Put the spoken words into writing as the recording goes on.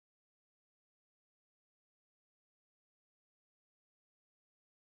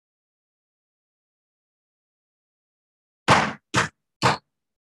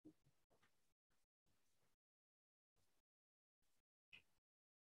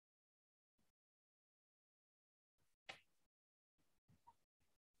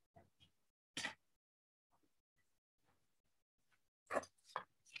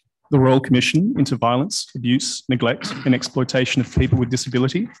The Royal Commission into Violence, Abuse, Neglect and Exploitation of People with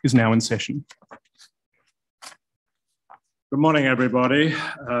Disability is now in session. Good morning, everybody.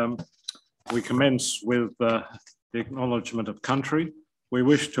 We commence with the acknowledgement of country. We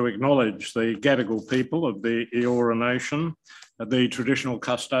wish to acknowledge the Gadigal people of the Eora Nation, the traditional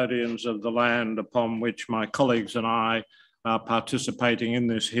custodians of the land upon which my colleagues and I are participating in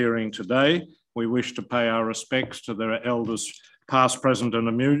this hearing today. We wish to pay our respects to their elders past, present and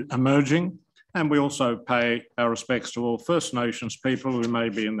emerging, and we also pay our respects to all First Nations people who may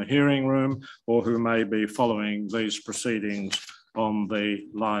be in the hearing room or who may be following these proceedings on the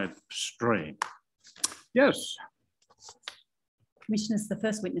live stream. Yes. Commissioners, the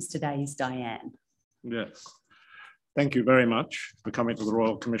first witness today is Diane. Yes. Thank you very much for coming to the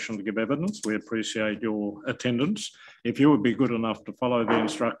Royal Commission to give evidence. We appreciate your attendance. If you would be good enough to follow the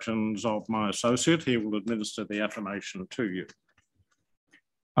instructions of my associate, he will administer the affirmation to you.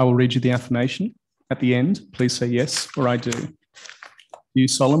 I will read you the affirmation. At the end, please say yes or I do. Do you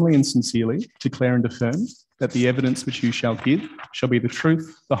solemnly and sincerely declare and affirm that the evidence which you shall give shall be the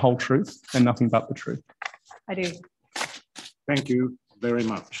truth, the whole truth, and nothing but the truth? I do. Thank you very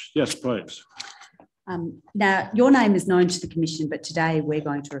much. Yes, please. Now, your name is known to the Commission, but today we're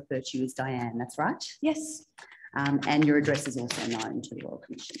going to refer to you as Diane, that's right? Yes. And your address is also known to the Royal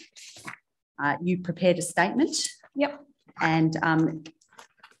Commission. You prepared a statement. Yep. And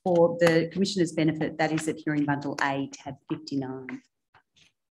for the Commissioner's benefit, that is at hearing bundle A, tab 59. Do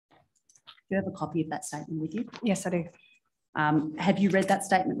you have a copy of that statement with you? Yes, I do. Have you read that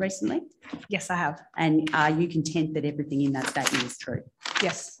statement recently? Yes, I have. And are you content that everything in that statement is true?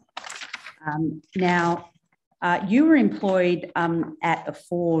 Yes. Now, you were employed at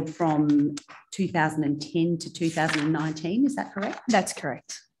Afford from 2010 to 2019, is that correct? That's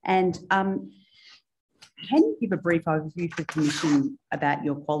correct. And can you give a brief overview for the Commission about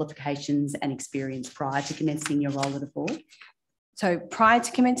your qualifications and experience prior to commencing your role at Afford? So prior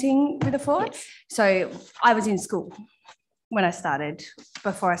to commencing with Afford, yes. So I was in school when I started,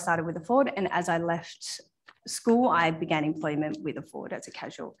 before I started with Afford, and as I left school, I began employment with Afford as a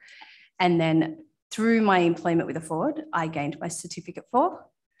casual. And then through my employment with Afford, I gained my certificate for,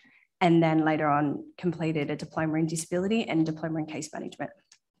 and then later on completed a diploma in disability and diploma in case management.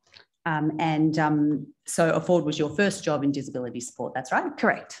 So Afford was your first job in disability support, that's right?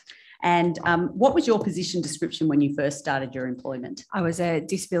 Correct. And what was your position description when you first started your employment? I was a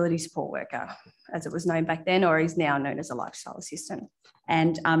disability support worker, as it was known back then, or is now known as a lifestyle assistant.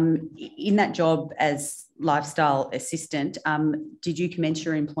 And in that job as lifestyle assistant, did you commence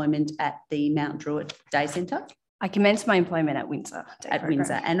your employment at the Mount Druitt Day Centre? I commenced my employment at Windsor.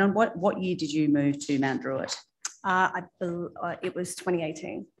 Windsor. And on what year did you move to Mount Druitt? It was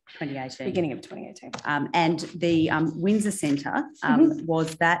 2018. 2018. Beginning of 2018. And the Windsor Centre,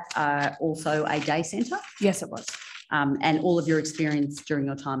 was that also a day centre? Yes, it was. And all of your experience during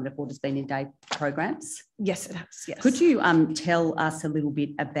your time at Afford has been in day programs? Yes, it has, yes. Could you tell us a little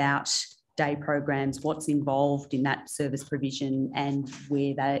bit about day programs, what's involved in that service provision and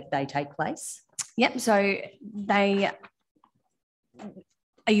where they take place? Yep, so they...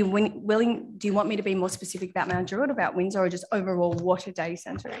 Are you willing, do you want me to be more specific about Mount Druitt, about Windsor, or just overall what a day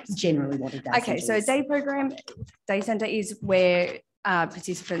centre is? Generally what a day centre is. Okay, so a day program, day centre is where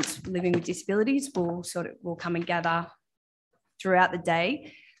participants living with disabilities will come and gather throughout the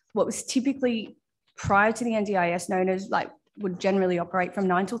day. What was typically prior to the NDIS known as would generally operate from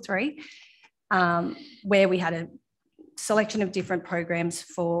 9 till 3, where we had a selection of different programs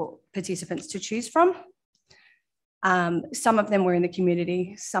for participants to choose from. Some of them were in the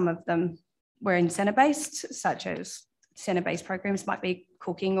community, some of them were in centre-based, such as centre-based programs might be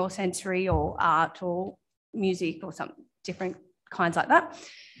cooking or sensory or art or music or some different kinds like that.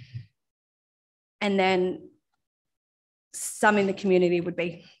 And then some in the community would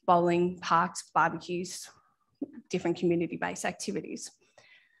be bowling, parks, barbecues, different community-based activities.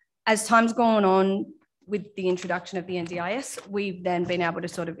 As time's gone on, with the introduction of the NDIS, we've then been able to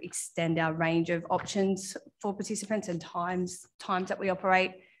sort of extend our range of options for participants and times that we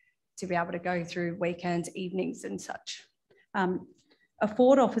operate to be able to go through weekends, evenings and such.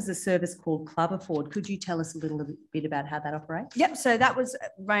 Afford offers a service called Club Afford. Could you tell us a little bit about how that operates? Yep, so that was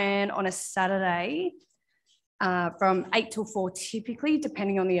ran on a Saturday from 8 till 4 typically,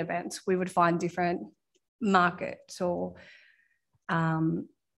 depending on the events. We would find different markets or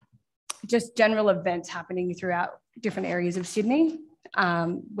just general events happening throughout different areas of Sydney,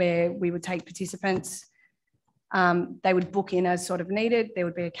 where we would take participants. They would book in as sort of needed. There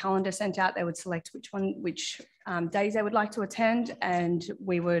would be a calendar sent out. They would select which days they would like to attend, and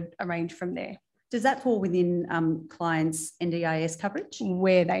we would arrange from there. Does that fall within clients' NDIS coverage?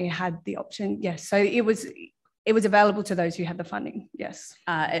 Where they had the option, yes. So it was available to those who had the funding, yes.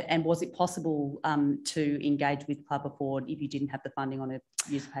 And was it possible to engage with Club Afford if you didn't have the funding on a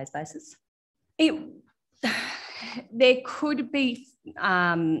user pays basis? There could be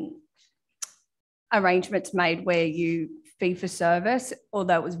arrangements made where you fee for service,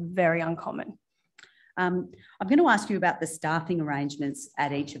 although it was very uncommon. I'm going to ask you about the staffing arrangements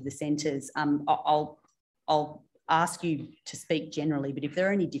at each of the centres. I'll ask you to speak generally, but if there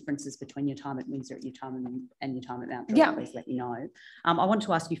are any differences between your time at Windsor and your time at Mount Druitt, please let me know. I want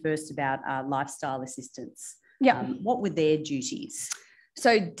to ask you first about lifestyle assistants. What were their duties?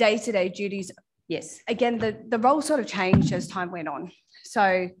 So day-to-day duties. Yes. Again, the role sort of changed as time went on.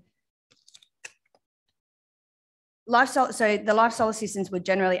 So the lifestyle assistants were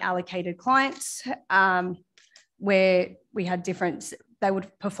generally allocated clients where we had they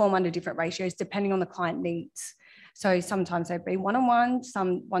would perform under different ratios depending on the client needs. So sometimes they'd be 1-on-1,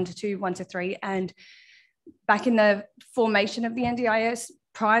 some 1-to-2, 1-to-3. And back in the formation of the NDIS,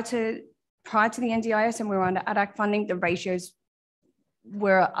 prior to the NDIS and we were under ADAC funding, the ratios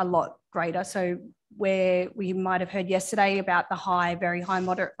were a lot greater. So where we might have heard yesterday about the very high,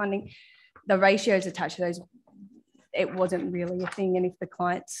 moderate funding, the ratios attached to those, it wasn't really a thing. And if the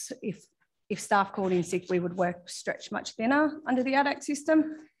clients, if staff called in sick, we would work stretched much thinner under the ADAC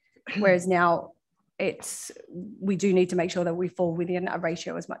system. Whereas now we do need to make sure that we fall within a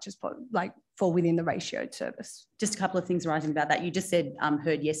ratio as much as fall within the ratioed service. Just a couple of things arising about that. You just said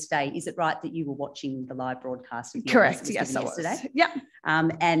heard yesterday. Is it right that you were watching the live broadcast? Correct. Yes, I was. Yesterday. Yeah.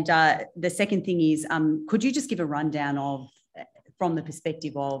 And the second thing is, could you just give a rundown of, from the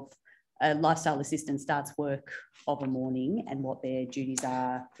perspective of a lifestyle assistant starts work of a morning and what their duties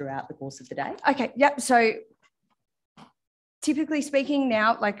are throughout the course of the day? Okay. Yep. So typically speaking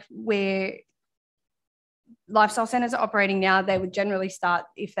now, like where lifestyle centres are operating now, they would generally start,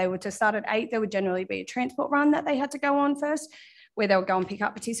 if they were to start at 8, there would generally be a transport run that they had to go on first, where they would go and pick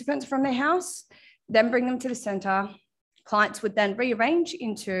up participants from their house, then bring them to the centre. Clients would then rearrange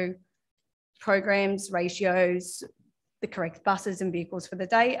into programs, ratios, the correct buses and vehicles for the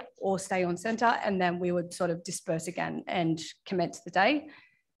day, or stay on centre, and then we would sort of disperse again and commence the day.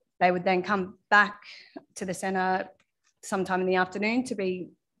 They would then come back to the centre sometime in the afternoon to be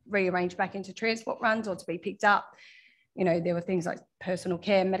rearranged back into transport runs or to be picked up. You know, there were things like personal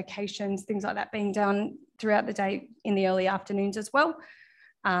care, medications, things like that being done throughout the day in the early afternoons as well,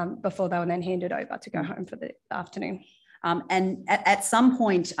 before they were then handed over to go home for the afternoon. And at some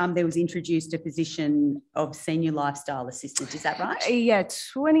point, there was introduced a position of senior lifestyle assistant. Is that right? Yeah,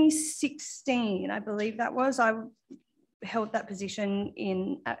 2016, I believe that was. I held that position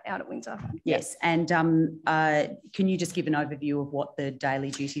out at Windsor. Yes. And can you just give an overview of what the daily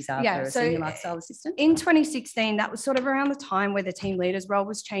duties are for a senior lifestyle assistant? In 2016, that was sort of around the time where the team leader's role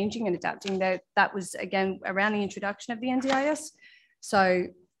was changing and adapting. That was, again, around the introduction of the NDIS. So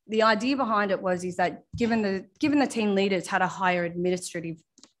the idea behind it is that given the team leaders had a higher administrative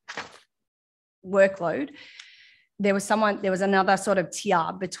workload, there was another sort of tier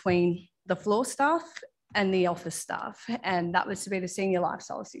between the floor staff and the office staff, and that was to be the senior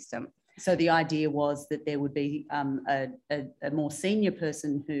lifestyle assistant. So the idea was that there would be a more senior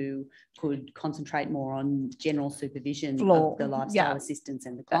person who could concentrate more on general supervision of the lifestyle assistants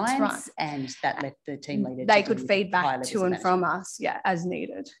and the clients, and that left the team leader. They could feed back to and from us, as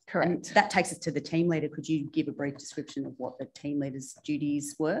needed. Correct. And that takes us to the team leader. Could you give a brief description of what the team leader's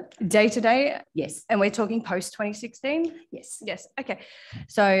duties were? Day to day? Yes. And we're talking post 2016? Yes. Yes. Okay.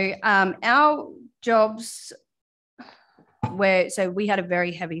 So our jobs so we had a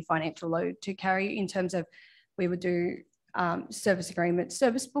very heavy financial load to carry in terms of we would do service agreements,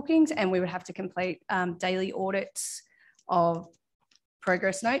 service bookings, and we would have to complete daily audits of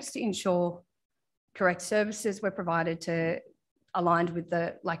progress notes to ensure correct services were provided aligned with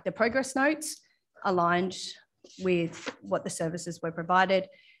the progress notes, aligned with what the services were provided.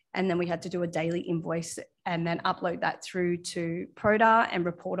 And then we had to do a daily invoice and then upload that through to ProDA and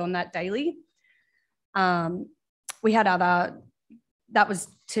report on that daily. We had that was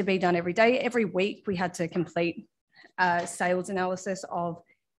to be done every day. Every week we had to complete a sales analysis of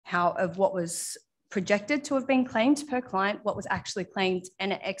what was projected to have been claimed per client, what was actually claimed,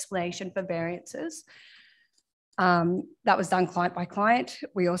 and an explanation for variances. That was done client by client.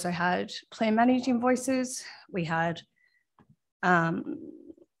 We also had plan managed invoices. We had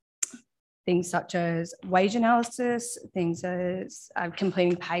things such as wage analysis, things as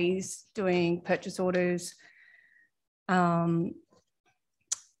completing pays, doing purchase orders,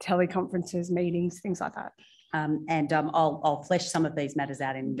 teleconferences, meetings, things like that. I'll flesh some of these matters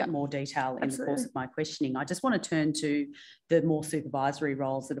out in more detail in the course of my questioning. I just want to turn to the more supervisory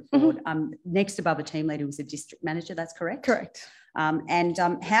roles that are forward. Next above a team leader was a district manager, that's correct? Correct.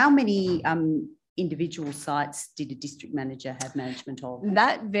 How many individual sites did a district manager have management of?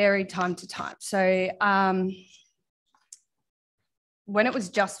 That varied time to time. So when it was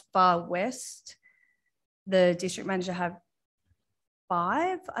just Far West, the district manager had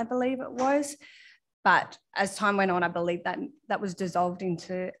 5, I believe it was. But as time went on, I believe that was dissolved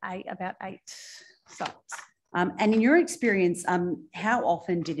into about 8 sites. And in your experience, how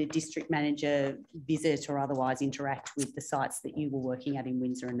often did a district manager visit or otherwise interact with the sites that you were working at in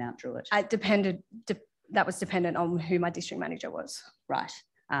Windsor and Mount Druitt? It depended. That was dependent on who my district manager was. Right.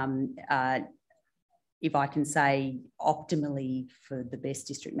 If I can say optimally for the best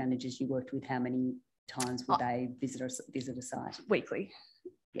district managers you worked with, how many times would they visit a site? Weekly.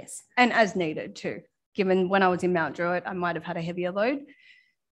 Yes. And as needed too. Given when I was in Mount Druitt, I might have had a heavier load.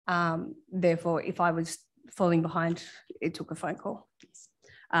 Therefore, if I was falling behind, it took a phone call. Yes.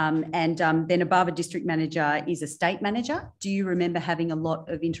 Then above a district manager is a state manager. Do you remember having a lot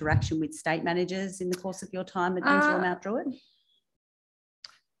of interaction with state managers in the course of your time at Windsor or Mount Druitt?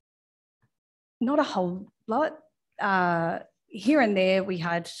 Not a whole lot. Here and there, we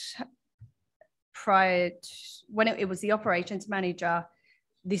had when it was the operations manager.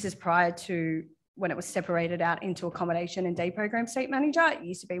 This is prior to when it was separated out into accommodation and day program state manager. It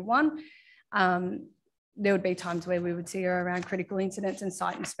used to be one. There would be times where we would see her around critical incidents and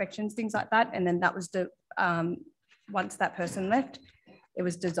site inspections, things like that. And then that was once that person left, it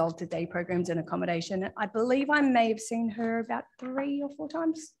was dissolved to day programs and accommodation. I believe I may have seen her about 3 or 4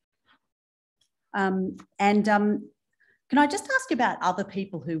 times. Can I just ask about other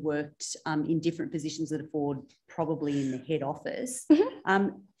people who worked in different positions that afford probably in the head office?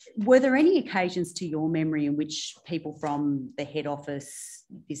 Were there any occasions to your memory in which people from the head office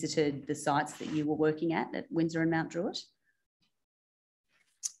visited the sites that you were working at Windsor and Mount Druitt?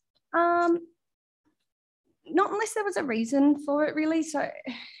 Not unless there was a reason for it, really. So,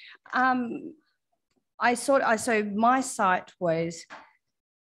 so my site was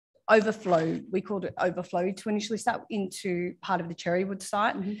overflow. We called it overflow to initially start into part of the Cherrywood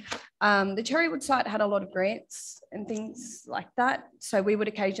site. The Cherrywood site had a lot of grants and things like that. So we would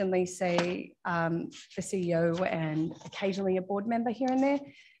occasionally see the CEO and occasionally a board member here and there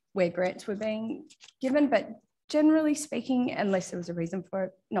where grants were being given. But generally speaking, unless there was a reason for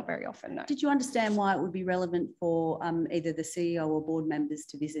it, not very often, no. Did you understand why it would be relevant for either the CEO or board members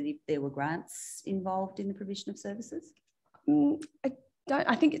to visit if there were grants involved in the provision of services?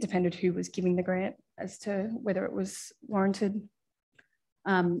 I think it depended who was giving the grant as to whether it was warranted.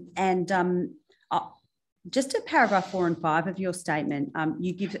 Just at paragraph 4 and 5 of your statement,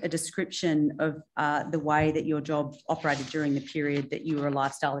 you give a description of the way that your job operated during the period that you were a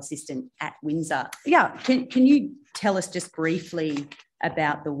lifestyle assistant at Windsor. Yeah. Can you tell us just briefly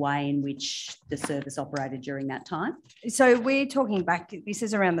about the way in which the service operated during that time? So we're talking back, this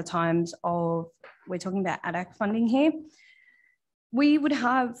is around the times of, we're talking about ADAC funding here. We would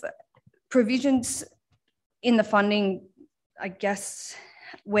have provisions in the funding, I guess,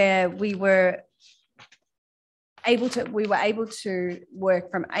 where we were able to work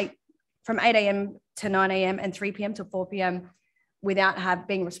from 8 a.m. to 9 a.m. and 3 p.m. to 4 p.m. without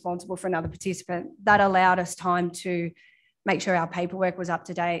being responsible for another participant. That allowed us time to make sure our paperwork was up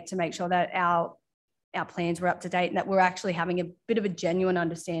to date, to make sure that our plans were up to date, and that we're actually having a bit of a genuine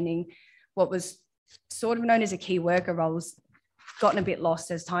understanding. What was sort of known as a key worker role was gotten a bit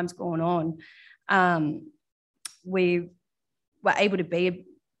lost as time's gone on. We were able to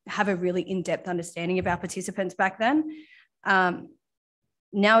have a really in-depth understanding of our participants back then.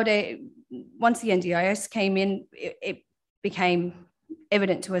 Nowadays, once the NDIS came in, it became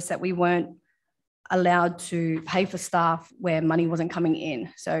evident to us that we weren't allowed to pay for staff where money wasn't coming in.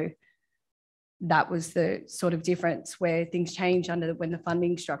 So that was the sort of difference where things changed when the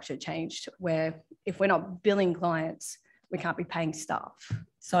funding structure changed, where if we're not billing clients, we can't be paying staff.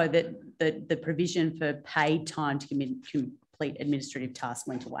 So that the provision for paid time to complete administrative tasks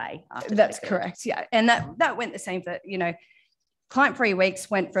went away. That's correct, yeah. And that went the same for, client-free weeks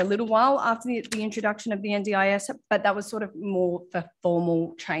went for a little while after the introduction of the NDIS, but that was sort of more for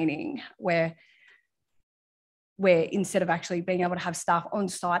formal training where instead of actually being able to have staff on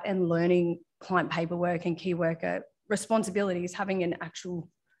site and learning client paperwork and key worker responsibilities, having an actual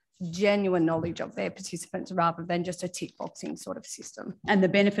genuine knowledge of their participants rather than just a tick boxing sort of system. And the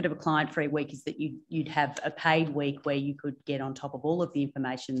benefit of a client-free week is that you'd have a paid week where you could get on top of all of the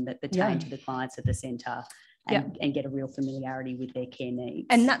information that pertained to the clients at the centre and get a real familiarity with their care needs.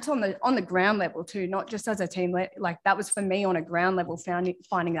 And that's on the ground level too, not just as a team. Like that was for me on a ground level,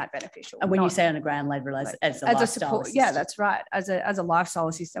 finding that beneficial. And when you say on a ground level, as a lifestyle support, assistant. yeah, that's right. As a lifestyle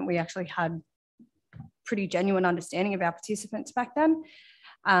assistant, we actually had pretty genuine understanding of our participants back then.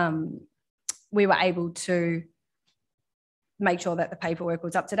 We were able to make sure that the paperwork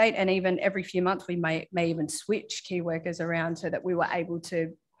was up to date, and even every few months we may even switch key workers around so that we were able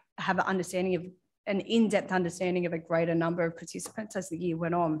to have an in-depth understanding of a greater number of participants as the year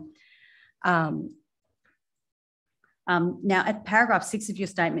went on. Now, at paragraph 6 of your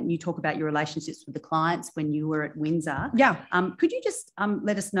statement, you talk about your relationships with the clients when you were at Windsor. Yeah. Could you just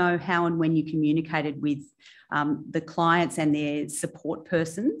let us know how and when you communicated with the clients and their support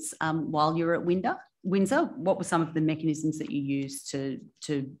persons while you were at Windsor? What were some of the mechanisms that you used to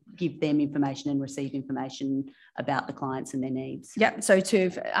give them information and receive information about the clients and their needs? Yeah.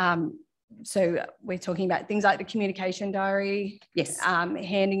 So we're talking about things like the communication diary. Yes.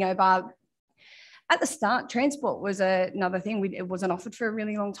 Handing over. At the start, transport was another thing. It wasn't offered for a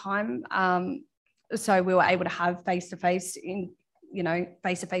really long time. So we were able to have face-to-face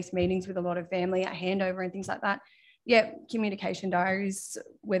meetings with a lot of family at handover and things like that. Yeah, communication diaries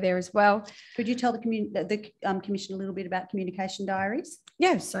were there as well. Could you tell the Commission a little bit about communication diaries?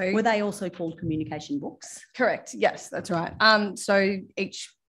 Yeah, so... Were they also called communication books? Correct, yes, that's right. So each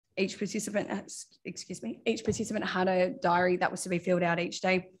participant had a diary that was to be filled out each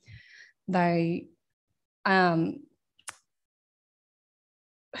day. We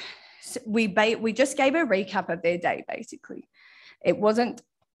just gave a recap of their day, basically. It wasn't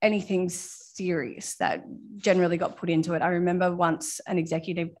anything serious that generally got put into it. I remember once an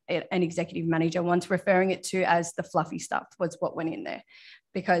executive manager once referring it to as the fluffy stuff was what went in there,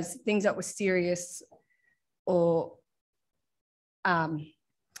 because things that were serious or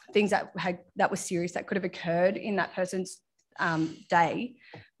things that were serious that could have occurred in that person's day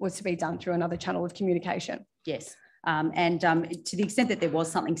was to be done through another channel of communication. Yes. And to the extent that there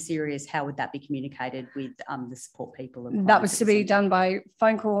was something serious, how would that be communicated with the support people? That was to be done by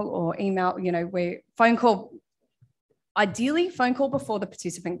phone call or email, ideally phone call before the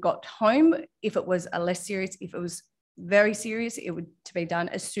participant got home. If it was less serious, if it was very serious, it would to be done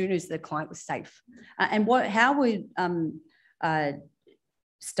as soon as the client was safe. How would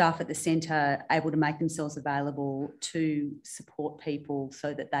staff at the centre able to make themselves available to support people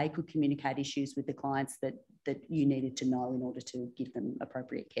so that they could communicate issues with the clients that you needed to know in order to give them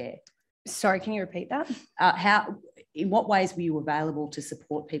appropriate care? Sorry, can you repeat that? In what ways were you available to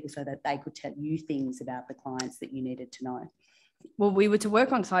support people so that they could tell you things about the clients that you needed to know? Well, we were to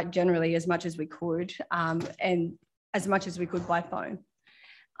work on site generally as much as we could, and as much as we could by phone.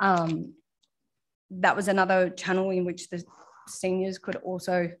 That was another channel in which the seniors could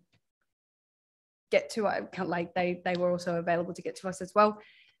also get to, they were also available to get to us as well.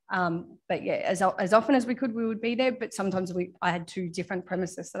 But yeah, as often as we could, we would be there, but sometimes I had 2 different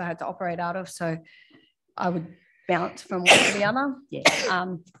premises that I had to operate out of, so I would bounce from one to the other.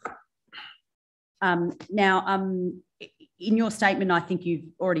 Yeah. Now, in your statement, I think you've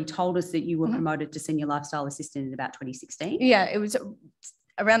already told us that you were promoted to senior lifestyle assistant in about 2016. Yeah, it was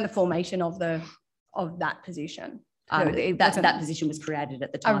around the formation of that position. That position was created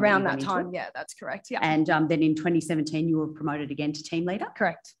at the time. Around that time, yeah, that's correct. Yeah. And then in 2017, you were promoted again to team leader?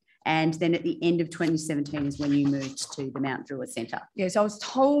 Correct. And then at the end of 2017 is when you moved to the Mount Druitt Centre. Yes, I was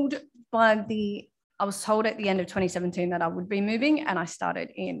told at the end of 2017 that I would be moving, and I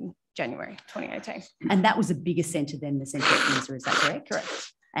started in January 2018. And that was a bigger centre than the centre at Windsor, is that correct?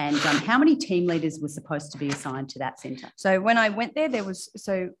 Correct. And how many team leaders were supposed to be assigned to that centre? So when I went there, there was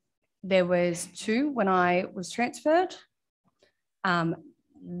 2 when I was transferred.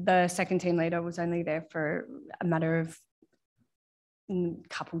 The second team leader was only there for a matter of a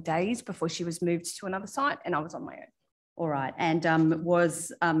couple of days before she was moved to another site, and I was on my own. All right. And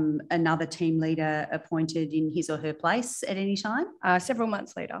was another team leader appointed in his or her place at any time? Several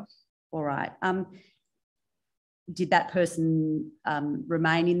months later. All right. Did that person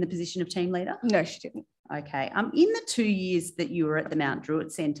remain in the position of team leader? No, she didn't. Okay. In the 2 years that you were at the Mount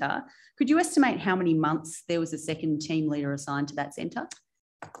Druitt Centre, could you estimate how many months there was a second team leader assigned to that centre?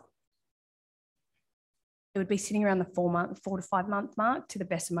 It would be sitting around the 4 to 5 month mark, to the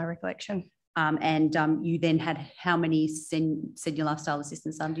best of my recollection. You then had how many senior lifestyle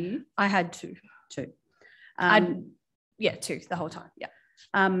assistants under you? I had 2. 2. 2 the whole time. Yeah.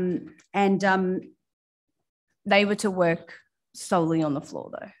 They were to work solely on the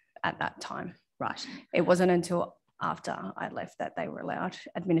floor though at that time. Right. It wasn't until after I left that they were allowed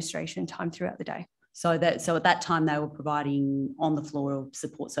administration time throughout the day. So at that time they were providing on the floor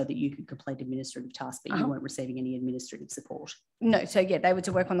support so that you could complete administrative tasks, but you weren't receiving any administrative support. No, so yeah, they were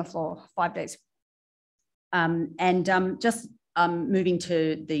to work on the floor 5 days. Just moving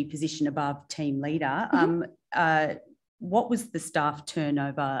to the position above team leader, what was the staff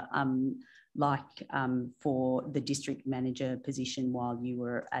turnover like for the district manager position while you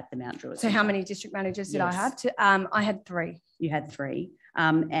were at the Mount Druitt So Centre? how many district managers did I have? I had 3. You had 3.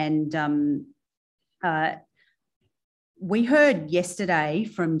 We heard yesterday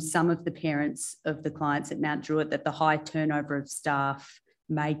from some of the parents of the clients at Mount Druitt that the high turnover of staff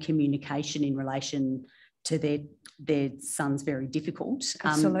made communication in relation to their sons very difficult.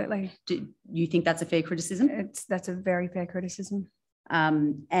 Absolutely. Do you think that's a fair criticism? That's a very fair criticism.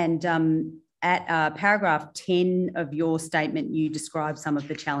 At paragraph 10 of your statement, you describe some of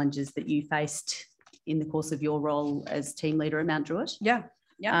the challenges that you faced in the course of your role as team leader at Mount Druitt. Yeah.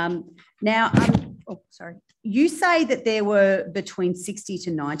 Sorry. You say that there were between 60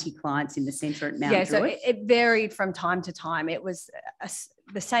 to 90 clients in the centre at Mount Druitt. So it varied from time to time. It was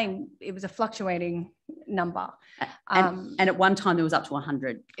the same. It was a fluctuating number. And at one time there was up to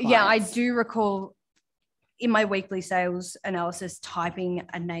 100 clients. Yeah, I do recall in my weekly sales analysis typing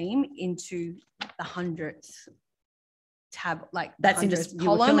a name into the hundredth tab, like that's interesting.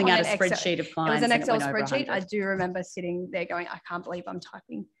 You were filling out a spreadsheet of clients. It was an Excel spreadsheet. I do remember sitting there going, I can't believe I'm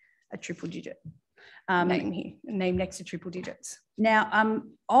typing a triple digit name here, a name next to triple digits. Now,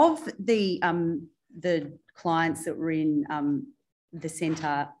 of the clients that were in the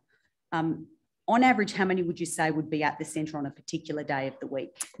centre, on average, how many would you say would be at the centre on a particular day of the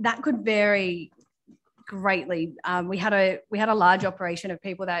week? That could vary greatly. We had a large operation of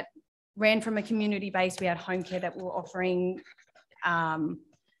people that ran from a community base. We had home care that we were offering, and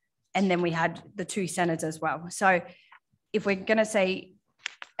then we had the 2 centres as well. So if we're going to say,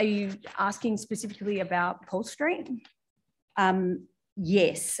 are you asking specifically about Paul Street?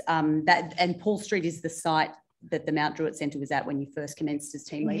 Yes, and Paul Street is the site that the Mount Druitt Centre was at when you first commenced as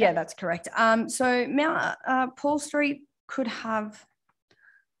team leader. Yeah, that's correct. So Paul Street could have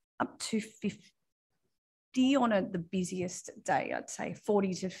up to 50 on the busiest day, I'd say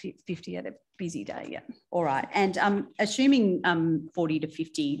 40 to 50 at a busy day, yeah. All right. And assuming 40 to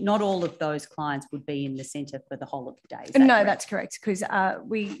 50, not all of those clients would be in the centre for the whole of the day. No, correct? That's correct, because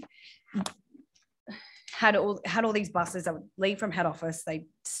we had all these buses that would leave from head office, they'd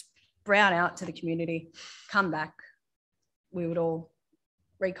sprout out to the community, come back, we would all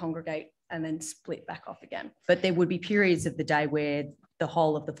recongregate and then split back off again. But there would be periods of the day where the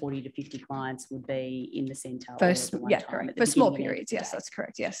whole of the 40 to 50 clients would be in the centre. Yeah, correct. For small periods, yes, that's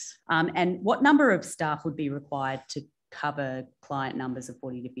correct, yes. And what number of staff would be required to cover client numbers of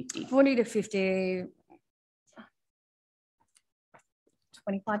 40 to 50? 40 to 50,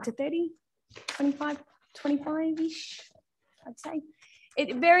 25 to 30, 25-ish, I'd say.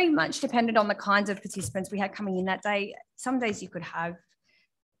 It very much depended on the kinds of participants we had coming in that day. Some days you could have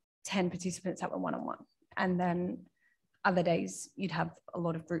 10 participants that were one-on-one, and then other days you'd have a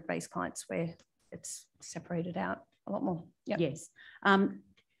lot of group-based clients where it's separated out a lot more. Yep. Yes.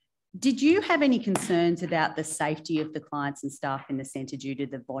 Did you have any concerns about the safety of the clients and staff in the centre due to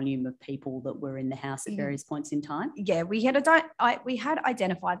the volume of people that were in the house at various points in time? Yeah, we had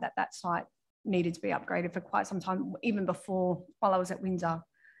identified that site needed to be upgraded for quite some time, even before, while I was at Windsor,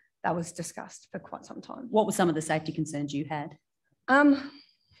 that was discussed for quite some time. What were some of the safety concerns you had?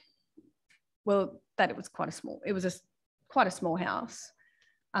 Well, that it was quite a small house.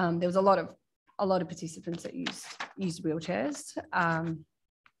 There was a lot of participants that used wheelchairs.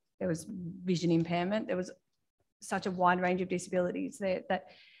 There was vision impairment. There was such a wide range of disabilities there that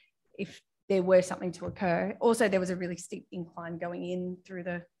if there were something to occur, also there was a really steep incline going in through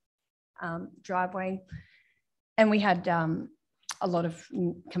the driveway, and we had a lot of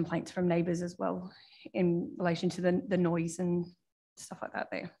complaints from neighbours as well in relation to the noise and stuff like that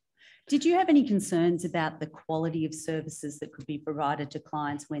there. Did you have any concerns about the quality of services that could be provided to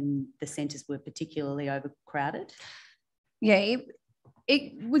clients when the centres were particularly overcrowded? Yeah,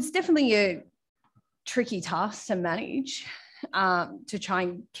 it was definitely a tricky task to manage, to try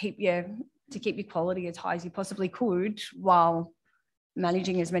and keep your quality as high as you possibly could while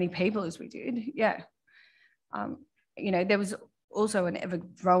managing as many people as we did. Yeah. There was also an ever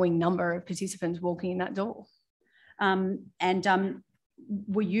growing number of participants walking in that door.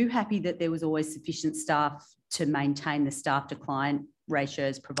 Were you happy that there was always sufficient staff to maintain the staff to client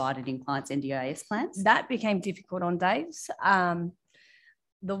ratios provided in clients' NDIS plans? That became difficult on days.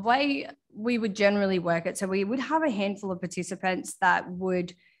 The way we would generally work it, so we would have a handful of participants that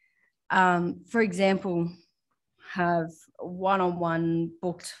would, for example, have one-on-one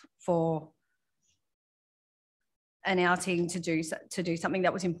booked for an outing to do something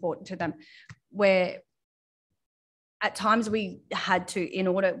that was important to them, where at times we had to, in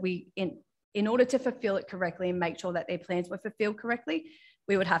order to fulfill it correctly and make sure that their plans were fulfilled correctly,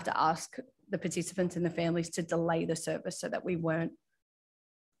 we would have to ask the participants and the families to delay the service so that we weren't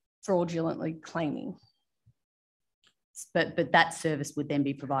fraudulently claiming. But that service would then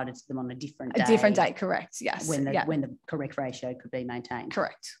be provided to them on a different day. A different day, correct, yes. When the correct ratio could be maintained.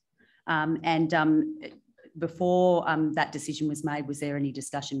 Correct. Before that decision was made, was there any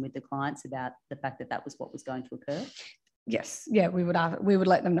discussion with the clients about the fact that that was what was going to occur? Yes, yeah, we would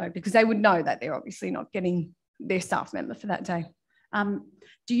let them know, because they would know that they're obviously not getting their staff member for that day.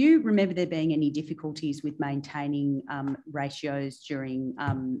 Do you remember there being any difficulties with maintaining ratios during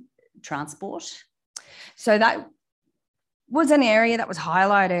transport? So that was an area that was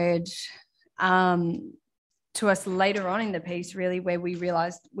highlighted to us later on in the piece, really, where we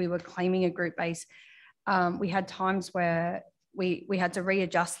realised we were claiming a group base. We had times where we had to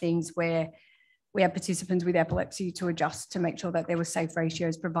readjust things, where we had participants with epilepsy to adjust to make sure that there were safe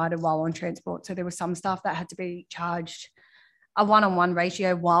ratios provided while on transport. So there was some staff that had to be charged a one-on-one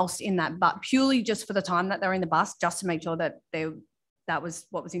ratio whilst in that, but purely just for the time that they're in the bus, just to make sure that that was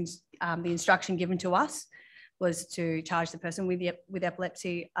what was in the instruction given to us, was to charge the person with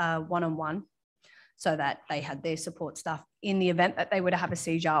epilepsy one-on-one, so that they had their support staff in the event that they were to have a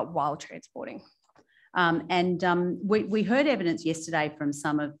seizure while transporting. We heard evidence yesterday from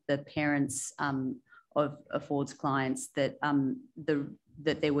some of the parents of Ford's clients that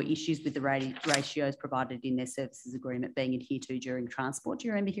that there were issues with the ratios provided in their services agreement being adhered to during transport. Do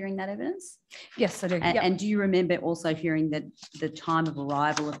you remember hearing that evidence? Yes, I do. And do you remember also hearing that the time of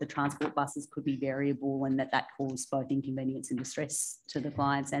arrival of the transport buses could be variable, and that caused both inconvenience and distress to the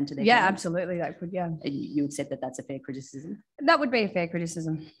clients and to their parents? Absolutely, that could, yeah. And you accept that that's a fair criticism? That would be a fair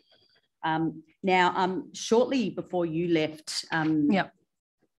criticism. Now, shortly before you left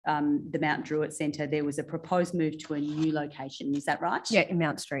the Mount Druitt Centre, there was a proposed move to a new location. Is that right? Yeah, in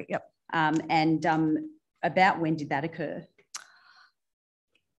Mount Street, yep. About when did that occur?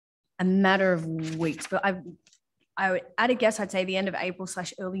 A matter of weeks, but I would, at a guess, I'd say the end of April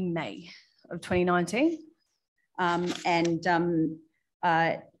 / early May of 2019. How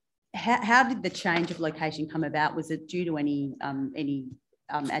did the change of location come about? Was it due to any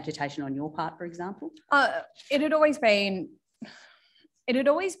agitation on your part, for example? It had always been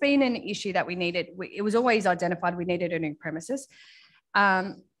an issue that we needed. It was always identified we needed a new premises.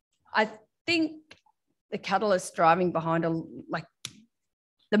 I think the catalyst driving behind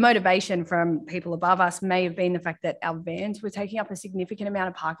the motivation from people above us may have been the fact that our vans were taking up a significant amount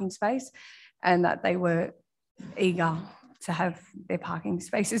of parking space, and that they were eager to have their parking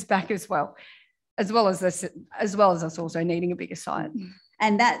spaces back as well as us also needing a bigger site.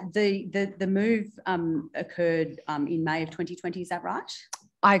 And that the move occurred in May of 2020, is that right?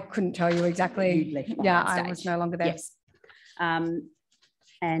 I couldn't tell you exactly. Yeah, I was no longer there. Yes.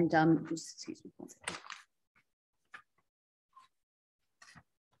 Excuse me one second.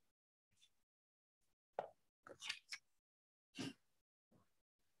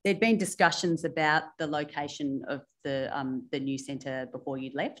 There'd been discussions about the location of the new centre before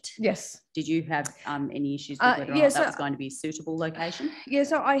you'd left. Yes. Did you have any issues with whether or not that was going to be a suitable location? Yeah,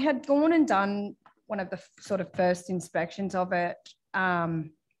 so I had gone and done one of the sort of first inspections of it.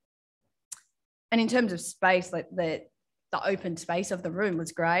 And in terms of space, like the open space of the room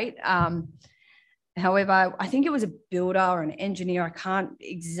was great. However, I think it was a builder or an engineer. I can't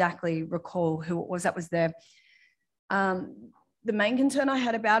exactly recall who it was that was there. The main concern I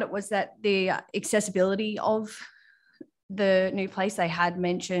had about it was that the accessibility of the new place, they had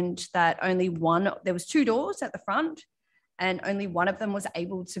mentioned that there was 2 doors at the front, and only one of them was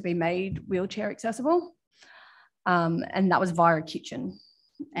able to be made wheelchair accessible. And that was via a kitchen.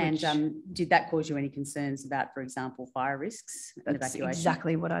 And did that cause you any concerns about, for example, fire risks and evacuation?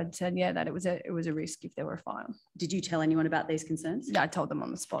 Exactly what I'd said. Yeah, that it was a risk if there were a fire. Did you tell anyone about these concerns? Yeah, I told them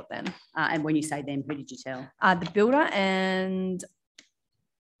on the spot then. And when you say them, who did you tell? The builder, and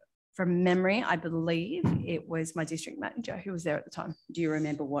from memory, I believe it was my district manager who was there at the time. Do you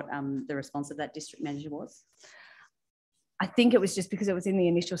remember what the response of that district manager was? I think it was just because it was in the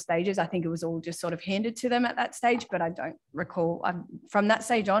initial stages. I think it was all just sort of handed to them at that stage, but I don't recall. From that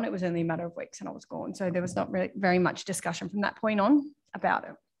stage on, it was only a matter of weeks and I was gone. So there was not really very much discussion from that point on about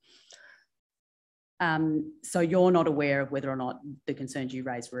it. So you're not aware of whether or not the concerns you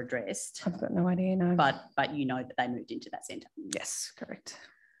raised were addressed? I've got no idea, no. But you know that they moved into that centre? Yes, correct.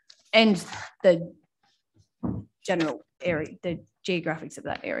 And the general area, the geographics of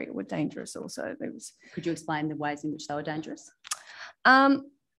that area were dangerous also. Could you explain the ways in which they were dangerous?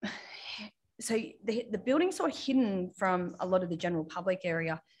 so the building's sort of hidden from a lot of the general public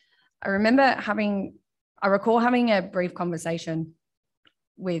area. I recall having a brief conversation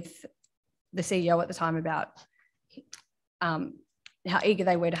with the CEO at the time about how eager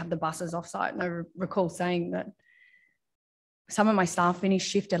they were to have the buses offsite. And I recall saying that some of my staff finish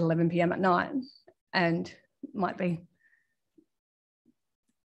shift at 11 p.m. at night and might be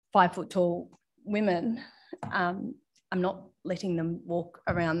 5 foot tall women. I'm not letting them walk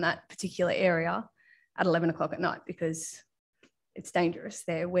around that particular area at 11 o'clock at night because it's dangerous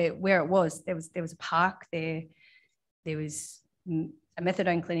there. Where it was, there was a park there, there was a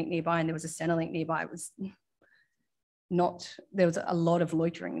methadone clinic nearby, and there was a Centrelink nearby. It was not, there was a lot of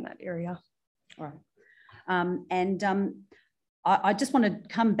loitering in that area. All right. I just want to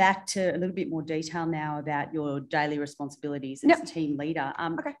come back to a little bit more detail now about your daily responsibilities as team leader.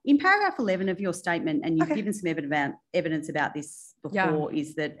 Okay. In paragraph 11 of your statement, and you've given some evidence about this before,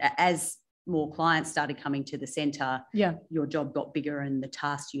 is that as more clients started coming to the centre, your job got bigger and the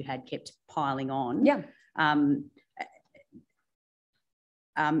tasks you had kept piling on. Yeah.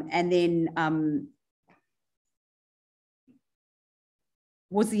 And then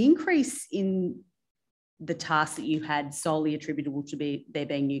was the increase in the tasks that you had solely attributable to there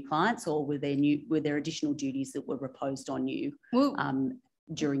being new clients, or were there additional duties that were reposed on you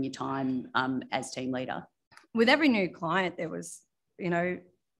during your time as team leader? With every new client, there was,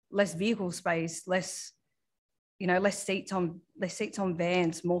 less vehicle space, less seats on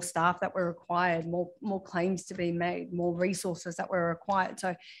vans, more staff that were required, more claims to be made, more resources that were required. So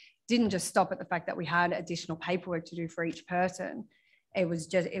it didn't just stop at the fact that we had additional paperwork to do for each person. It was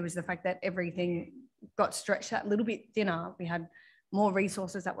the fact that everything got stretched out a little bit thinner. We had more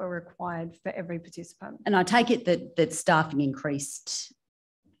resources that were required for every participant. And I take it that staffing increased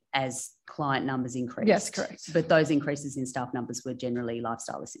as client numbers increased. Yes, correct. But those increases in staff numbers were generally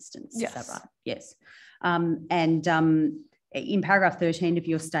lifestyle assistants. Yes. Is that right? Yes. In paragraph 13 of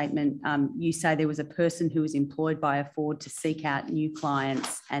your statement, you say there was a person who was employed by a Ford to seek out new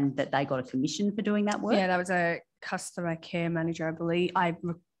clients and that they got a commission for doing that work? Yeah, that was a customer care manager, I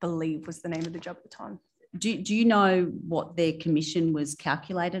believe was the name of the job at the time. Do you know what their commission was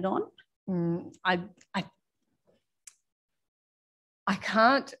calculated on? I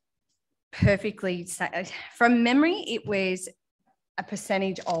can't perfectly say. From memory, it was a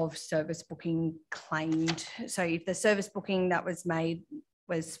percentage of service booking claimed. So if the service booking that was made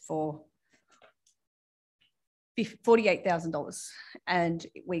was for $48,000 and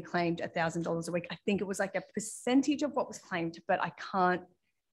we claimed $1,000 a week, I think it was like a percentage of what was claimed, but I can't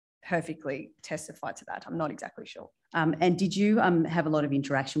perfectly testify to that. I'm not exactly sure. And did you have a lot of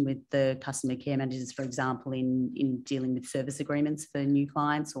interaction with the customer care managers, for example, in dealing with service agreements for new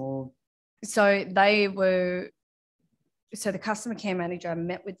clients? Or so the customer care manager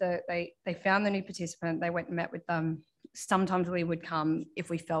met with they found the new participant, they went and met with them. Sometimes we would come if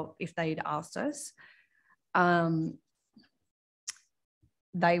they'd asked us.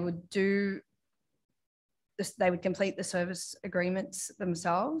 They would complete the service agreements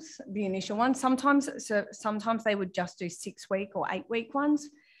themselves, the initial ones. Sometimes they would just do 6-week or 8-week ones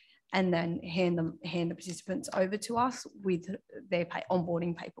and then hand the participants over to us with their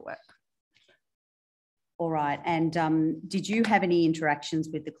onboarding paperwork. All right. And did you have any interactions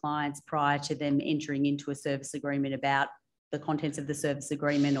with the clients prior to them entering into a service agreement about the contents of the service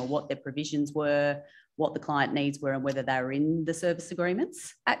agreement or what their provisions were, what the client needs were, and whether they were in the service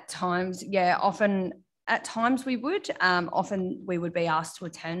agreements? At times, yeah. At times we would. Often we would be asked to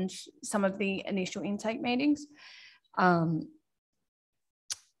attend some of the initial intake meetings.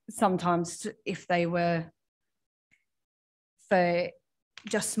 Sometimes if they were for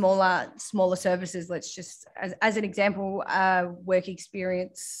just smaller services, let's just, as an example, a work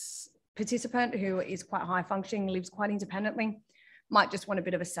experience participant who is quite high functioning, lives quite independently, might just want a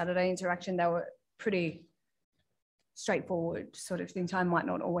bit of a Saturday interaction. They were pretty straightforward sort of things. I might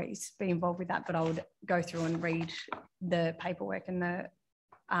not always be involved with that, but I would go through and read the paperwork and the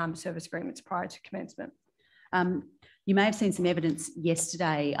service agreements prior to commencement. You may have seen some evidence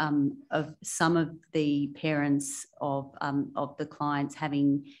yesterday of some of the parents of the clients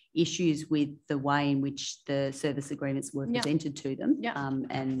having issues with the way in which the service agreements were presented to them,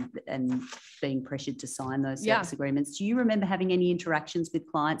 and being pressured to sign those service agreements. Do you remember having any interactions with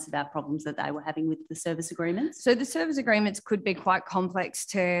clients about problems that they were having with the service agreements? So the service agreements could be quite complex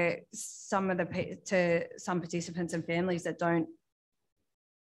to some participants and families that don't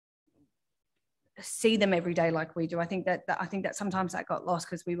see them every day like we do. I think that sometimes that got lost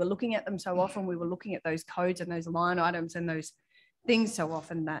because we were looking at them so often. We were looking at those codes and those line items and those things so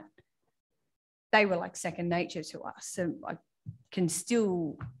often that they were like second nature to us. So I can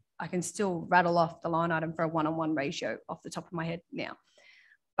still I can still rattle off the line item for a 1-on-1 ratio off the top of my head now.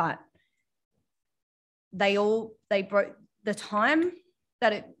 But they broke the time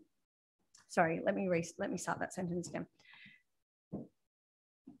that it, sorry, let me start that sentence again.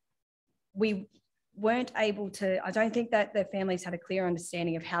 We weren't able to, I don't think that the families had a clear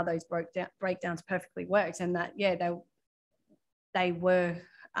understanding of how those breakdowns perfectly worked, and that, yeah, they were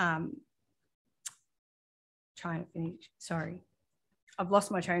trying to finish, sorry. I've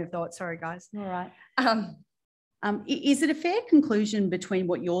lost my train of thought, sorry guys. All right. Is it a fair conclusion between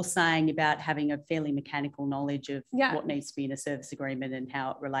what you're saying about having a fairly mechanical knowledge of what needs to be in a service agreement and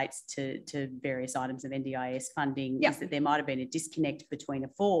how it relates to various items of NDIS funding, is that there might have been a disconnect between a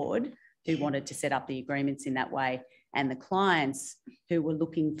Ford who wanted to set up the agreements in that way and the clients who were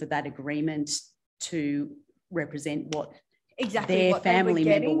looking for that agreement to represent what their family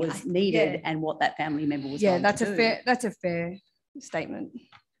member was needed and what that family member was going to do. That's a fair statement.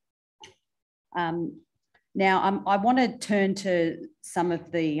 Now, I want to turn to some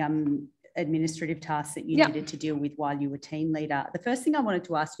of the administrative tasks that you needed to deal with while you were team leader. The first thing I wanted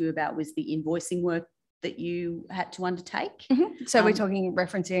to ask you about was the invoicing work that you had to undertake. Mm-hmm. So we're talking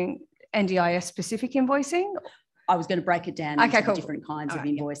referencing NDIS specific invoicing? I was going to break it down into different kinds of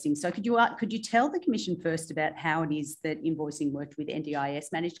invoicing. So could you tell the Commission first about how it is that invoicing worked with NDIS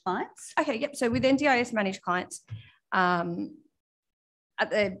managed clients? Okay, yep. So with NDIS managed clients, at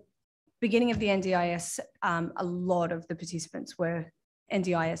the beginning of the NDIS, a lot of the participants were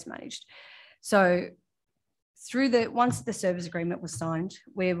NDIS managed. So once the service agreement was signed,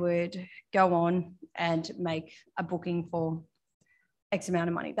 we would go on and make a booking for X amount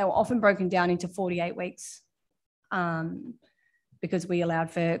of money. They were often broken down into 48 weeks because we allowed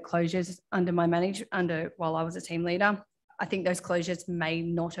for closures while I was a team leader. I think those closures may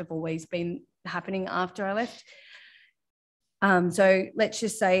not have always been happening after I left. So let's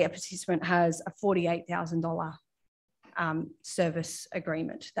just say a participant has a $48,000 service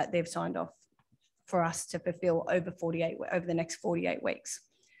agreement that they've signed off for us to fulfill over the next 48 weeks.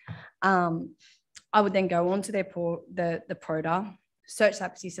 I would then go on to the PRODA, search that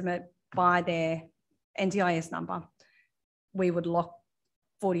participant by their NDIS number. We would lock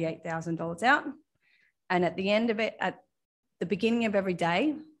 $48,000 out. And at the end of it, at the beginning of every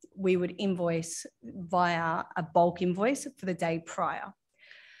day, we would invoice via a bulk invoice for the day prior.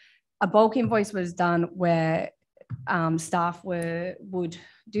 A bulk invoice was done where staff would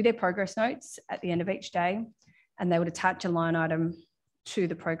do their progress notes at the end of each day, and they would attach a line item to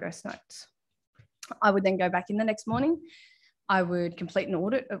the progress notes. I would then go back in the next morning. I would complete an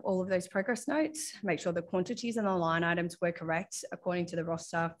audit of all of those progress notes, make sure the quantities and the line items were correct according to the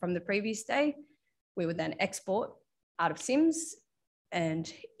roster from the previous day. We would then export out of SIMS and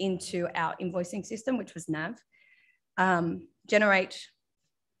into our invoicing system, which was NAV, generate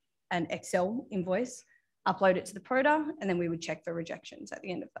an Excel invoice, upload it to the PRODA, and then we would check for rejections at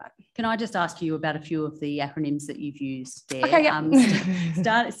the end of that. Can I just ask you about a few of the acronyms that you've used there? Okay,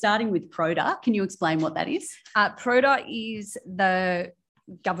 yeah. Starting with PRODA, can you explain what that is? PRODA is the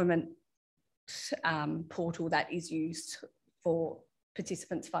government portal that is used for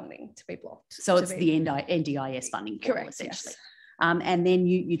participants' funding to be blocked. So it's the NDIS funding portal, correct, essentially. Yes. And then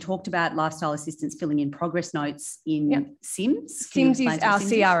you talked about lifestyle assistance filling in progress notes in SIMS. SIMS is our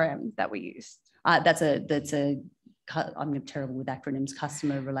CRM that we use. That's a I'm terrible with acronyms,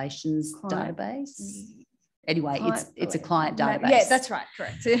 customer relations database. Anyway, it's a client database. Yeah, that's right,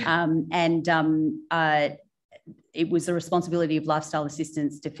 correct. It was the responsibility of lifestyle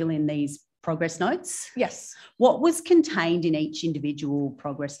assistants to fill in these progress notes. Yes. What was contained in each individual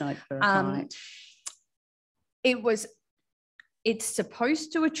progress note for a client? It's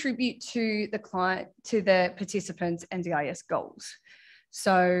supposed to attribute to the client, to the participants' NDIS goals.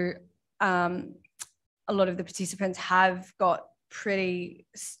 So a lot of the participants have got pretty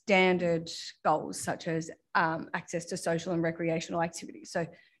standard goals, such as access to social and recreational activities. So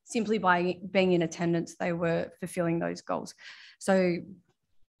simply by being in attendance, they were fulfilling those goals. So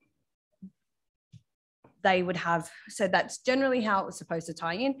they would have, so that's generally how it was supposed to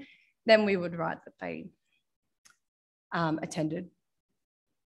tie in. Then we would write that they attended,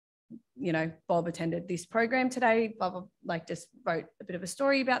 Bob attended this program today, Bob just wrote a bit of a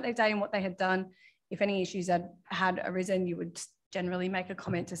story about their day and what they had done. If any issues had arisen, you would generally make a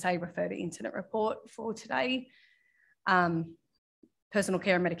comment to say, refer to incident report for today. Personal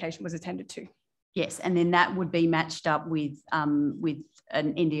care and medication was attended to. Yes, and then that would be matched up with an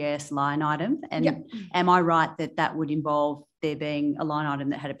NDIS line item. And am I right that would involve there being a line item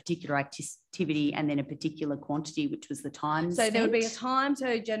that had a particular activity and then a particular quantity, which was the time So there would be a time.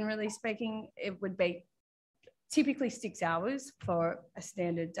 So generally speaking, it would be typically 6 hours for a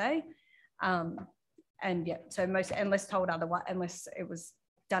standard day. And yeah, so unless told otherwise, unless it was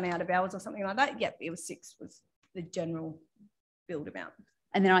done out of hours or something like that, yep, it was 6 was the general billed amount.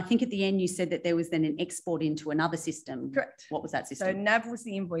 And then I think at the end you said that there was then an export into another system. Correct. What was that system? So NAV was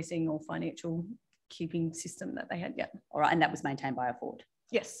the invoicing or financial keeping system that they had, yeah. All right, and that was maintained by Afford?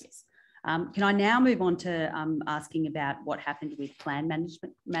 Yes. Yes. Can I now move on to asking about what happened with plan managed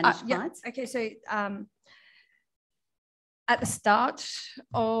clients? Okay, so at the start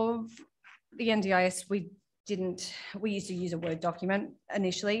of the NDIS, we used to use a Word document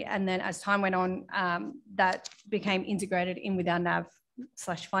initially, and then as time went on, that became integrated in with our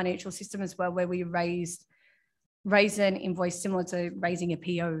NAV/financial system as well, where we raise an invoice similar to raising a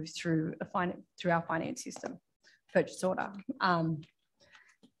PO through our finance system, purchase order,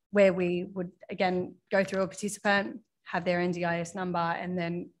 where we would again go through a participant, have their NDIS number, and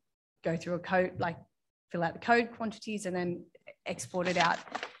then go through a code, like fill out the code quantities, and then export it out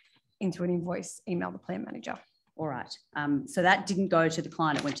into an invoice, email the plan manager. All right. So that didn't go to the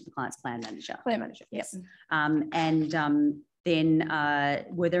client, it went to the client's plan manager. Plan manager, yes. Then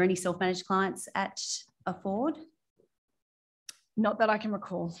were there any self-managed clients at Afford? Not that I can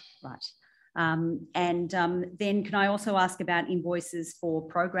recall. Right. Then can I also ask about invoices for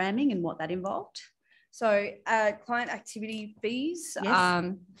programming and what that involved? So client activity fees.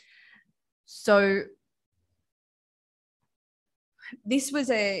 Yes. So this was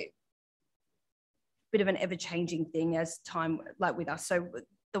a bit of an ever-changing thing as time, like with us. So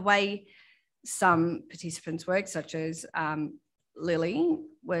the way some participants work, such as Lily,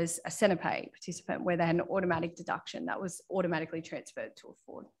 was a centre pay participant where they had an automatic deduction that was automatically transferred to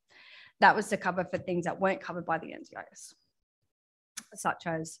Afford. That was to cover for things that weren't covered by the NDIS, such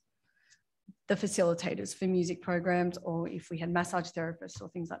as the facilitators for music programs, or if we had massage therapists or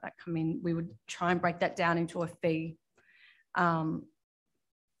things like that come in, we would try and break that down into a fee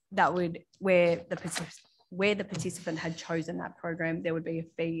that would, where the participant had chosen that program, there would be a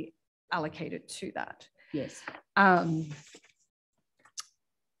fee allocated to that. Yes.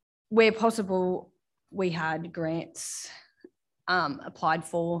 Where possible, we had grants applied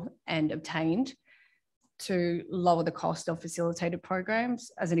for and obtained to lower the cost of facilitated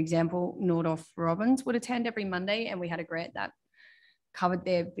programs. As an example, Nordhoff Robbins would attend every Monday, and we had a grant that covered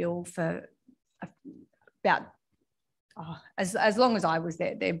their bill for about, as long as I was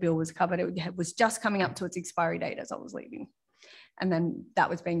there, their bill was covered. It was just coming up to its expiry date as I was leaving. And then that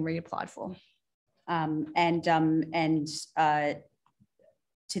was being reapplied for.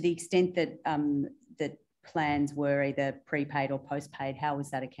 To the extent that that plans were either prepaid or postpaid, how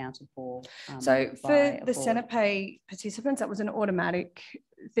was that accounted for? So for the Senate pay participants, that was an automatic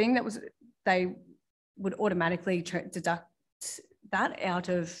thing. They would automatically deduct that out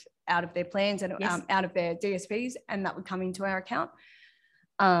of their plans and yes. Out of their DSPs, and that would come into our account.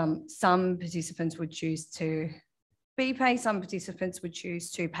 Some participants would choose to BPay, some participants would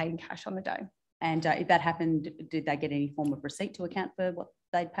choose to pay in cash on the day. And if that happened, did they get any form of receipt to account for what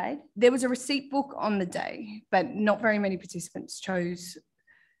they'd paid? There was a receipt book on the day, but not very many participants chose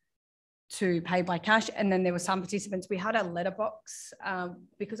to pay by cash. And then there were some participants, we had a letterbox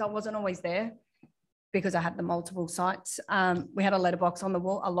because I wasn't always there, because I had the multiple sites. We had a letterbox on the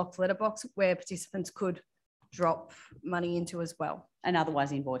wall, a locked letterbox where participants could drop money into as well. And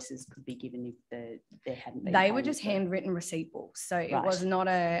otherwise invoices could be given if there hadn't been. They were just handwritten receipt books. So right. It was not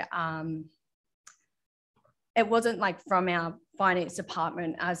it wasn't like from our finance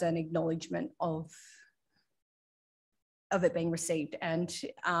department as an acknowledgement of it being received. And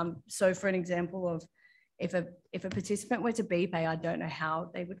so for an example of if a participant were to BPay, I don't know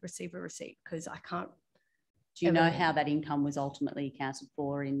how they would receive a receipt, because I can't. Do you know how that income was ultimately accounted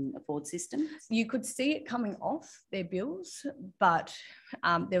for in Afford systems? You could see it coming off their bills, but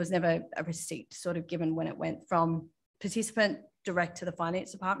there was never a receipt sort of given when it went from participant direct to the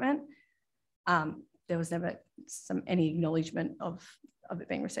finance department. There was never any acknowledgement of it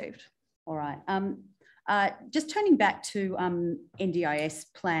being received. All right. Just turning back to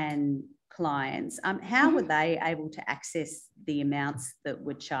NDIS plan clients, how were they able to access the amounts that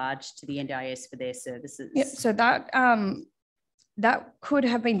were charged to the NDIS for their services? Yeah, so that could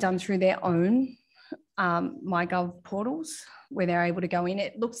have been done through their own MyGov portals, where they're able to go in.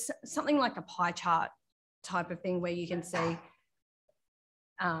 It looks something like a pie chart type of thing, where you can see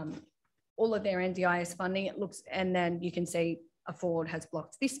all of their NDIS funding. It looks, and then you can see Afford has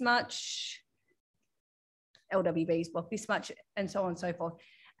blocked this much, LWB's blocked this much, and so on and so forth.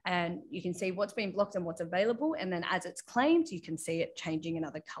 And you can see what's been blocked and what's available. And then as it's claimed, you can see it changing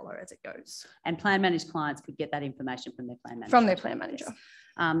another colour as it goes. And plan managed clients could get that information from their plan manager. From their plan manager.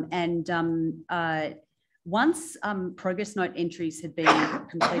 Once progress note entries had been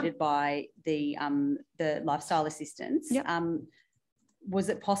completed by the lifestyle assistants, Yep. Was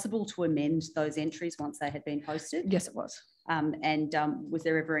it possible to amend those entries once they had been posted? Yes, it was. Was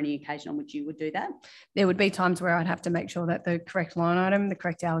there ever any occasion on which you would do that? There would be times where I'd have to make sure that the correct line item, the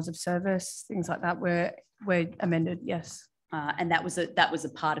correct hours of service, things like that were amended. Yes. And that was a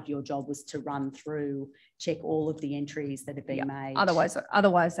part of your job, was to run through, check all of the entries that had been made.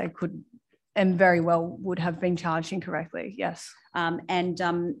 Otherwise they could and very well would have been charged incorrectly. Yes.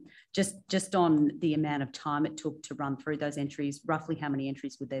 Just on the amount of time it took to run through those entries, roughly how many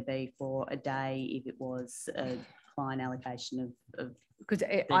entries would there be for a day if it was a client allocation of because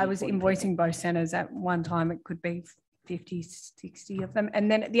I was invoicing both centres at one time. It could be 50, 60 of them.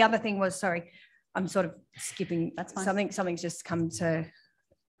 And then the other thing was, sorry, I'm sort of skipping. That's fine. Something's just come to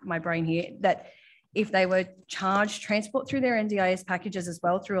my brain here, that if they were charged transport through their NDIS packages as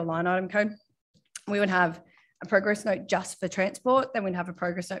well through a line item code, we would have a progress note just for transport. Then we'd have a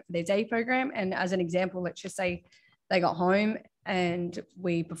progress note for their day program. And as an example, let's just say they got home and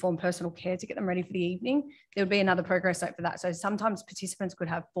we performed personal care to get them ready for the evening, there would be another progress note for that. So sometimes participants could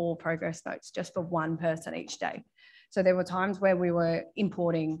have 4 progress notes just for one person each day. So there were times where we were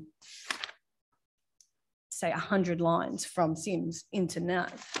importing, say, 100 lines from Sims into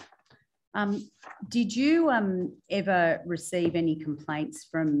NAV. Did you ever receive any complaints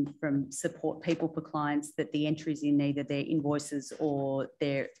from support people for clients that the entries in either their invoices or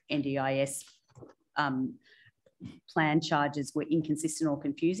their NDIS plan charges were inconsistent or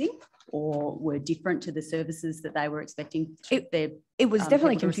confusing, or were different to the services that they were expecting? It was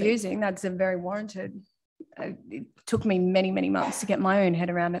definitely confusing. That's a very warranted. It took me many, many months to get my own head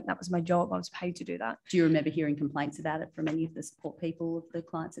around it. That was my job. I was paid to do that. Do you remember hearing complaints about it from any of the support people of the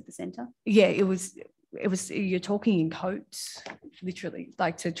clients at the centre? Yeah, it was, you're talking in codes, literally,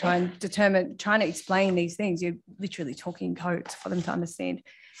 like to try and trying to explain these things. You're literally talking in codes for them to understand,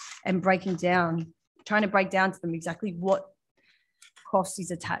 and trying to break down to them exactly what cost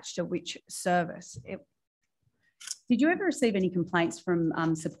is attached to which service. Did you ever receive any complaints from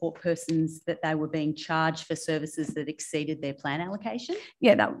support persons that they were being charged for services that exceeded their plan allocation?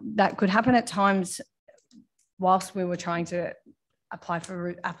 Yeah, that could happen at times whilst we were trying to apply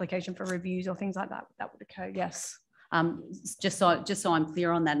for application for reviews or things like that. That would occur, yes. Just so I'm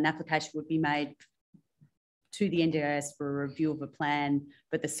clear on that, an application would be made to the NDIS for a review of a plan,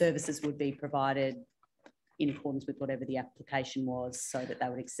 but the services would be provided in accordance with whatever the application was, so that they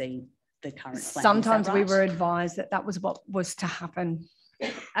would exceed the current plan. Sometimes we were advised that was what was to happen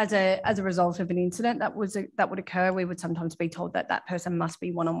as a result of an incident that would occur. We would sometimes be told that person must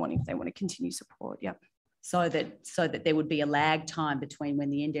be one-on-one if they want to continue support. Yep. So that there would be a lag time between when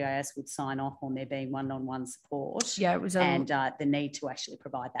the NDIS would sign off on there being one-on-one support. Yeah, it was and the need to actually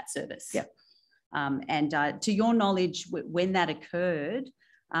provide that service. Yep. And to your knowledge, when that occurred,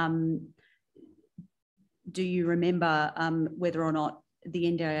 do you remember whether or not the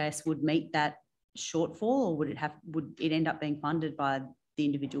NDIS would meet that shortfall, or would it end up being funded by the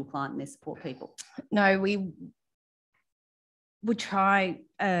individual client and their support people? No, we would try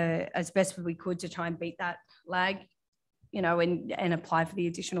as best as we could to try and beat that lag, and apply for the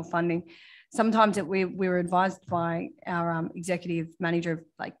additional funding. Sometimes we were advised by our executive manager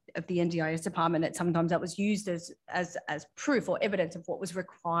of the NDIS department that sometimes that was used as proof or evidence of what was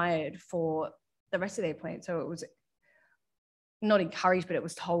required for the rest of their plan. So it was not encouraged, but it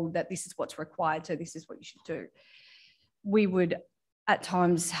was told that this is what's required, so this is what you should do. We would at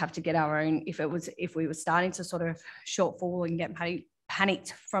times have to get our own, if we were starting to sort of shortfall and get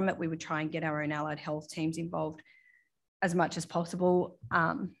panicked from it, we would try and get our own allied health teams involved as much as possible.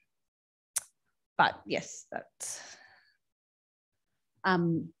 But yes, that's...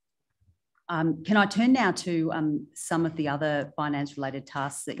 Can I turn now to some of the other finance-related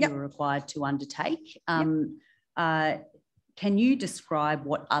tasks that you were required to undertake? Can you describe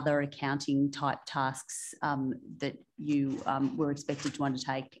what other accounting type tasks that you were expected to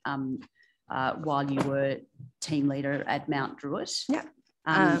undertake while you were team leader at Mount Druitt? Yeah.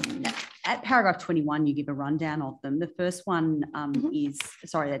 At paragraph 21, you give a rundown of them. The first one is,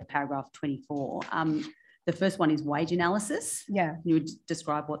 sorry, that's paragraph 24. The first one is wage analysis. Yeah. You would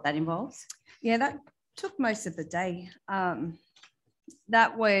describe what that involves? Yeah, that took most of the day.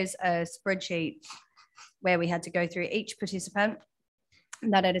 That was a spreadsheet where we had to go through each participant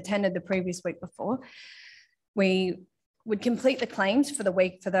that had attended the previous week before. We would complete the claims for the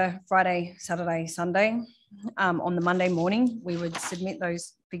week for the Friday, Saturday, Sunday. On the Monday morning, we would submit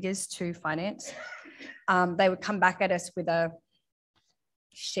those figures to finance. They would come back at us with a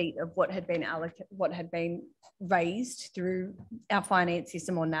sheet of what had been raised through our finance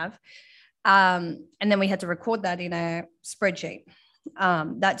system or NAV. And then we had to record that in a spreadsheet.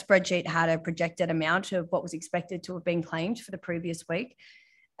 That spreadsheet had a projected amount of what was expected to have been claimed for the previous week.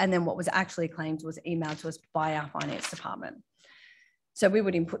 And then what was actually claimed was emailed to us by our finance department. So we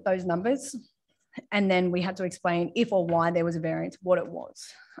would input those numbers, and then we had to explain if or why there was a variance, what it was,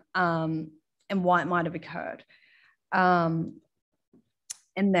 and why it might have occurred.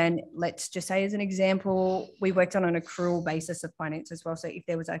 And then let's just say, as an example, we worked on an accrual basis of finance as well. So if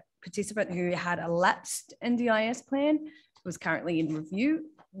there was a participant who had a lapsed NDIS plan, was currently in review,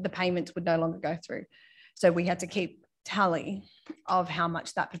 the payments would no longer go through. So we had to keep tally of how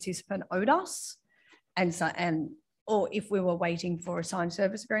much that participant owed us. Or if we were waiting for a signed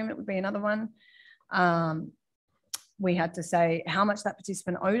service agreement would be another one. We had to say how much that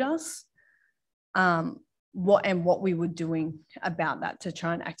participant owed us, what we were doing about that to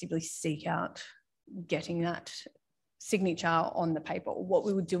try and actively seek out getting that signature on the paper, or what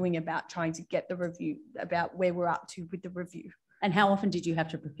we were doing about trying to get the review, about where we're up to with the review. And how often did you have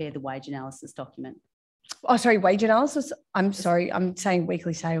to prepare the wage analysis document? Oh, sorry, wage analysis. I'm sorry, I'm saying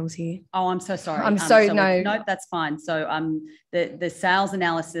weekly sales here. Oh, I'm so sorry. No, that's fine. So the sales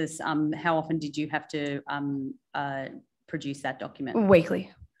analysis, how often did you have to produce that document? Weekly.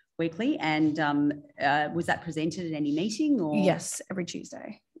 And was that presented at any meeting? Or? Yes, every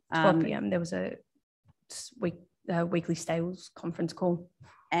Tuesday, 12 p.m. There was a weekly sales conference call.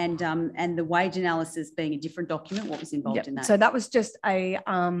 And the wage analysis being a different document, what was involved in that? So that was just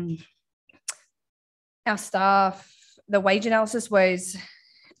our staff, the wage analysis was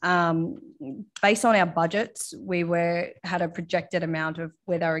based on our budgets. We had a projected amount of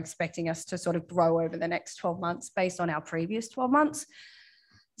where they were expecting us to sort of grow over the next 12 months based on our previous 12 months.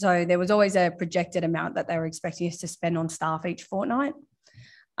 So there was always a projected amount that they were expecting us to spend on staff each fortnight.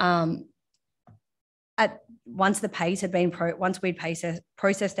 Once the pays had been, once we'd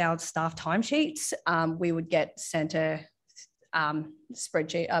processed our staff timesheets, we would get sent a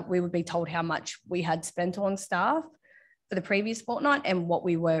spreadsheet. We would be told how much we had spent on staff for the previous fortnight and what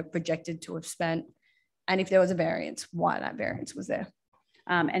we were projected to have spent. And if there was a variance, why that variance was there.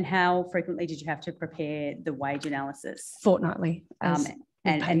 And how frequently did you have to prepare the wage analysis? Fortnightly.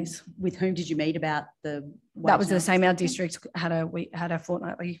 And with whom did you meet about the wage That was analysis? the same. Our district had a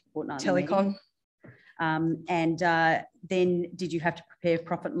fortnightly telecom. And then did you have to prepare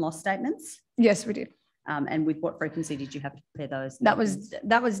profit and loss statements? Yes, we did. And with what frequency did you have to prepare those?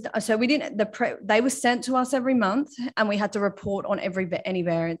 So we didn't, they were sent to us every month, and we had to report on any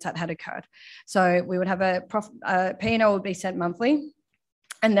variance that had occurred. So we would have a P&L would be sent monthly,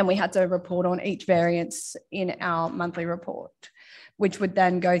 and then we had to report on each variance in our monthly report, which would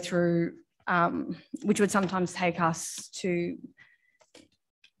then go through, which would sometimes take us to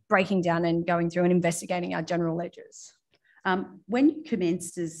breaking down and going through and investigating our general ledgers. When you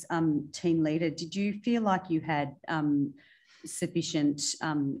commenced as team leader, did you feel like you had sufficient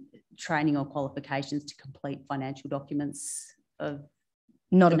training or qualifications to complete financial documents of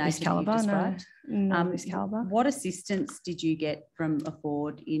not of this calibre? No, not of this calibre. What assistance did you get from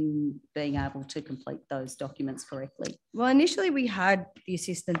Afford in being able to complete those documents correctly? Well, initially we had the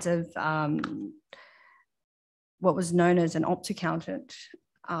assistance of what was known as an ops accountant.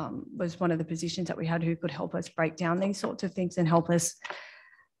 Was one of the positions that we had who could help us break down these sorts of things and help us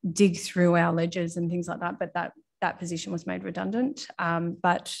dig through our ledgers and things like that. But that position was made redundant.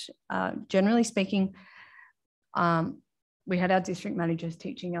 But generally speaking, we had our district managers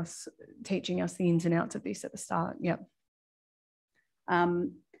teaching us the ins and outs of this at the start. Yep.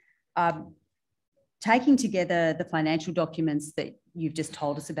 Taking together the financial documents that you've just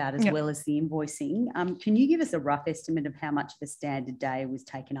told us about, as well as the invoicing, can you give us a rough estimate of how much of a standard day was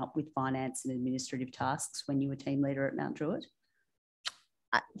taken up with finance and administrative tasks when you were team leader at Mount Druitt?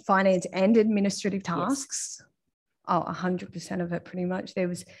 Finance and administrative tasks? Yes. Oh, 100% of it, pretty much. There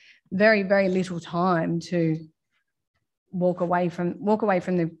was very, very little time to walk away from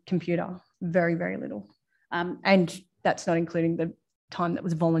the computer. Very, very little. And that's not including the time that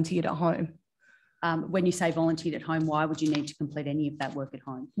was volunteered at home. When you say volunteered at home, why would you need to complete any of that work at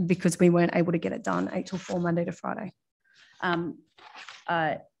home? Because we weren't able to get it done 8 till 4, Monday to Friday. Do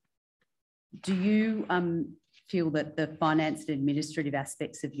you feel that the finance and administrative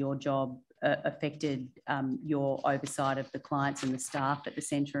aspects of your job affected your oversight of the clients and the staff at the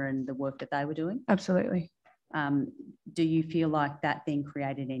centre and the work that they were doing? Absolutely. Do you feel like that then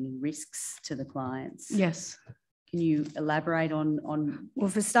created any risks to the clients? Yes. Can you elaborate on well,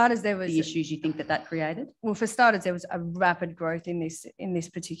 for starters, there was the issues you think that created? Well, for starters, there was a rapid growth in this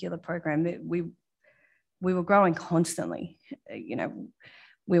particular program. We were growing constantly. You know,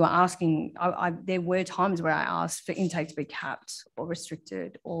 we were asking, there were times where I asked for intake to be capped or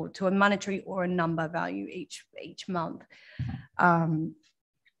restricted or to a monetary or a number value each month. I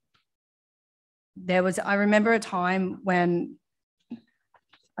remember a time when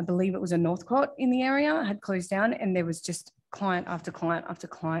I believe it was a Northcote in the area had closed down, and there was just client after client after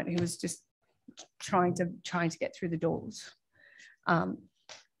client who was just trying to get through the doors.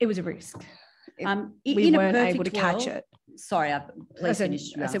 It was a risk. We weren't able to catch it. Sorry, please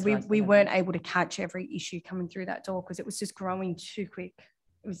finish. I said we weren't able to catch every issue coming through that door because it was just growing too quick.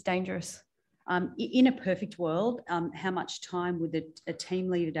 It was dangerous. In a perfect world, how much time would a team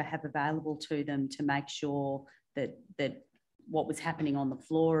leader have available to them to make sure that what was happening on the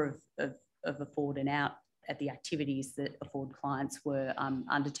floor of Afford and out at the activities that Afford clients were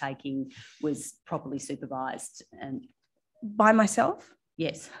undertaking was properly supervised? And by myself?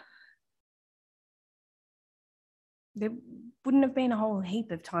 Yes. There wouldn't have been a whole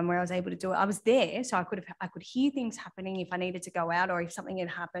heap of time where I was able to do it. I was there, so I could hear things happening if I needed to go out or if something had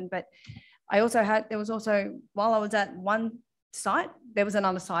happened. But there was also, while I was at one site, there was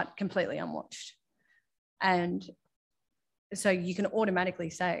another site completely unwatched. And so you can automatically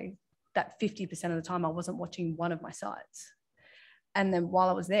say that 50% of the time I wasn't watching one of my sites. And then while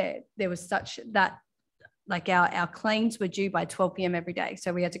I was there was such that, like our claims were due by 12 p.m. every day.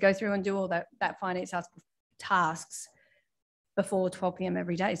 So we had to go through and do all that finance tasks before 12 p.m.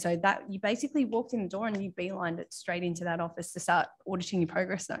 every day. So that you basically walked in the door and you beelined it straight into that office to start auditing your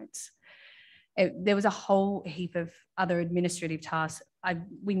progress notes. There was a whole heap of other administrative tasks.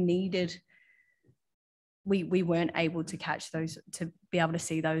 We weren't able to catch those, to be able to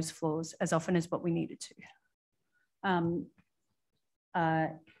see those flaws as often as what we needed to.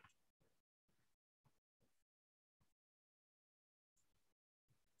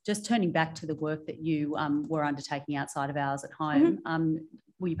 Just turning back to the work that you were undertaking outside of hours at home,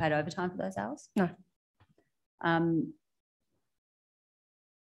 were you paid overtime for those hours? No.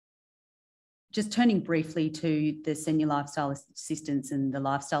 Just turning briefly to the senior lifestyle assistants and the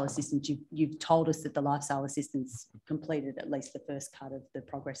lifestyle assistants, you've told us that the lifestyle assistants completed at least the first cut of the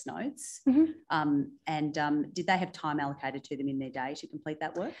progress notes. Did they have time allocated to them in their day to complete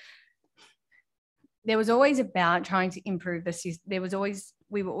that work? There was always about trying to improve the system.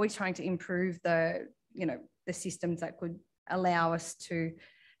 We were always trying to improve the systems that could allow us to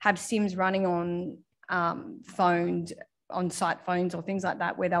have Sims running on on-site phones or things like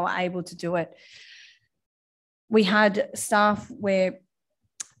that, where they were able to do it. We had staff where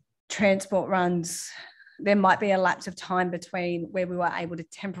transport runs, there might be a lapse of time between where we were able to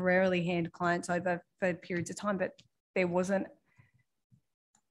temporarily hand clients over for periods of time, but there wasn't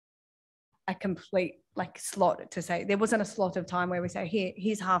a complete slot to say, there wasn't a slot of time where we say,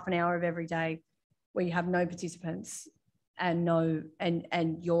 here's half an hour of every day where you have no participants and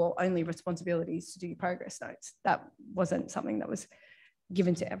your only responsibility is to do your progress notes. That wasn't something that was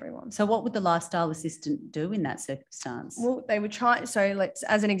given to everyone. So what would the lifestyle assistant do in that circumstance? Well, they would try, so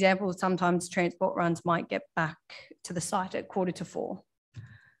as an example, sometimes transport runs might get back to the site at 3:45.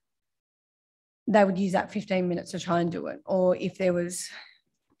 They would use that 15 minutes to try and do it. Or if there was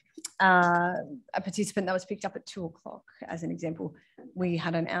a participant that was picked up at 2:00, as an example, we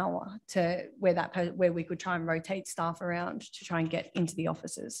had an hour to where we could try and rotate staff around to try and get into the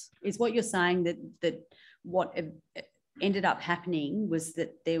offices. Is what you're saying that what ended up happening was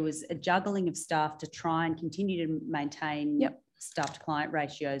that there was a juggling of staff to try and continue to maintain staff to client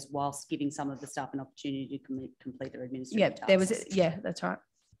ratios whilst giving some of the staff an opportunity to complete their administrative tasks? That's right.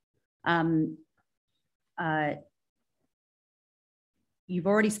 You've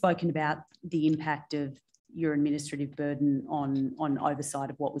already spoken about the impact of your administrative burden on oversight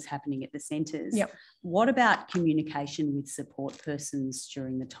of what was happening at the centres. Yep. What about communication with support persons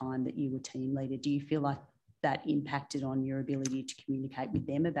during the time that you were team leader? Do you feel like that impacted on your ability to communicate with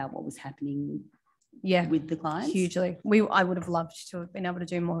them about what was happening with the clients? Hugely. I would have loved to have been able to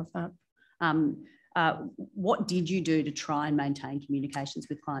do more of that. What did you do to try and maintain communications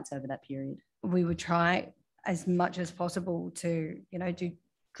with clients over that period? We would try as much as possible to, do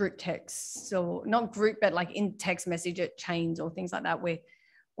group texts, or not group, but like in text message chains or things like that,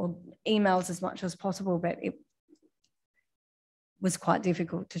 or emails as much as possible. But it was quite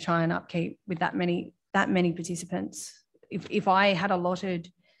difficult to try and upkeep with that many participants. If I had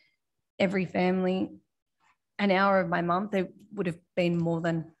allotted every family an hour of my month, there would have been more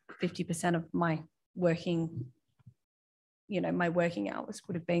than 50% of my working, my working hours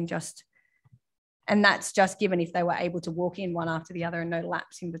would have been just. And that's just given if they were able to walk in one after the other and no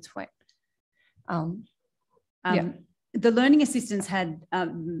lapse in between. The learning assistants had,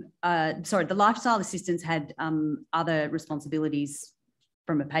 the lifestyle assistants had other responsibilities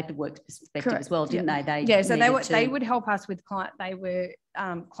from a paperwork perspective Correct. as well, didn't they? So they would help us with client. They were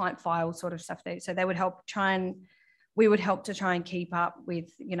client file sort of stuff there. So they would help we would help to try and keep up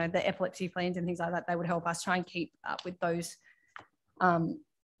with, you know, the epilepsy plans and things like that. They would help us try and keep up with those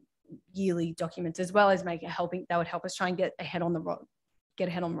yearly documents, as well as they would help us try and get ahead on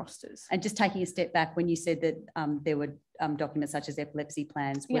rosters. And just taking a step back, when you said that there were documents such as epilepsy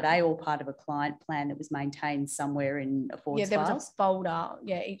plans, were they all part of a client plan that was maintained somewhere in a Ford's there files? was a folder.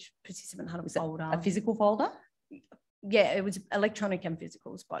 Yeah, each participant had a folder. A physical folder? Yeah, it was electronic and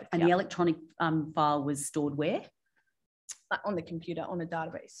physicals both. And the electronic file was stored where? On the computer, on a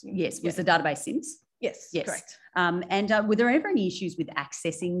database. Yes. Was the database SIMS? Yes, correct. And were there ever any issues with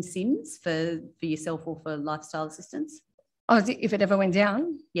accessing SIMS for yourself or for lifestyle assistants? Oh, if it ever went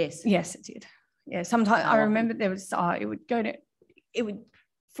down? Yes. Yes, it did. Yeah, sometimes I remember there was, it would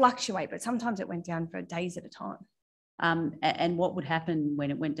fluctuate, but sometimes it went down for days at a time. And what would happen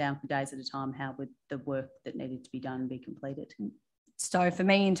when it went down for days at a time? How would the work that needed to be done be completed? So for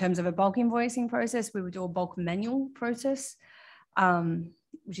me, in terms of a bulk invoicing process, we would do a bulk manual process,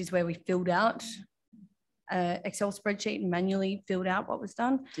 which is where we filled out an Excel spreadsheet and manually filled out what was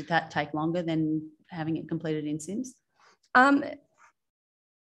done. Did that take longer than having it completed in SIMS?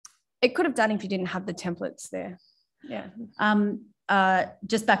 It could have done if you didn't have the templates there. Yeah.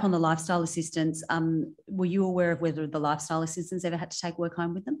 Just back on the lifestyle assistants, were you aware of whether the lifestyle assistants ever had to take work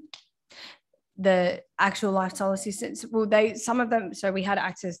home with them? The actual lifestyle assistants, well, some of them, so we had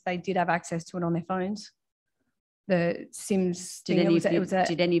access, they did have access to it on their phones. The SIMS. Did any of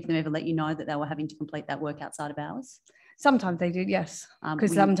them ever let you know that they were having to complete that work outside of hours? Sometimes they did, yes.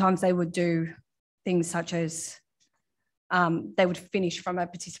 Because sometimes they would do things such as they would finish from a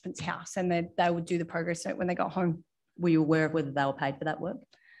participant's house and they would do the progress note when they got home. Were you aware of whether they were paid for that work?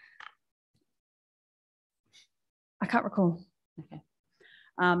 I can't recall. Okay.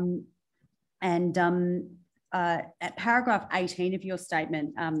 At paragraph 18 of your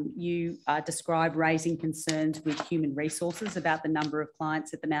statement, you describe raising concerns with human resources about the number of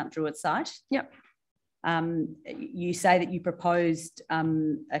clients at the Mount Druitt site. Yep. You say that you proposed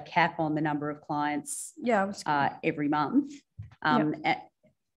a cap on the number of clients every month.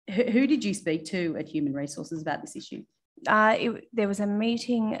 Who did you speak to at Human Resources about this issue? There was a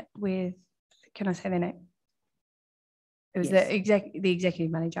meeting with, can I say their name? It was the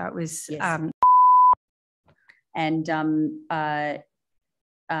executive manager. It was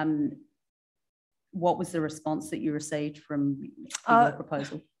what was the response that you received from your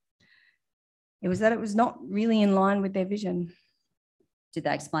proposal? It was that it was not really in line with their vision. Did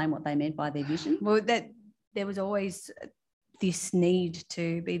they explain what they meant by their vision? Well, that there was always this need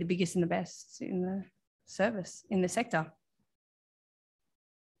to be the biggest and the best in the service, in the sector.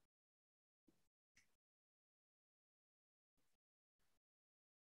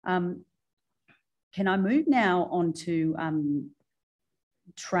 Can I move now on to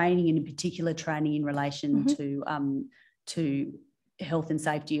training, and in particular training in relation to health and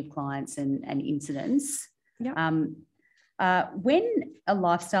safety of clients and incidents? Yep. When a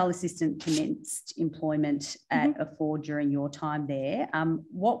lifestyle assistant commenced employment at Afford during your time there,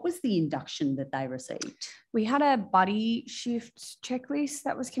 what was the induction that they received? We had a buddy shift checklist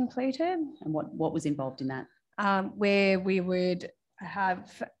that was completed. And what was involved in that? Where we would have,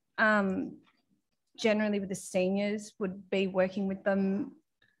 generally with the seniors, would be working with them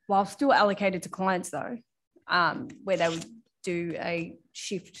while still allocated to clients though, where they would do a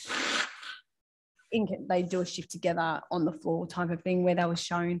shift. They do a shift together on the floor type of thing, where they were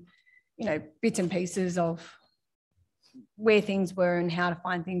shown, you know, bits and pieces of where things were and how to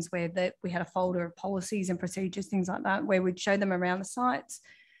find things, where we had a folder of policies and procedures, things like that, where we'd show them around the sites,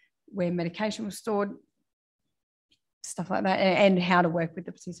 where medication was stored, stuff like that, and how to work with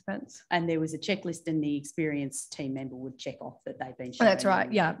the participants. And there was a checklist, and the experienced team member would check off that they've been shown. That's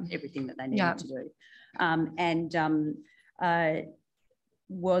right, yeah. Everything that they needed to do.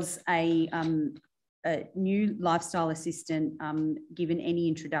 Was a new lifestyle assistant given any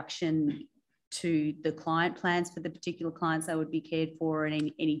introduction to the client plans for the particular clients they would be cared for,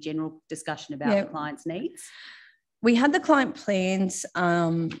 and any general discussion about the client's needs? We had the client plans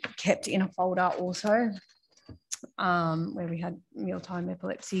kept in a folder also, where we had mealtime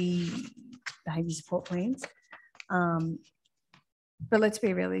epilepsy behaviour support plans. But let's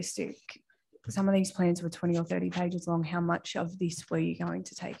be realistic. Some of these plans were 20 or 30 pages long. How much of this were you going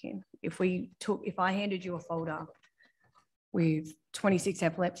to take in? If I handed you a folder with 26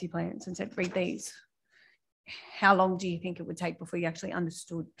 epilepsy plans and said, read these, how long do you think it would take before you actually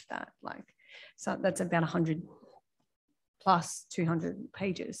understood that? So that's about 100 plus 200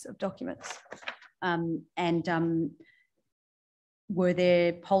 pages of documents. Were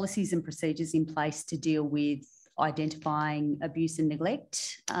there policies and procedures in place to deal with identifying abuse and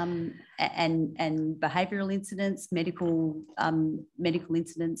neglect, and behavioural incidents, medical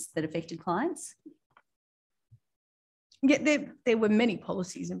incidents that affected clients? Yeah, there were many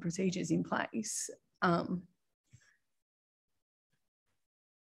policies and procedures in place. The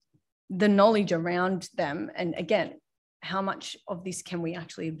knowledge around them, and again, how much of this can we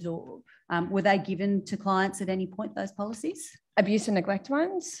actually absorb? Were they given to clients at any point, those policies? Abuse and neglect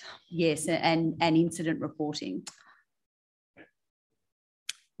ones? Yes, and incident reporting.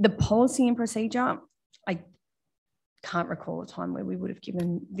 The policy and procedure, I can't recall a time where we would have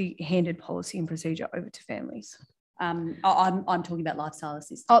handed policy and procedure over to families. I'm talking about lifestyle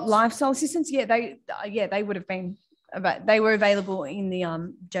assistance. Oh, lifestyle assistance, yeah, they would have been, they were available in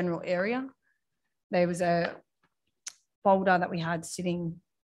the general area. There was a folder that we had sitting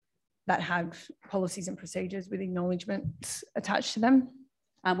that had policies and procedures with acknowledgements attached to them.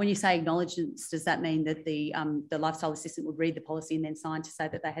 When you say acknowledgements, does that mean that the lifestyle assistant would read the policy and then sign to say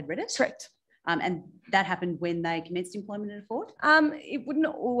that they had read it? Correct. And that happened when they commenced employment at a Ford? It wouldn't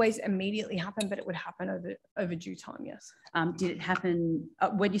always immediately happen, but it would happen over due time, yes. Did it happen,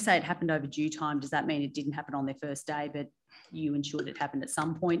 when you say it happened over due time, does that mean it didn't happen on their first day, but you ensured it happened at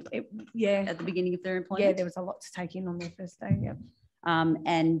some point at the beginning of their employment? Yeah, there was a lot to take in on their first day, yeah.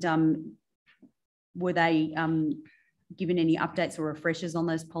 Were they given any updates or refreshers on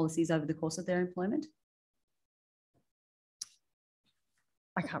those policies over the course of their employment?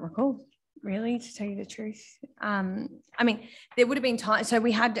 I can't recall, really, to tell you the truth. I mean, there would have been time. So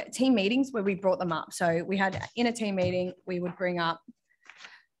we had team meetings where we brought them up. So we had in a team meeting, we would bring up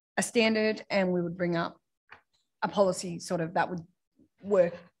a standard and we would bring up a policy sort of that would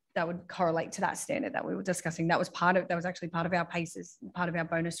work, that would correlate to that standard that we were discussing. That was actually part of our PACEs, part of our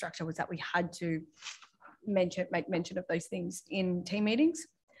bonus structure, was that we had to make mention of those things in team meetings.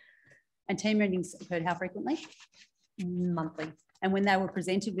 And team meetings occurred how frequently? Monthly. And when they were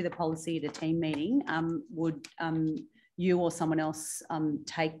presented with a policy at a team meeting, would you or someone else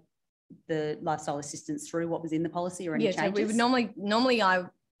take the lifestyle assistance through what was in the policy or any changes? So we would normally I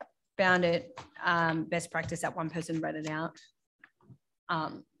found it best practice that one person read it out.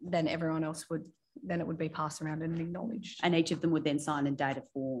 Then everyone else it would be passed around and acknowledged. And each of them would then sign a data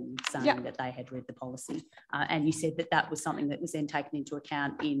form saying that they had read the policy. And you said that was something that was then taken into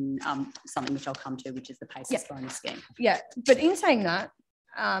account in something which I'll come to, which is the PACES bonus scheme. Yeah, but in saying that,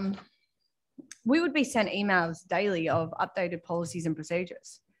 we would be sent emails daily of updated policies and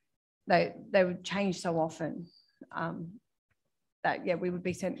procedures. They would change so often that we would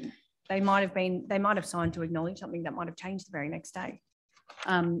be sent. They might have signed to acknowledge something that might have changed the very next day.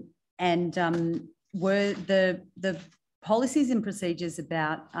 Were the policies and procedures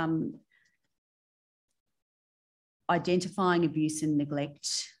about identifying abuse and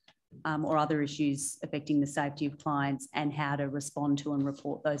neglect or other issues affecting the safety of clients and how to respond to and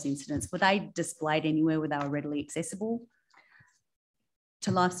report those incidents, were they displayed anywhere where they were readily accessible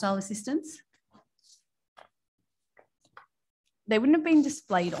to lifestyle assistants? They wouldn't have been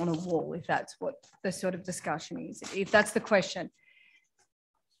displayed on a wall, if that's what the sort of discussion is, if that's the question.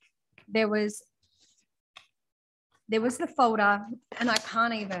 There was the folder, and I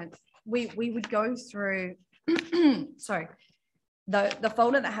can't even, we would go through, sorry, the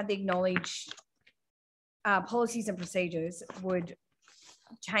folder that had the acknowledged policies and procedures would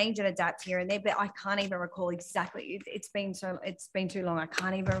change and adapt here and there, but I can't even recall exactly. It's been too long. I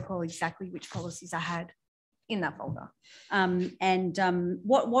can't even recall exactly which policies I had in that folder.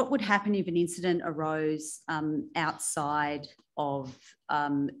 What would happen if an incident arose outside of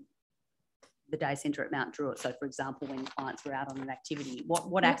the day centre at Mount Druitt? So, for example, when clients were out on an activity,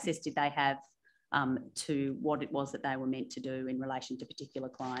 what access did they have to what it was that they were meant to do in relation to particular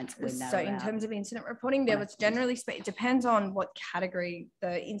clients when they were in terms of incident reporting, there was generally, it depends on what category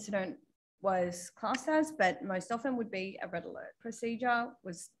the incident was classed as, but most often would be a red alert procedure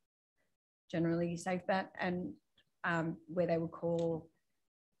was generally safe bet, and where they would call,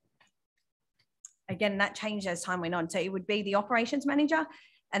 again, that changed as time went on. So it would be the operations manager.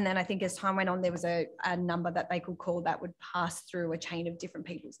 And then I think as time went on, there was a number that they could call that would pass through a chain of different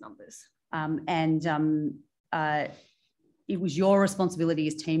people's numbers. It was your responsibility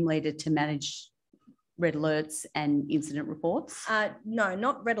as team leader to manage red alerts and incident reports? No,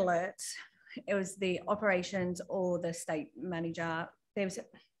 not red alerts. It was the operations or the state manager. There was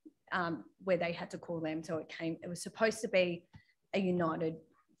where they had to call them. So it was supposed to be a united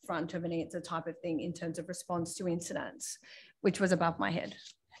front of an answer type of thing in terms of response to incidents, which was above my head.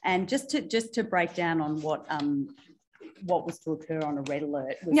 And just to break down on what what was to occur on a red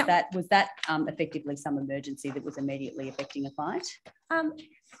alert? Was that effectively some emergency that was immediately affecting a client?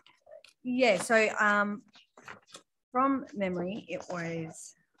 Yeah, so from memory, it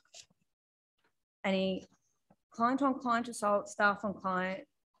was any client on client assault, staff on client,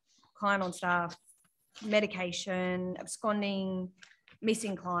 client on staff, medication, absconding,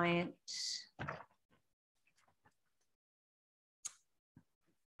 missing client.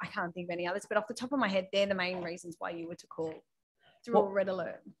 I can't think of any others, but off the top of my head, they're the main reasons why you were to call through a red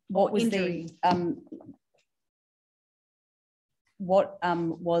alert. What was injury.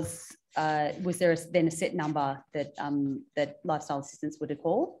 Was there then a set number that that lifestyle assistants were to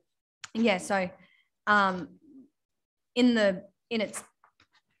call? Yeah, so in the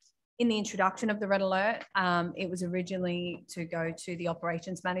introduction of the red alert, it was originally to go to the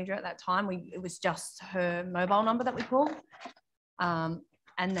operations manager at that time. It was just her mobile number that we called.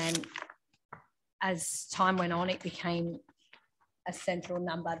 And then as time went on, it became a central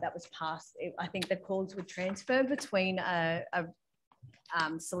number that was passed. I think the calls would transfer between a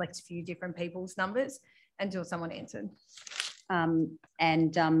select few different people's numbers until someone answered.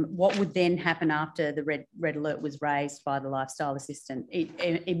 What would then happen after the red alert was raised by the lifestyle assistant?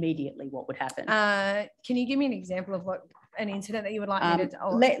 Immediately, what would happen? Can you give me an example of an incident that you would like me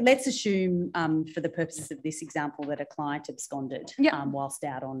to? Let's assume, for the purposes of this example, that a client absconded whilst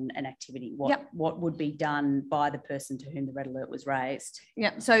out on an activity. What would be done by the person to whom the red alert was raised?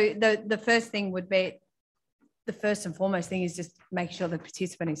 Yeah. So the first thing would be, the first and foremost thing is just make sure the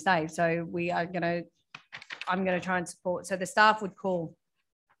participant is safe. So I'm going to try and support. So the staff would call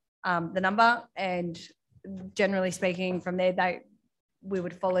the number, and generally speaking, from there, we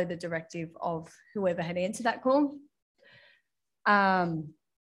would follow the directive of whoever had answered that call.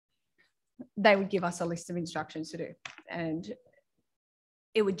 They would give us a list of instructions to do, and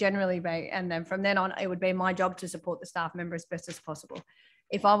it would generally be, and then from then on, it would be my job to support the staff member as best as possible.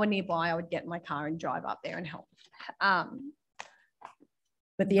 If I were nearby, I would get in my car and drive up there and help.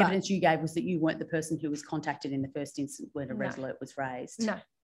 But the evidence you gave was that you weren't the person who was contacted in the first instance when a red alert was raised. No.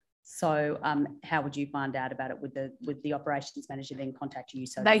 So how would you find out about it? Would the operations manager then contact you?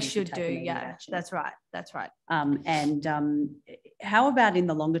 So they should do, yeah. Action? That's right. That's right. How about in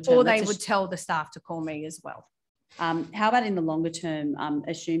the longer term? Or they would tell the staff to call me as well. How about in the longer term?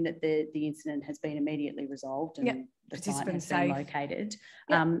 Assume that the incident has been immediately resolved and the client has been located.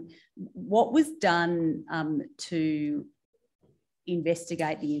 What was done to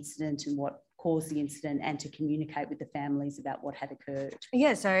investigate the incident and what caused the incident, and to communicate with the families about what had occurred?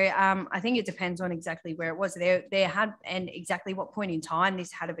 Yeah, so I think it depends on exactly where it was. There had, and exactly what point in time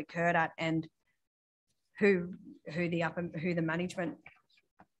this had occurred at, and who the management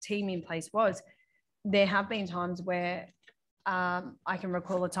team in place was. There have been times where I can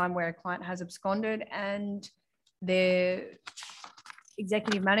recall a time where a client has absconded, and their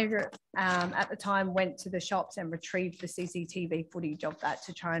executive manager at the time went to the shops and retrieved the CCTV footage of that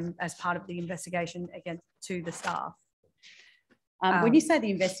to try and, as part of the investigation against to the staff. When you say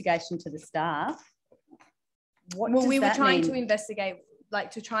the investigation to the staff, what does we were that trying mean? to investigate, like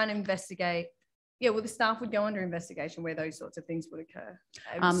to try and investigate. Yeah, well, the staff would go under investigation where those sorts of things would occur.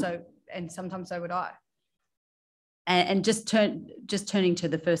 And sometimes so would I. And just turning to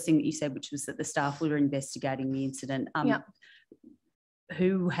the first thing that you said, which was that the staff were investigating the incident.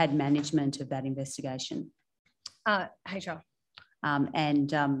 Who had management of that investigation? HR.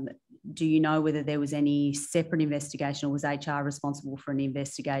 Do you know whether there was any separate investigation, or was HR responsible for an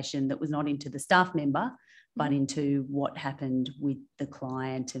investigation that was not into the staff member, but into what happened with the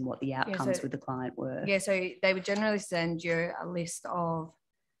client and what the outcomes with the client were? Yeah, so they would generally send you a list of,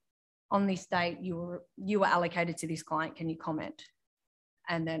 on this date, you were allocated to this client, can you comment?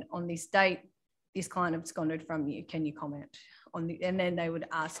 And then on this date, this client absconded from you, can you comment? And then they would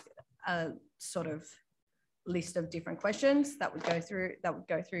ask a sort of list of different questions that would go through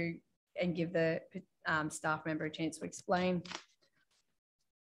and give the staff member a chance to explain.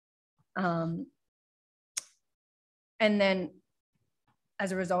 And then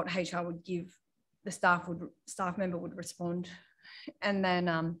as a result, HR would give the staff member would respond, and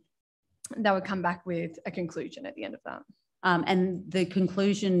then they would come back with a conclusion at the end of that. And the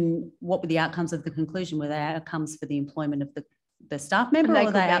conclusion, what were the outcomes of the conclusion? Were they outcomes for the employment of the staff member, or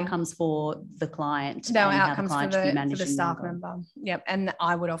were they outcomes for the client? No, outcomes for the staff member. Yep. And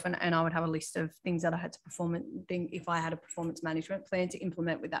I would have a list of things that I had to perform. If I had a performance management plan to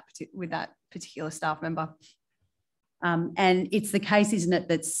implement with that particular staff member. And it's the case, isn't it,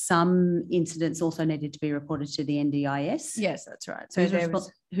 that some incidents also needed to be reported to the NDIS? Yes, that's right. So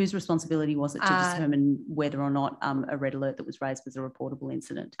whose responsibility was it to determine whether or not a red alert that was raised was a reportable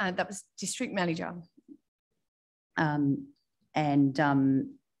incident? That was district manager.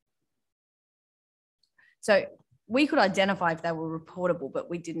 So we could identify if they were reportable, but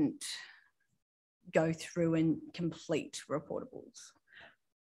we didn't go through and complete reportables.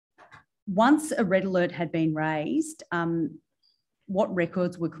 Once a red alert had been raised, what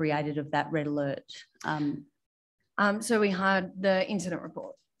records were created of that red alert? So we had the incident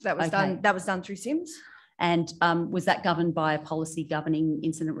report that was done. That was done through SIMS. And was that governed by a policy governing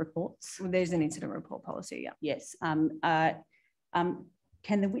incident reports? Well, there's an incident report policy. Yeah. Yes.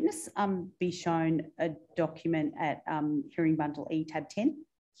 Can the witness be shown a document at hearing bundle E tab 10?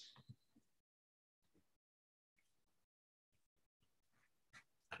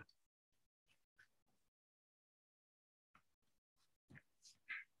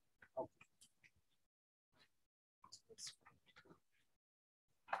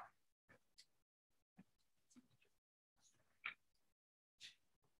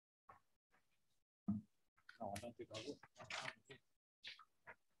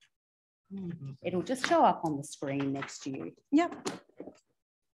 It'll just show up on the screen next to you. Yep.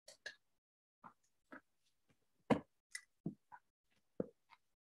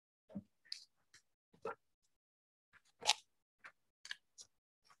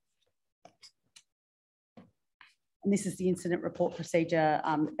 And this is the incident report procedure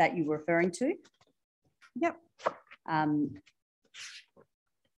that you were referring to. Yep.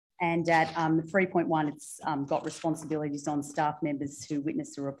 And at 3.1, it's got responsibilities on staff members who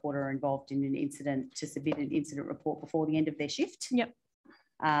witnessed a report or are involved in an incident to submit an incident report before the end of their shift. Yep.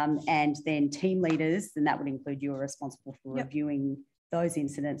 And then team leaders, then that would include you, are responsible for Yep. reviewing those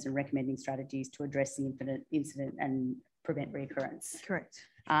incidents and recommending strategies to address the incident and prevent reoccurrence. Correct.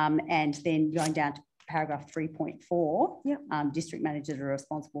 And then going down to paragraph 3.4, Yep. District managers are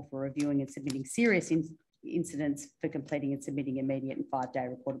responsible for reviewing and submitting serious incidents for completing and submitting immediate and 5-day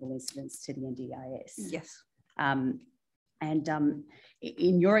reportable incidents to the NDIS. Yes.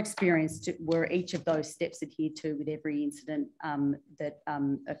 In your experience, were each of those steps adhered to with every incident that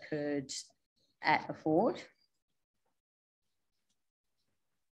occurred at a Ford?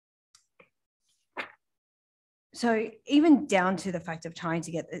 So even down to the fact of trying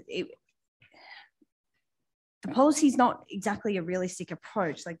to get the policy is not exactly a realistic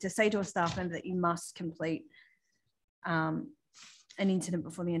approach. Like to say to a staff member that you must complete an incident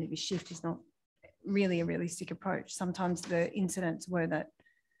before the end of your shift is not really a realistic approach. Sometimes the incidents were that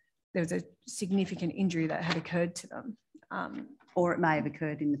there was a significant injury that had occurred to them. Or it may have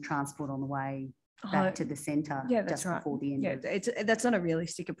occurred in the transport on the way back to the centre just before the end. That's not a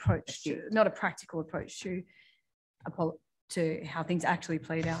realistic approach, not a practical approach to how things actually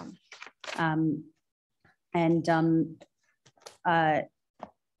played out.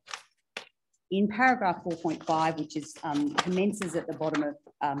 In paragraph 4.5, which is commences at the bottom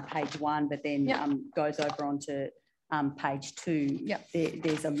of page 1, but then goes over onto page 2,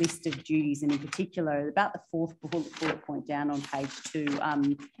 there's a list of duties, and in particular, about the 4th bullet point down on page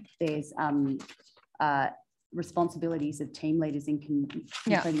 2, there's responsibilities of team leaders in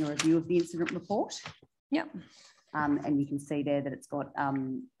completing a review of the incident report. Yep. And you can see there that it's got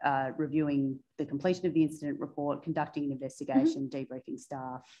reviewing the completion of the incident report, conducting an investigation, debriefing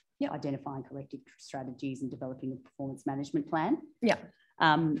staff, identifying corrective strategies, and developing a performance management plan. Yeah.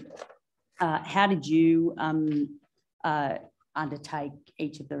 How did you undertake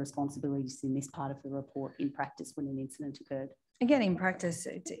each of the responsibilities in this part of the report in practice when an incident occurred? Again, in practice,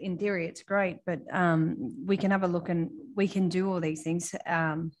 in theory, it's great, but we can have a look and we can do all these things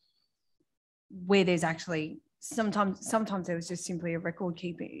where there's actually sometimes there was just simply a record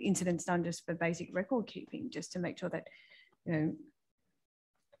keeping incidents done just for basic record keeping, just to make sure that, you know,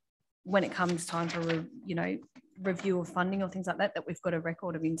 when it comes time for, review of funding or things like that, that we've got a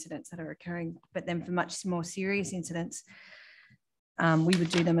record of incidents that are occurring. But then for much more serious incidents, we would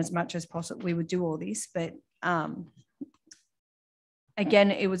do them as much as possible. We would do all this, but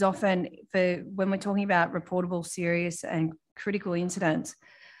again, it was often for when we're talking about reportable, serious and critical incidents,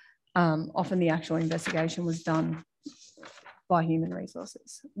 often the actual investigation was done by human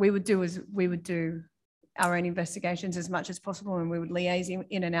resources. We would do our own investigations as much as possible, and we would liaise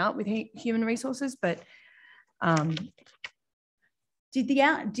in and out with human resources. But did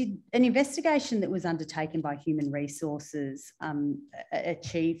an investigation that was undertaken by human resources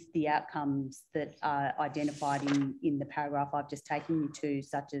achieve the outcomes that are identified in the paragraph I've just taken you to,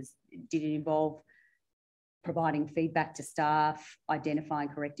 such as did it involve providing feedback to staff, identifying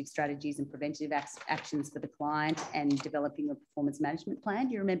corrective strategies and preventative actions for the client, and developing a performance management plan?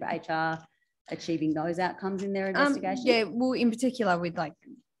 Do you remember HR achieving those outcomes in their investigation? Yeah, well, in particular with like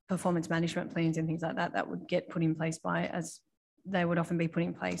performance management plans and things like that, that would get put in place by as they would often be put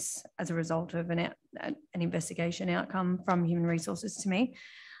in place as a result of an investigation outcome from human resources to me.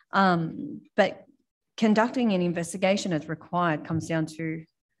 But conducting an investigation as required comes down to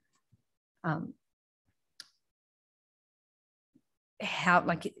how,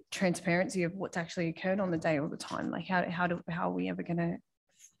 like, transparency of what's actually occurred on the day all the time. Like, how are we ever going to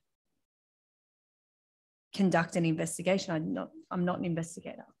conduct an investigation? I'm not an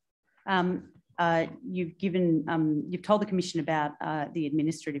investigator. You've told the Commission about the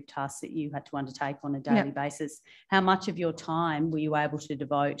administrative tasks that you had to undertake on a daily basis. How much of your time were you able to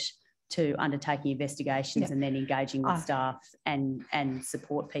devote to undertaking investigations and then engaging with staff and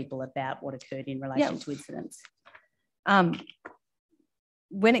support people about what occurred in relation to incidents?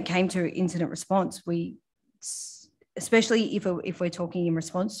 When it came to incident response, especially if we're talking in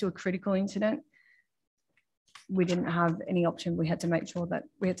response to a critical incident, we didn't have any option. We had to make sure that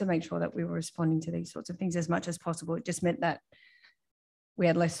we were responding to these sorts of things as much as possible. It just meant that we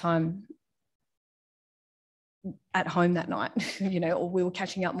had less time at home that night, or we were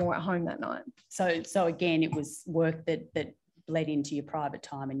catching up more at home that night. So again, it was work that bled into your private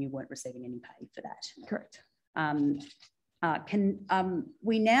time and you weren't receiving any pay for that. Correct. Can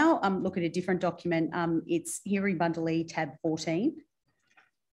we now look at a different document? It's hearing bundle E, tab 14.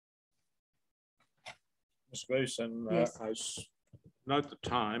 Ms. Gleeson, Yes. Note the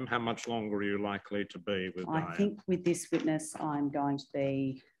time. How much longer are you likely to be with Diane? I think with this witness, I'm going to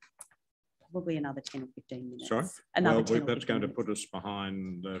be probably another 10 or 15 minutes. Sorry? Another 10 or 15 that's going minutes. to put us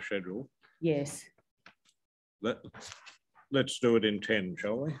behind schedule. Yes. Let's do it in 10,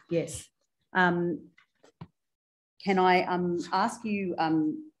 shall we? Yes. Can I ask you,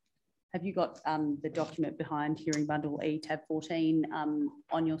 have you got the document behind hearing bundle E, tab 14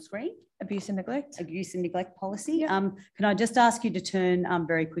 on your screen? Abuse and neglect. Abuse and neglect policy. Yep. Can I just ask you to turn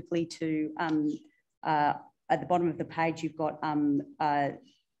very quickly to at the bottom of the page, you've got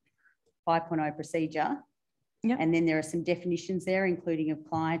 5.0 procedure. Yep. And then there are some definitions there, including of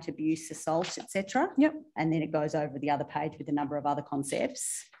client abuse, assault, etc. Yep. And then it goes over the other page with a number of other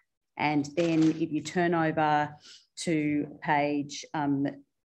concepts. And then if you turn over to page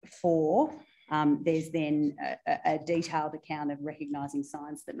 4, there's then a detailed account of recognising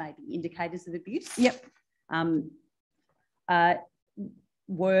signs that may be indicators of abuse. Yep.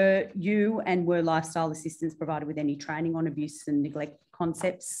 Were lifestyle assistants provided with any training on abuse and neglect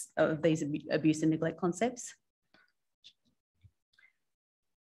concepts, of these abuse and neglect concepts?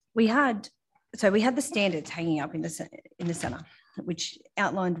 We had the standards hanging up in the centre, which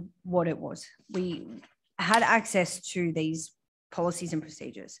outlined what it was. We had access to these policies and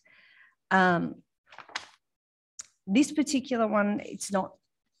procedures. This particular one, it's not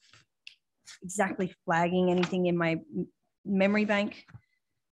exactly flagging anything in my memory bank.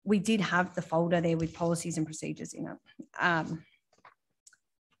 We did have the folder there with policies and procedures in it.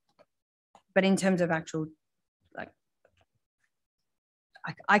 But in terms of actual,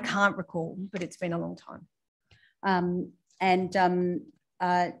 I can't recall, but it's been a long time.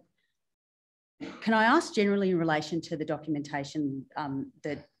 Can I ask generally in relation to the documentation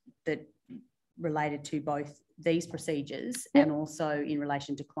that related to both these procedures and also in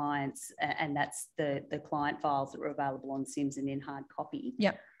relation to clients, and that's the client files that were available on Sims and in hard copy?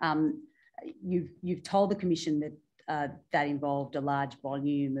 Yep. You've told the Commission that that involved a large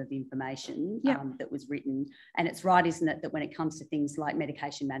volume of information that was written. And it's right, isn't it, that when it comes to things like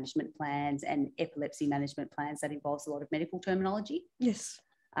medication management plans and epilepsy management plans, that involves a lot of medical terminology? Yes.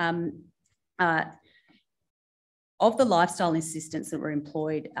 Of the lifestyle assistants that were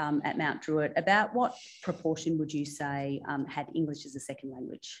employed at Mount Druitt, about what proportion would you say had English as a second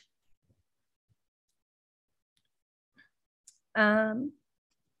language?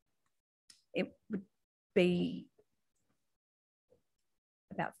 It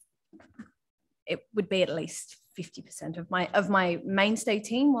would be at least 50% of my mainstay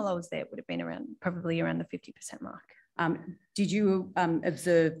team while I was there. It would have been probably around the 50% mark. Did you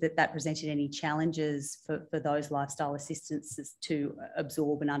observe that presented any challenges for those lifestyle assistants to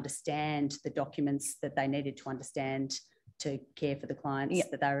absorb and understand the documents that they needed to understand to care for the clients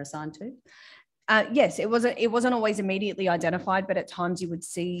that they were assigned to? Yes, it wasn't always immediately identified, but at times you would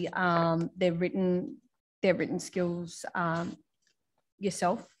see their written skills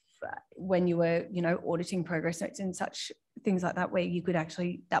yourself when you were, auditing progress notes and such things like that, where you could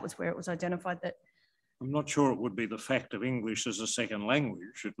actually, that was where it was identified that. I'm not sure it would be the fact of English as a second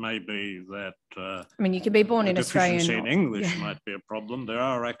language. It may be that you could be born in Australia. Deficiency in English might be a problem. There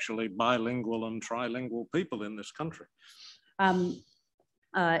are actually bilingual and trilingual people in this country.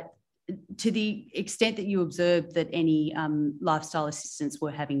 to the extent that you observed that any lifestyle assistants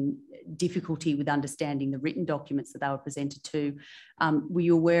were having difficulty with understanding the written documents that they were presented to, were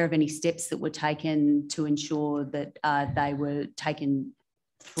you aware of any steps that were taken to ensure that they were taken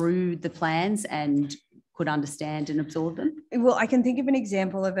through the plans and could understand and absorb them? Well, I can think of an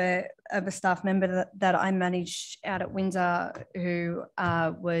example of a staff member that I managed out at Windsor who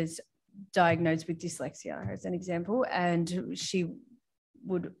was diagnosed with dyslexia, as an example, and she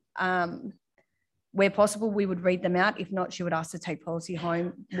would, where possible, we would read them out. If not, she would ask to take policy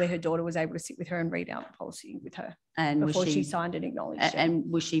home, where her daughter was able to sit with her and read out the policy with her And before she signed and acknowledged it. And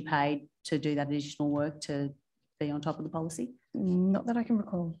was she paid to do that additional work to be on top of the policy? Not that I can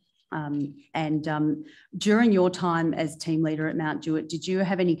recall. During your time as team leader at Mount Druitt, did you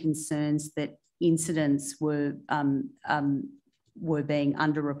have any concerns that incidents were being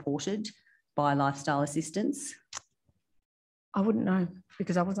underreported by lifestyle assistants? I wouldn't know,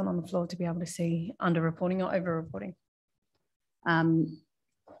 because I wasn't on the floor to be able to see underreporting or overreporting.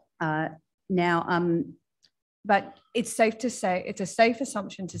 But it's safe to say, it's a safe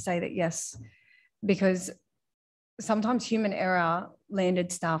assumption to say that yes, because sometimes human error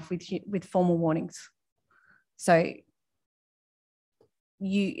landed staff with formal warnings. So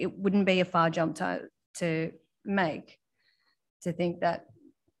it wouldn't be a far jump to make to think that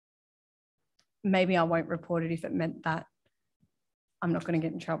maybe I won't report it if it meant that I'm not going to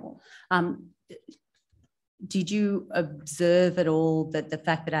get in trouble. Did you observe at all that the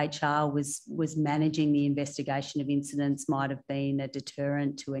fact that HR was managing the investigation of incidents might have been a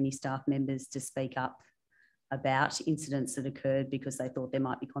deterrent to any staff members to speak up about incidents that occurred because they thought there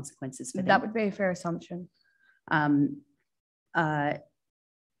might be consequences for them? That would be a fair assumption. I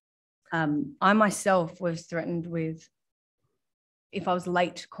myself was threatened with, if I was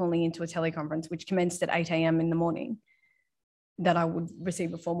late calling into a teleconference, which commenced at 8 a.m. in the morning, that I would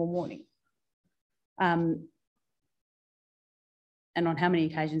receive a formal warning. And on how many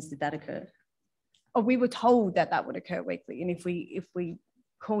occasions did that occur? Oh, we were told that would occur weekly. And if we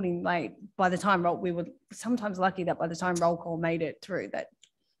called in late, by the time we were sometimes lucky that by the time roll call made it through, that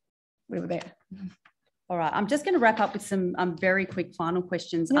we were there. All right, I'm just going to wrap up with some very quick final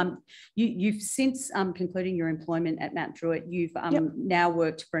questions. Yep. You've since concluding your employment at Mount Druitt, you've now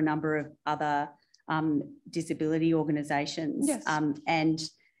worked for a number of other disability organisations. Yes. And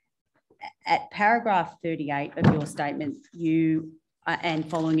at paragraph 38 of your statement, and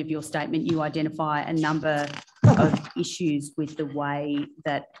following of your statement, you identify a number of issues with the way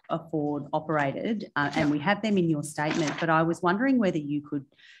that Afford operated, and we have them in your statement, but I was wondering whether you could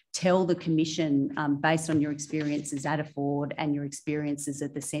tell the Commission, based on your experiences at Afford and your experiences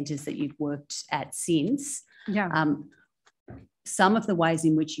at the centres that you've worked at since, some of the ways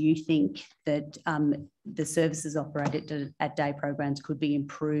in which you think that the services operated at day programs could be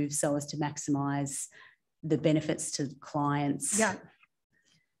improved so as to maximise the benefits to clients. Yeah.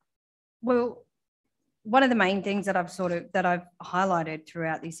 Well, one of the main things that I've highlighted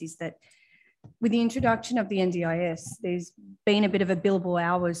throughout this is that with the introduction of the NDIS, there's been a bit of a billable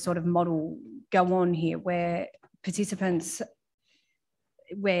hours sort of model go on here where participants,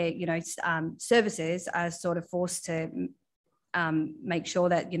 services are sort of forced to make sure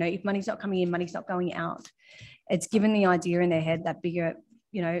that, if money's not coming in, money's not going out. It's given the idea in their head that bigger,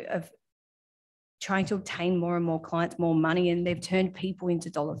 of trying to obtain more and more clients, more money, and they've turned people into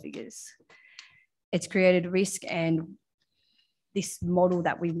dollar figures. It's created risk and this model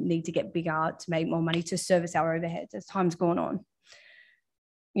that we need to get bigger to make more money to service our overheads as time's gone on.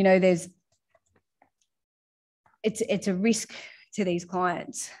 It's a risk to these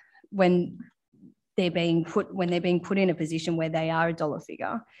clients when they're being put in a position where they are a dollar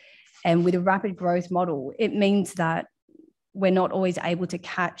figure. And with a rapid growth model, it means that we're not always able to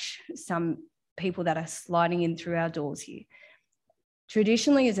catch some people that are sliding in through our doors here.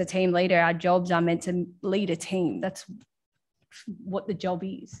 Traditionally, as a team leader, our jobs are meant to lead a team. That's what the job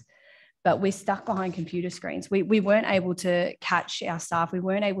is. But we're stuck behind computer screens. We weren't able to catch our staff. We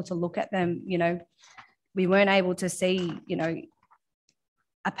weren't able to look at them, we weren't able to see,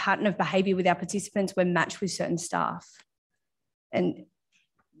 a pattern of behaviour with our participants when matched with certain staff. And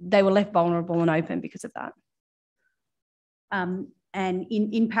they were left vulnerable and open because of that. And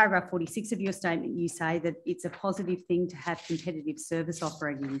in paragraph 46 of your statement, you say that it's a positive thing to have competitive service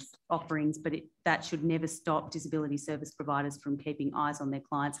offerings, but that should never stop disability service providers from keeping eyes on their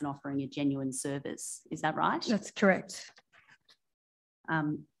clients and offering a genuine service. Is that right? That's correct. All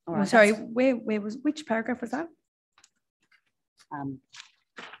right, well, sorry, which paragraph was that?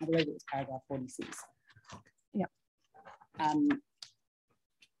 I believe it was paragraph 46. Yeah.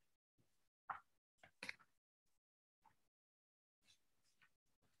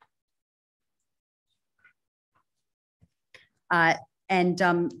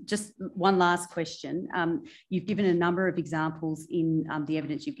 Just one last question. You've given a number of examples in the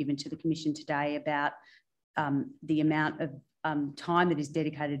evidence you've given to the Commission today about the amount of time that is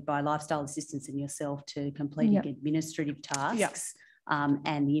dedicated by lifestyle assistants and yourself to completing administrative tasks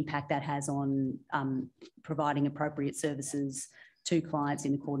and the impact that has on providing appropriate services to clients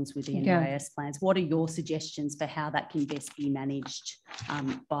in accordance with the NDIS plans. What are your suggestions for how that can best be managed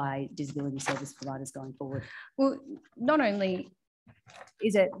by disability service providers going forward? Well, not only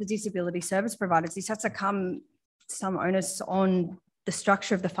is it the disability service providers, this has to come some onus on the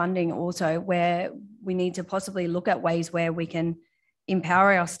structure of the funding also, where we need to possibly look at ways where we can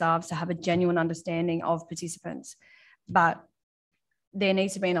empower our staff to have a genuine understanding of participants. But there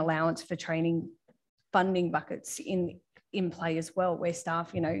needs to be an allowance for training funding buckets in play as well, where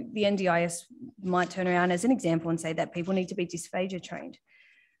staff, you know, the NDIS might turn around as an example and say that people need to be dysphagia trained.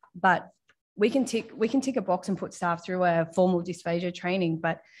 But we can tick a box and put staff through a formal dysphagia training,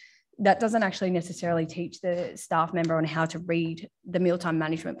 but that doesn't actually necessarily teach the staff member on how to read the mealtime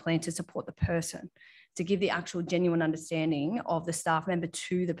management plan to support the person, to give the actual genuine understanding of the staff member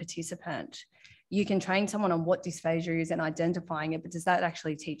to the participant. You can train someone on what dysphagia is and identifying it, but does that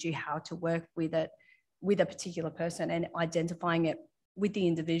actually teach you how to work with it, with a particular person, and identifying it with the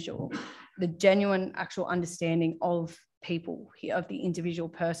individual, the genuine actual understanding of people, of the individual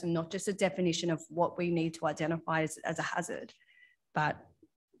person, not just a definition of what we need to identify as a hazard, but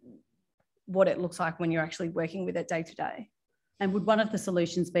what it looks like when you're actually working with it day to day. And would one of the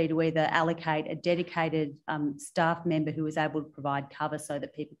solutions be to either allocate a dedicated staff member who is able to provide cover so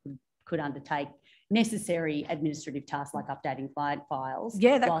that people could undertake necessary administrative tasks like updating client files,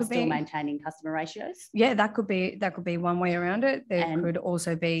 while still maintaining customer ratios? Yeah, that could be one way around it. There could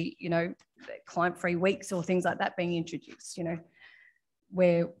also be, you know, client-free weeks or things like that being introduced, you know,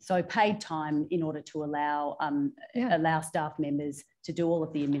 where paid time in order to allow staff members to do all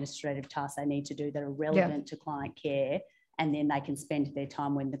of the administrative tasks they need to do that are relevant to client care, and then they can spend their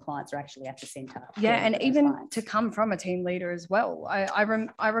time when the clients are actually at the centre. Yeah, and even to come from a team leader as well.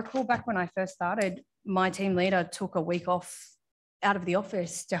 I recall back when I first started, my team leader took a week off out of the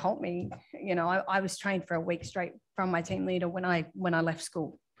office to help me. You know, I was trained for a week straight from my team leader when I left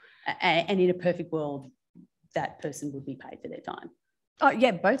school. And in a perfect world, that person would be paid for their time. Oh,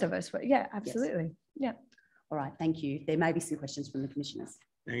 yeah, both of us. Yeah, absolutely. Yes. Yeah. All right, thank you. There may be some questions from the commissioners.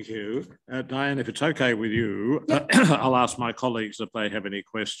 Thank you. Diane, if it's okay with you, I'll ask my colleagues if they have any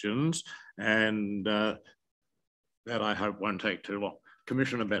questions, and that I hope won't take too long.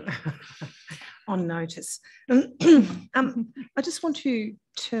 Commissioner Bennett. On notice. I just want to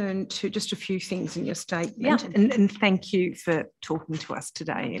turn to just a few things in your statement, and thank you for talking to us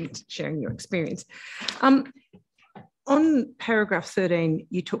today and sharing your experience. On paragraph 13,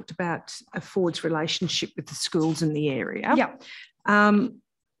 you talked about a Ford's relationship with the schools in the area. Yeah.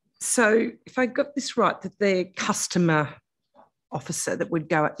 So if I got this right, that the customer officer that would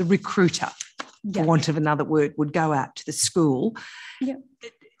go out, the recruiter, for want of another word, would go out to the school. Yeah.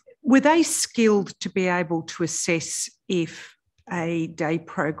 Were they skilled to be able to assess if a day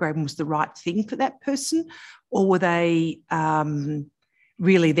program was the right thing for that person, or were they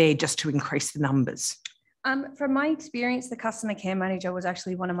really there just to increase the numbers? From my experience, the customer care manager was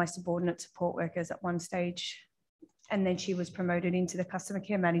actually one of my subordinate support workers at one stage, and then she was promoted into the customer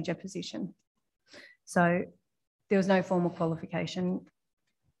care manager position. So there was no formal qualification.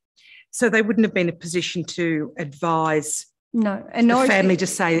 So they wouldn't have been in a position to advise the family to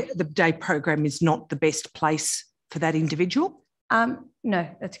say the day program is not the best place for that individual? No,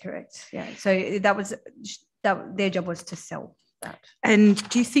 that's correct. Yeah. So their job was to sell that. And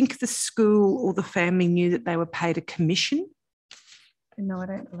do you think the school or the family knew that they were paid a commission? No, I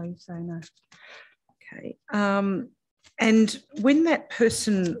don't believe so, no. Okay. And when that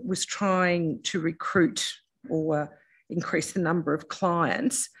person was trying to recruit or increase the number of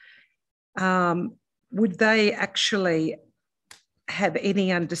clients, would they actually have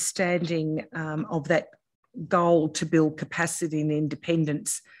any understanding of that goal to build capacity and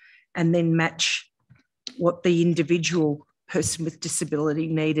independence, and then match what the individual person with disability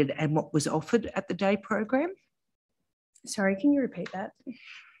needed and what was offered at the day program? Sorry, can you repeat that?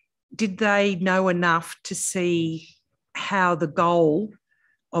 Did they know enough to see how the goal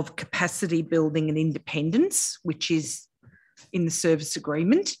of capacity building and independence, which is in the service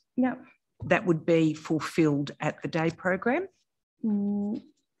agreement, that would be fulfilled at the day program?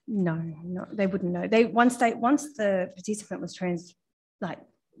 No, they wouldn't know. Once the participant was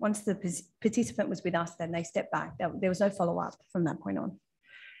once the participant was with us, then they stepped back. There was no follow-up from that point on.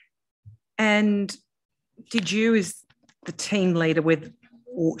 And did you, as the team leader,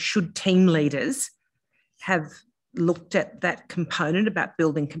 or should team leaders have looked at that component about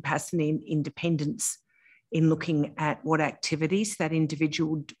building capacity and independence in looking at what activities that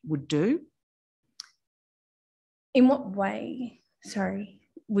individual would do? In what way? Sorry,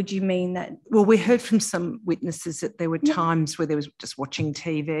 would you mean that? Well, we heard from some witnesses that there were times where there was just watching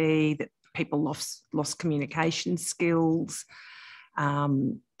TV, that people lost communication skills,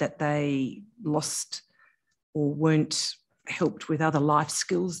 that they lost or weren't helped with other life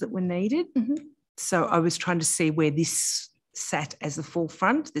skills that were needed. So I was trying to see where this sat as the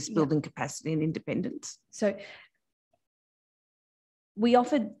forefront, this building capacity and independence. So we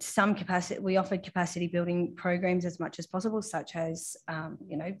offered capacity building programs as much as possible, such as,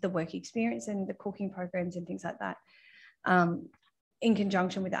 the work experience and the cooking programs and things like that, in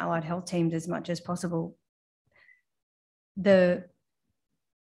conjunction with the allied health teams as much as possible. The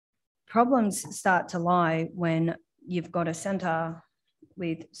problems start to lie when you've got a centre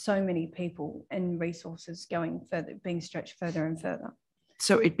with so many people and resources being stretched further and further.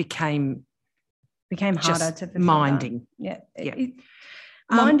 So it became harder to fulfill minding. That. Yeah.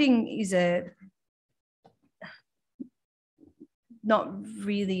 Minding is not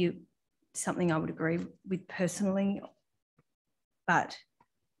really something I would agree with personally, but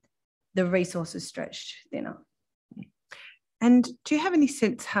the resources stretched thinner. And do you have any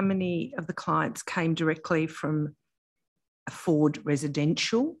sense how many of the clients came directly from Afford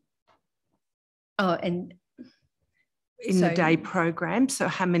Residential? In the day program? So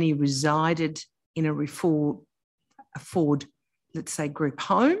how many resided in a Afford, let's say, group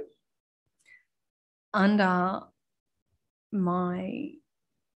home? Under Mount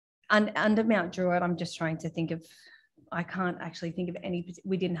Druitt, I'm just trying to think of, I can't actually think of any,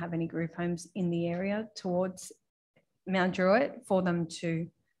 we didn't have any group homes in the area towards Mount Druitt for them to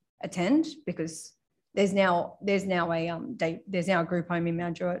attend, because there's now a group home in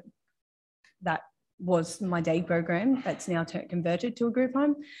Mount Druitt that was my day program that's now converted to a group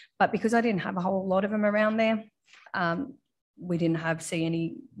home. But because I didn't have a whole lot of them around there, we didn't see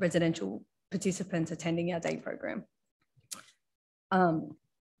any residential participants attending our day program. And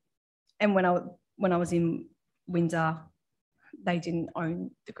when I was in Windsor, they didn't own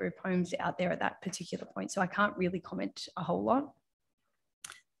the group homes out there at that particular point. So I can't really comment a whole lot.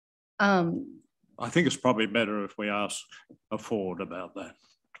 I think it's probably better if we ask Afford about that.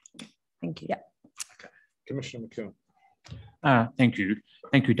 Thank you. Yeah. Okay. Commissioner McKeown. Thank you.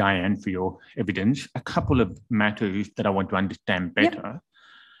 Thank you, Diane, for your evidence. A couple of matters that I want to understand better. Yep.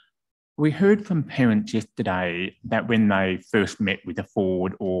 We heard from parents yesterday that when they first met with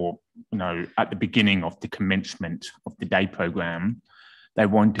Afford, or at the beginning of the commencement of the day program, they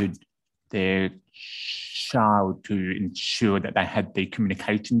wanted their child to ensure that they had the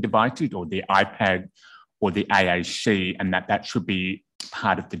communication devices, or the iPad or the AAC, and that should be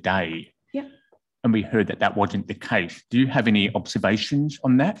part of the day. Yeah. And we heard that wasn't the case. Do you have any observations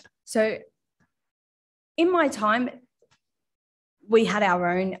on that? So in my time, we had our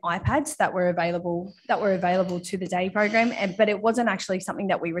own iPads that were available to the day program, but it wasn't actually something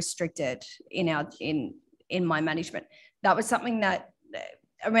that we restricted in my management. That was something that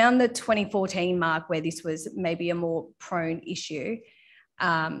around the 2014 mark, where this was maybe a more prone issue,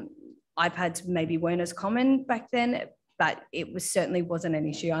 iPads maybe weren't as common back then, but it certainly wasn't an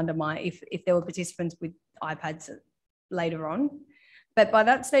issue under if there were participants with iPads later on. But by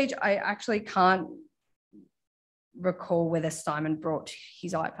that stage, I actually can't recall whether Simon brought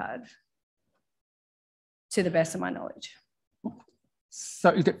his iPad, to the best of my knowledge. So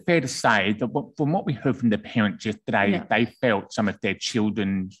is it fair to say that from what we heard from the parents yesterday, they felt some of their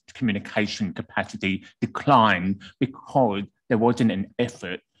children's communication capacity declined because there wasn't an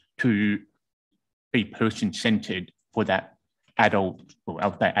effort to be person-centred for that adult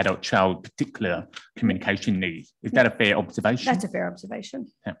child particular communication needs? Is that a fair observation? That's a fair observation.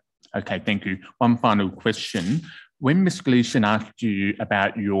 Yeah. Okay, thank you. One final question. When Ms. Gleeson asked you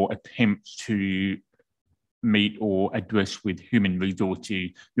about your attempts to meet or address with human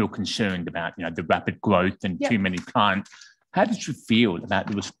resources, you're concerned about the rapid growth and too many clients, how did you feel about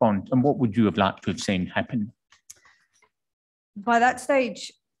the response, and what would you have liked to have seen happen? By that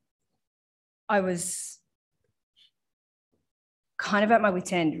stage, I was kind of at my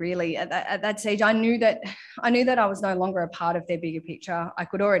wit's end, really. At that stage, I knew that I was no longer a part of their bigger picture. I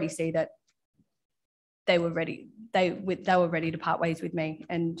could already see that they were ready. They were ready to part ways with me,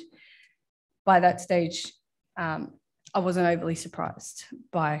 and by that stage, I wasn't overly surprised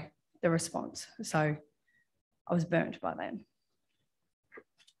by the response. So I was burnt by then.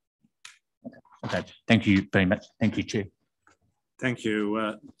 Okay, thank you very much. Thank you, Chair. Thank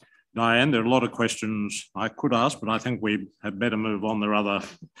you. Diane, there are a lot of questions I could ask, but I think we had better move on. There are other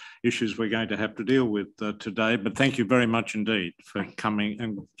issues we're going to have to deal with today. But thank you very much indeed for coming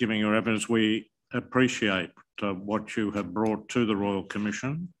and giving your evidence. We appreciate what you have brought to the Royal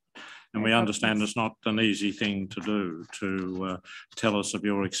Commission. And we understand it's not an easy thing to do, to tell us of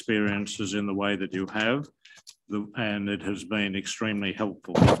your experiences in the way that you have. And it has been extremely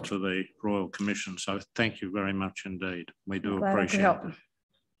helpful to the Royal Commission. So thank you very much indeed. We do appreciate it.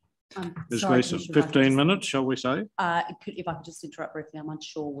 Ms. Gleeson, 15 minutes, shall we say? If I could just interrupt briefly, I'm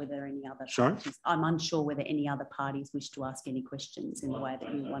unsure whether any other Sorry? parties, I'm unsure whether any other parties wish to ask any questions in the way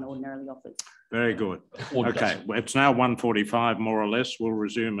that one ordinarily offers. Very good. Okay, well, it's now 1:45 more or less. We'll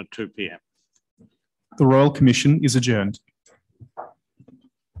resume at 2 p.m. The Royal Commission is adjourned.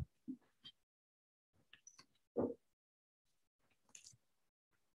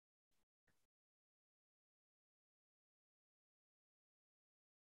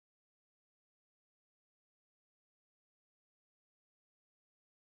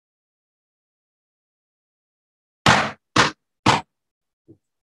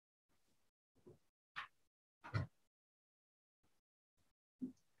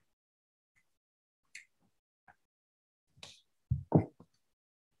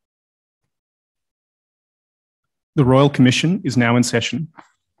 The Royal Commission is now in session.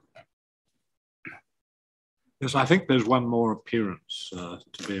 Yes, I think there's one more appearance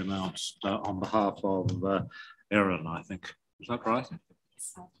to be announced on behalf of Erin, I think. Is that right?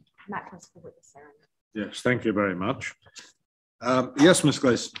 Yes, thank you very much. Yes, Ms.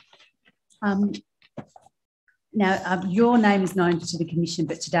 Gleeson. Now, your name is known to the Commission,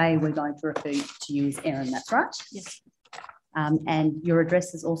 but today we're going to refer to you as Erin, that's right? Yes. And your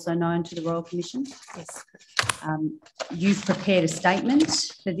address is also known to the Royal Commission? Yes. You've prepared a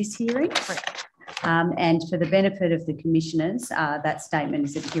statement for this hearing. Correct. And for the benefit of the commissioners, that statement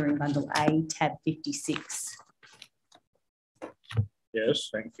is appearing bundle A, tab 56. Yes,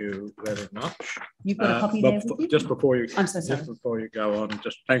 thank you very much. You've got a copy there with you? Just before you, I'm so sorry. Just before you go on,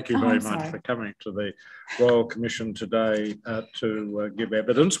 just thank you very much for coming to the Royal Commission today to give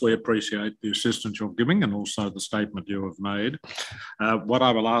evidence. We appreciate the assistance you're giving and also the statement you have made. What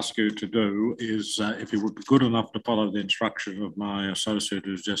I will ask you to do is, if you would be good enough to follow the instruction of my associate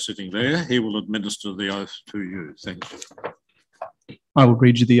who's just sitting there, he will administer the oath to you. Thank you. I will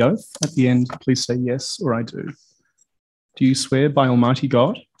read you the oath. At the end, please say yes or I do. Do you swear by Almighty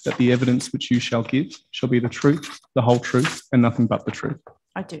God that the evidence which you shall give shall be the truth, the whole truth, and nothing but the truth?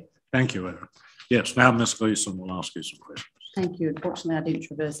 I do. Thank you, Erin. Yes, now Ms. Gleeson will ask you some questions. Thank you. Unfortunately, I didn't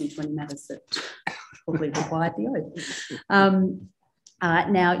traverse into any matters that probably required the oath.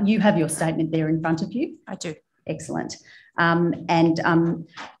 Now, you have your statement there in front of you. I do. Excellent.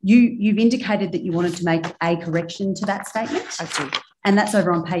 You've indicated that you wanted to make a correction to that statement. I do. And that's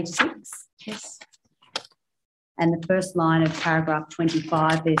over on page 6. Yes. And the first line of paragraph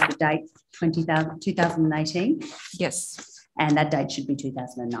 25, there's the date 2018. Yes. And that date should be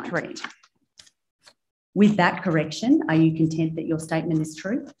 2019. Correct. With that correction, are you content that your statement is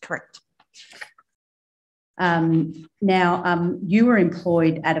true? Correct. Now, you were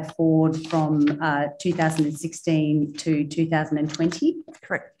employed at a Ford from 2016 to 2020.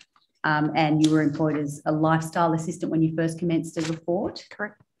 Correct. And you were employed as a lifestyle assistant when you first commenced as a Ford.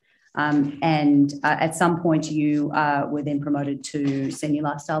 Correct. And at some point you were then promoted to senior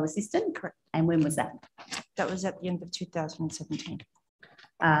lifestyle assistant. Correct. And when was that? That was at the end of 2017.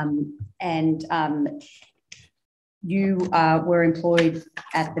 You were employed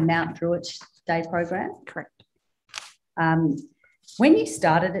at the Mount Druitt Day Program. Correct. When you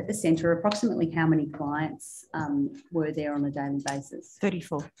started at the centre, approximately how many clients were there on a daily basis?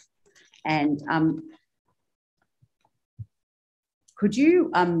 34. And could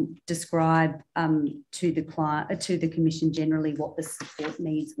you describe to the Commission generally what the support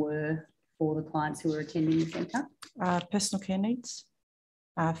needs were for the clients who were attending the centre? Personal care needs,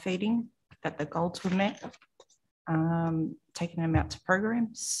 feeding, that the goals were met, taking them out to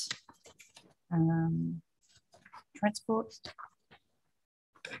programs, transport.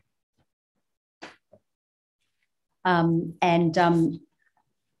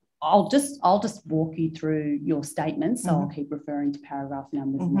 I'll just walk you through your statement. So I'll keep referring to paragraph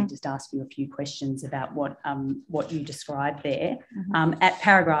numbers and then just ask you a few questions about what you described there. At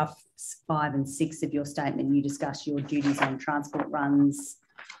paragraphs 5 and 6 of your statement, you discuss your duties on transport runs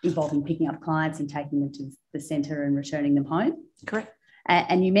involving picking up clients and taking them to the centre and returning them home. Correct.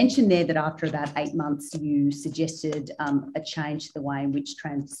 And you mentioned there that after about 8 months, you suggested a change to the way in which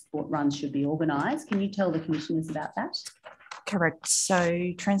transport runs should be organised. Can you tell the Commissioners about that? Correct.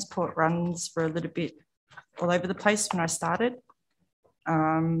 So transport runs were a little bit all over the place when I started.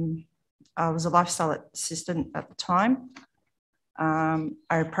 I was a lifestyle assistant at the time. I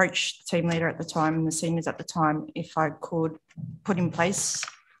approached the team leader at the time and the seniors at the time if I could put in place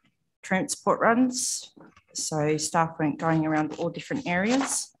transport runs. So staff weren't going around all different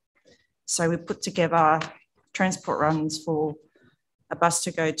areas. So we put together transport runs for a bus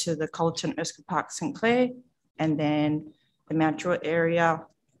to go to the Colleton, Erskine Park, St Clair, and then the Mount Druitt area.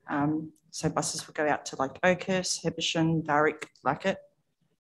 So buses would go out to like Oakhurst, Hebersham, Darrick, Blackett,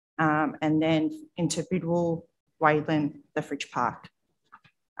 and then into Bidwell, Wayland, the Fridge Park.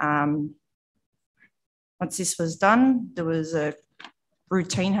 Once this was done, there was a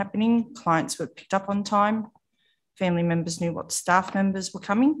routine happening. Clients were picked up on time. Family members knew what staff members were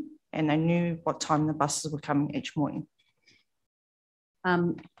coming, and they knew what time the buses were coming each morning.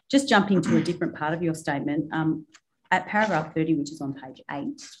 Just jumping to a different part of your statement, at paragraph 30, which is on page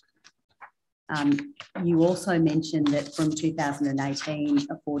 8, you also mentioned that from 2018,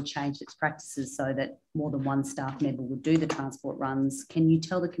 Ford changed its practices so that more than one staff member would do the transport runs. Can you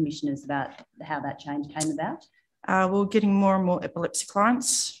tell the commissioners about how that change came about? We're getting more and more epilepsy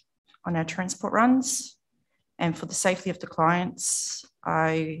clients on our transport runs. And for the safety of the clients,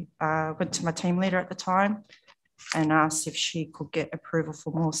 I went to my team leader at the time and asked if she could get approval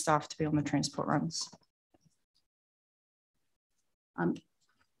for more staff to be on the transport runs.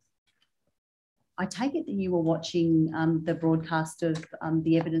 I take it that you were watching the broadcast of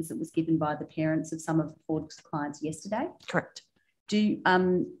the evidence that was given by the parents of some of Ford's clients yesterday? Correct. Do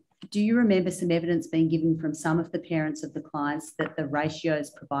you remember some evidence being given from some of the parents of the clients that the ratios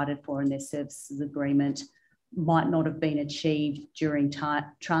provided for in their services agreement might not have been achieved during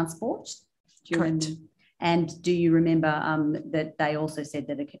transport? Correct. And do you remember that they also said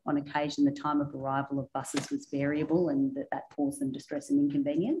that on occasion the time of arrival of buses was variable and that caused them distress and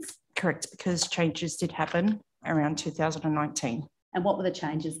inconvenience? Correct, because changes did happen around 2019. And what were the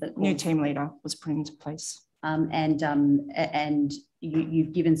changes that new team leader was put into place? And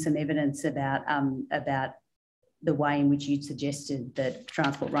you've given some evidence about the way in which you suggested that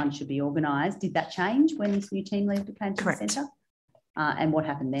transport runs should be organised. Did that change when this new team leader came to Correct. the centre? And what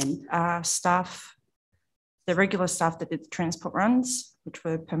happened then? Staff, the regular staff that did the transport runs, which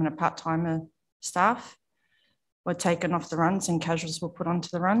were permanent part-timer staff, were taken off the runs and casuals were put onto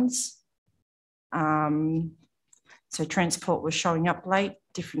the runs. So transport was showing up late,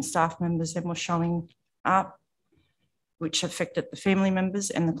 different staff members then were showing up, which affected the family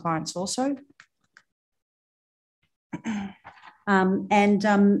members and the clients also.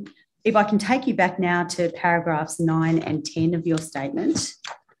 If I can take you back now to paragraphs 9 and 10 of your statement,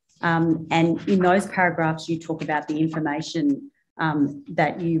 and in those paragraphs you talk about the information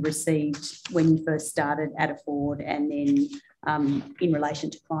that you received when you first started at a Ford and then in relation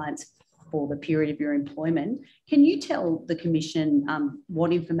to clients for the period of your employment. Can you tell the Commission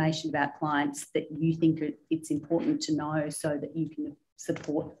what information about clients that you think it's important to know so that you can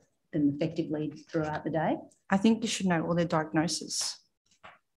support them effectively throughout the day? I think you should know all their diagnoses,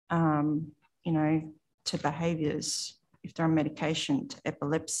 to behaviours, if they're on medication, to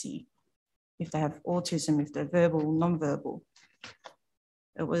epilepsy, if they have autism, if they're verbal, non-verbal.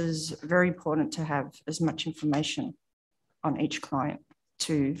 It was very important to have as much information on each client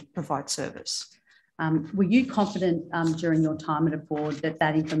to provide service. Were you confident during your time at a Ford that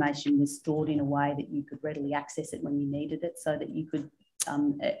that information was stored in a way that you could readily access it when you needed it so that you could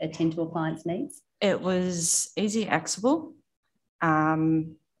attend to a client's needs? It was easy accessible,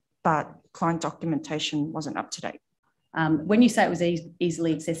 but client documentation wasn't up to date. When you say it was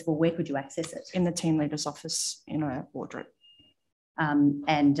easily accessible, where could you access it? In the team leader's office in a wardrobe.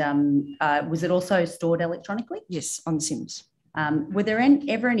 Was it also stored electronically? Yes, on SIMS. Were there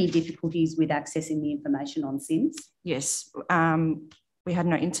ever any difficulties with accessing the information on SIMS? Yes, we had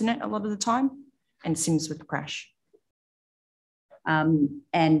no internet a lot of the time and SIMS would crash. When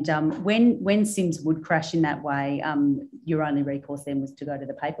SIMS would crash in that way, your only recourse then was to go to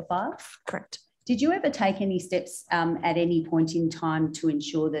the paper files? Correct. Did you ever take any steps at any point in time to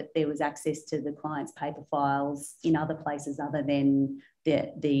ensure that there was access to the client's paper files in other places other than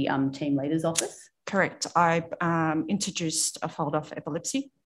the team leader's office? Correct. I introduced a folder for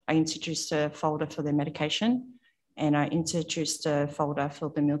epilepsy. I introduced a folder for their medication and I introduced a folder for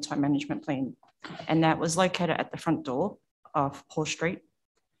the mealtime management plan. And that was located at the front door of Paul Street.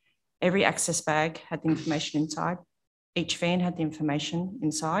 Every access bag had the information inside. Each van had the information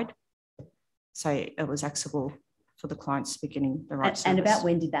inside. So it was accessible for the clients beginning the right service. And about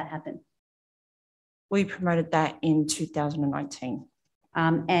when did that happen? We promoted that in 2019.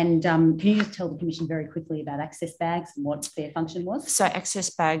 Can you just tell the Commission very quickly about access bags and what their function was? So access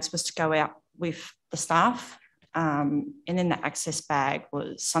bags was to go out with the staff And in the access bag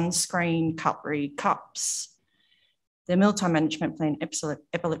was sunscreen, cutlery, cups, the mealtime management plan,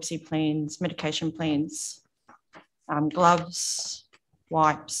 epilepsy plans, medication plans, gloves,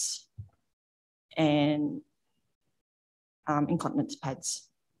 wipes, and incontinence pads.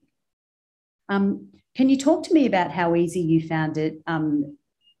 Can you talk to me about how easy you found it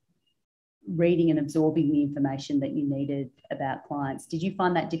reading and absorbing the information that you needed about clients? Did you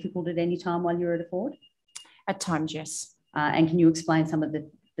find that difficult at any time while you were at Afford? At times, yes. And can you explain some of the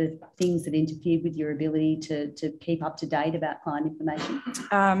things that interfered with your ability to keep up to date about client information?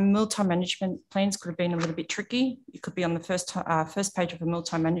 Mealtime management plans could have been a little bit tricky. You could be on the first page of a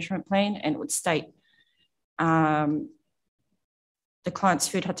mealtime management plan and it would state the client's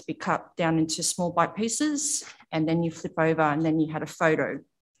food had to be cut down into small bite pieces, and then you flip over and then you had a photo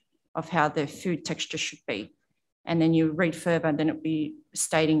of how the food texture should be. And then you read further and then it'd be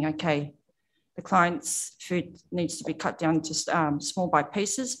stating, okay, the client's food needs to be cut down to small bite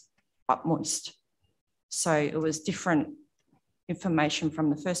pieces, but moist. So it was different information from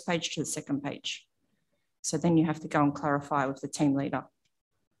the first page to the second page. So then you have to go and clarify with the team leader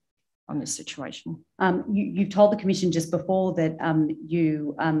on this situation. You've told the Commission just before that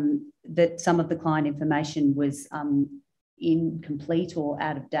that some of the client information was incomplete or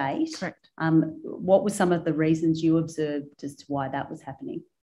out of date. Correct. What were some of the reasons you observed as to why that was happening?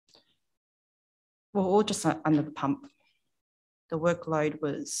 Well, all just under the pump. The workload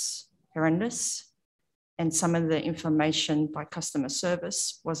was horrendous, and some of the information by customer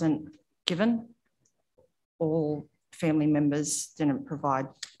service wasn't given. All family members didn't provide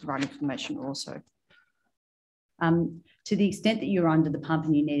the right information also. To the extent that you were under the pump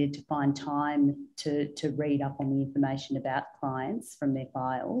and you needed to find time to read up on the information about clients from their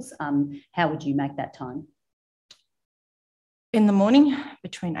files, how would you make that time? In the morning,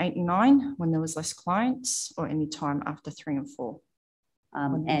 between 8 and 9, when there was less clients, or any time after 3 and 4.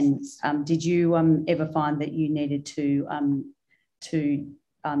 Did you ever find that you needed to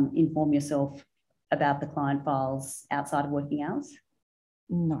inform yourself about the client files outside of working hours?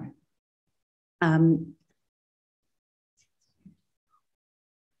 No.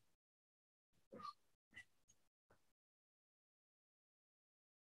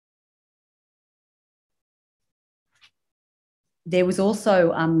 There was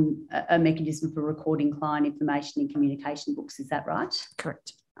also a mechanism for recording client information in communication books, is that right?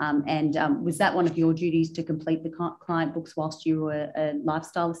 Correct. Was that one of your duties to complete the client books whilst you were a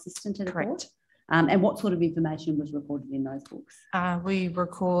lifestyle assistant at Afford? Correct. And what sort of information was recorded in those books? We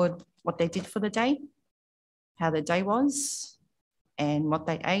record what they did for the day, how their day was, and what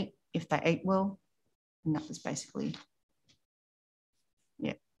they ate, if they ate well, and that was basically,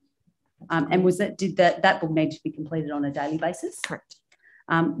 yeah. And did that book need to be completed on a daily basis? Correct.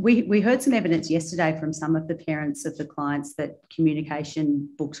 We heard some evidence yesterday from some of the parents of the clients that communication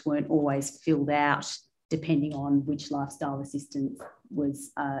books weren't always filled out depending on which lifestyle assistant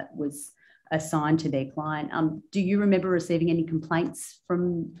was assigned to their client. Do you remember receiving any complaints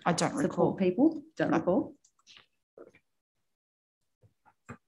from I don't recall. People? Don't recall?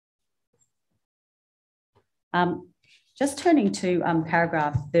 Just turning to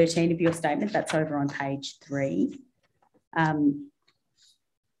paragraph 13 of your statement, that's over on page 3.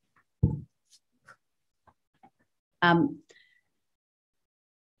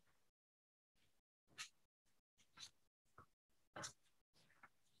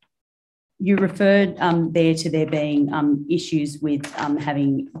 You referred there to there being issues with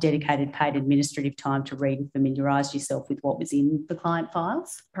having dedicated paid administrative time to read and familiarise yourself with what was in the client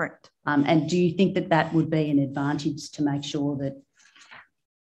files. Correct. And do you think that that would be an advantage to make sure that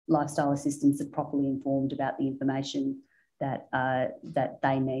lifestyle assistants are properly informed about the information that that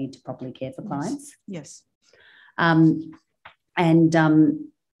they need to properly care for clients? Yes.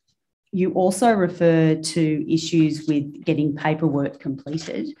 You also refer to issues with getting paperwork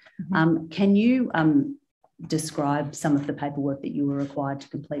completed. Mm-hmm. Can you describe some of the paperwork that you were required to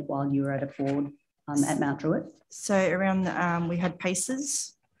complete while you were at Afford at Mount Druitt? So around, we had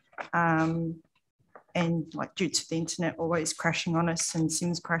PACEs, and like due to the internet always crashing on us and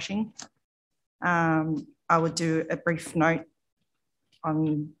Sims crashing, I would do a brief note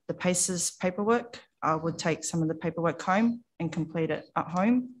on the PACEs paperwork. I would take some of the paperwork home and complete it at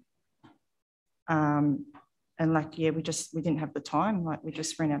home. And like, yeah, we didn't have the time, like we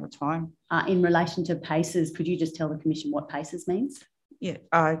just ran out of time. In relation to PACEs, could you just tell the Commission what PACEs means? Yeah,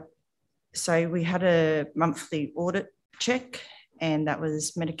 so we had a monthly audit check, and that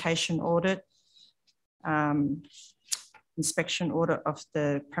was medication audit, inspection audit of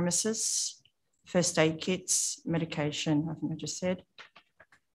the premises, first aid kits, medication, I think I just said.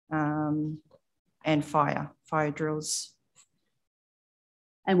 and fire drills.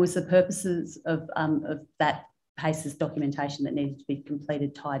 And was the purposes of that PACES documentation that needed to be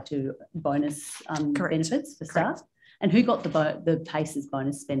completed tied to bonus benefits for staff? And who got the PACES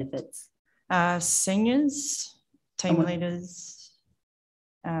bonus benefits? Seniors, team leaders,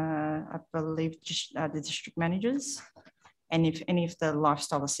 I believe the district managers, and if any of the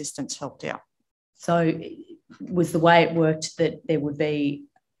lifestyle assistants helped out. So was the way it worked that there would be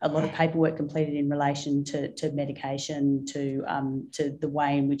a lot of paperwork completed in relation to medication, to the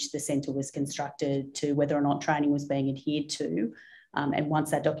way in which the centre was constructed, to whether or not training was being adhered to. And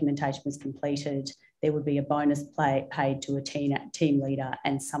once that documentation was completed, there would be a bonus paid to a team leader,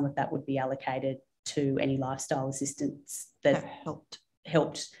 and some of that would be allocated to any lifestyle assistants that helped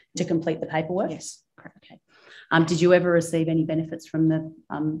to complete the paperwork? Yes, correct. Okay. Did you ever receive any benefits from the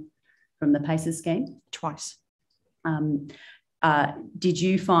PACES scheme? Twice. Did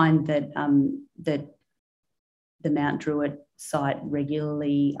you find that that the Mount Druitt site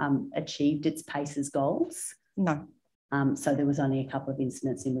regularly achieved its PACES goals? No. So there was only a couple of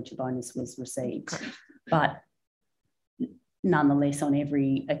incidents in which a bonus was received. Correct. But nonetheless, on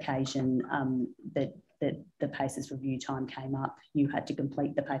every occasion that the PACES review time came up, you had to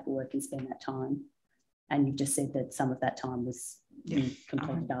complete the paperwork and spend that time. And you've just said that some of that time was you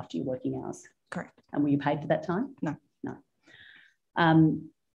completed after your working hours. Correct. And were you paid for that time? No. No.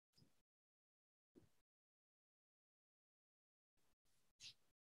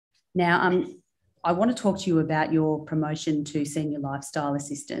 Now, I want to talk to you about your promotion to senior lifestyle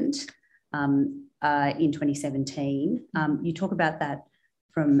assistant in 2017. You talk about that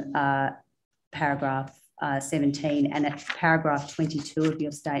from paragraph 17, and at paragraph 22 of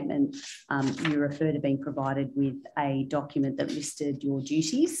your statement, you refer to being provided with a document that listed your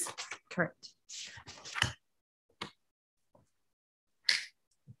duties. Correct.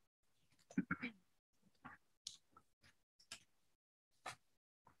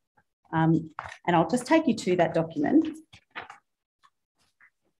 And I'll just take you to that document.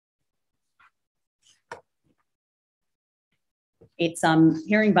 It's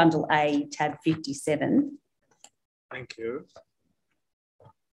Hearing Bundle A, tab 57. Thank you.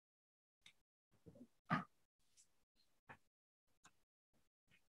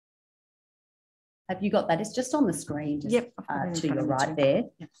 Have you got that? It's just on the screen, just yep, to your right there.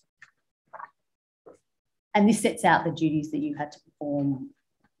 Yep. And this sets out the duties that you had to perform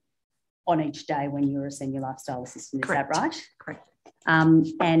on each day when you were a senior lifestyle assistant. Correct. Is that right? Correct.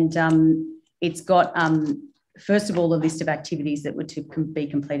 It's got, first of all, a list of activities that were to be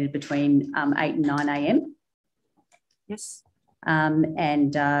completed between 8 and 9 a.m. Yes.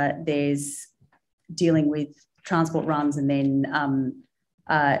 There's dealing with transport runs, and then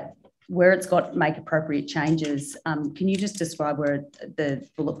where it's got make appropriate changes. Can you just describe where the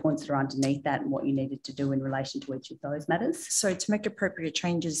bullet points that are underneath that and what you needed to do in relation to each of those matters? So to make appropriate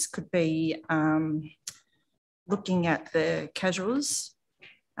changes could be looking at the casuals.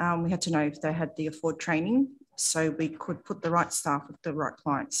 We had to know if they had the afford training, so we could put the right staff with the right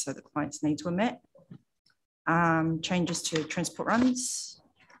clients, so the clients' needs were met. Changes to transport runs.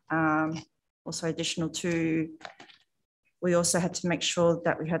 Also additional to, we also had to make sure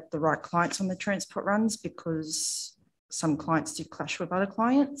that we had the right clients on the transport runs, because some clients did clash with other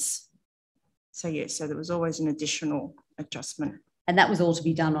clients. So yeah, so there was always an additional adjustment. And that was all to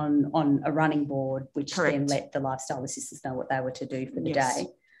be done on a running board, which Correct. then let the lifestyle assistants know what they were to do for the Yes. day.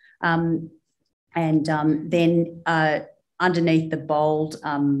 Then underneath the bold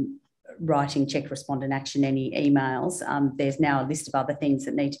writing, check, respond and action any emails, there's now a list of other things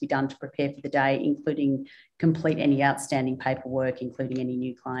that need to be done to prepare for the day, including complete any outstanding paperwork, including any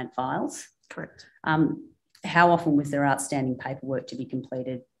new client files. Correct. How often was there outstanding paperwork to be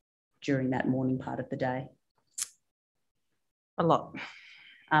completed during that morning part of the day? A lot.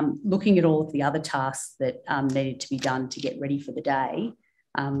 Looking at all of the other tasks that needed to be done to get ready for the day,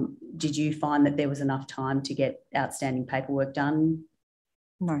 did you find that there was enough time to get outstanding paperwork done?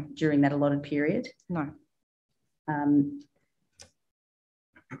 No. During that allotted period? No.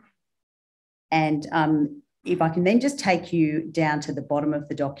 If I can then just take you down to the bottom of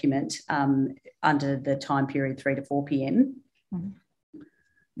the document under the time period 3 to 4 p.m. Mm-hmm.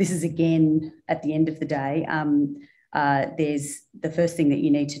 This is again at the end of the day. There's the first thing that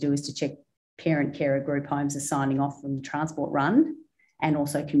you need to do is to check parent carer group homes are signing off from the transport run, and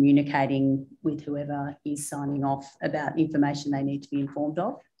also communicating with whoever is signing off about information they need to be informed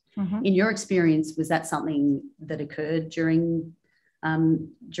of. Mm-hmm. In your experience, was that something that occurred during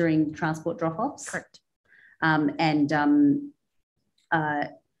transport drop-offs? Correct.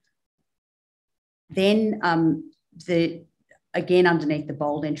 again, underneath the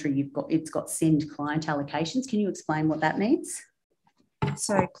bold entry, it's got send client allocations. Can you explain what that means?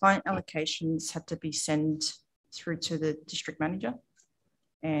 So client allocations had to be sent through to the district manager,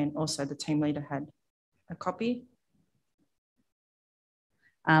 and also the team leader had a copy.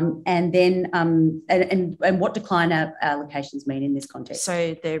 And then, and what do client allocations mean in this context?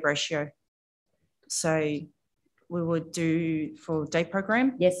 So their ratio. So we would do for day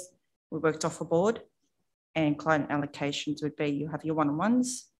program. Yes. We worked off a board, and client allocations would be, you have your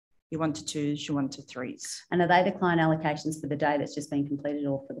 1-on-1s, your 1-to-2s, your 1-to-3s. And are they the client allocations for the day that's just been completed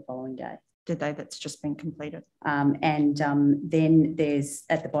or for the following day? The day that's just been completed. Then there's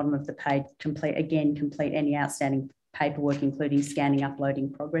at the bottom of the page, complete any outstanding paperwork, including scanning,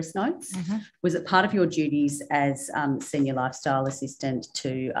 uploading progress notes. Was it part of your duties as senior lifestyle assistant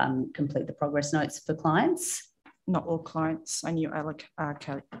to complete the progress notes for clients? Not all clients. I knew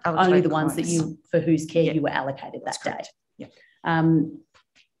only the ones that for whose care you were allocated that day. Yeah.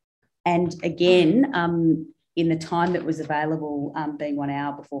 And again, in the time that was available, being 1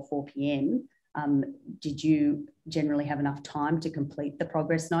 hour before 4 p.m, did you generally have enough time to complete the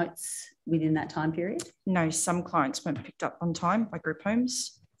progress notes within that time period? No, some clients weren't picked up on time by group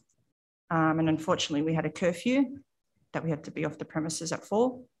homes. And unfortunately, we had a curfew that we had to be off the premises at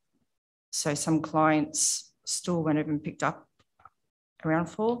 4. So some clients still weren't even picked up around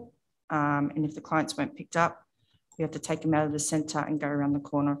 4. And if the clients weren't picked up, we had to take them out of the centre and go around the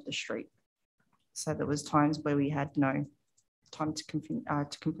corner of the street. So there was times where we had no time to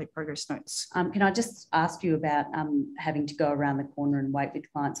complete progress notes. Can I just ask you about having to go around the corner and wait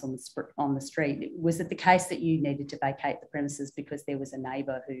with clients on the street? Was it the case that you needed to vacate the premises because there was a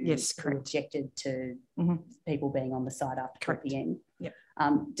neighbour who objected to people being on the site after 4 p.m? Yep.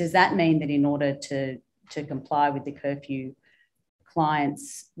 Does that mean that in order to comply with the curfew,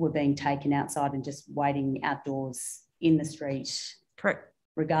 clients were being taken outside and just waiting outdoors in the street? Correct.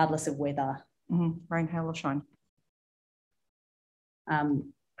 Regardless of weather? Rain, hail or shine. I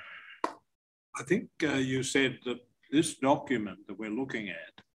think you said that this document that we're looking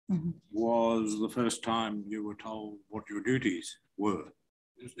at was the first time you were told what your duties were.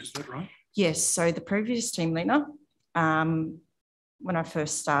 Is that right? Yes. So the previous team leader, when I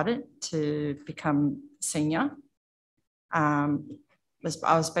first started to become senior, I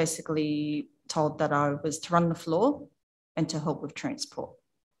was basically told that I was to run the floor and to help with transport.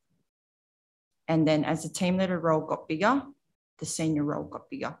 And then as the team leader role got bigger, the senior role got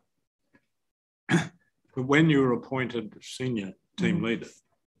bigger. But when you were appointed senior team leader,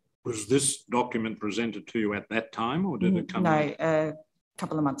 was this document presented to you at that time, or did it come? No, a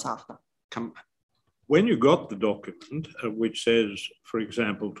couple of months after. When you got the document, which says, for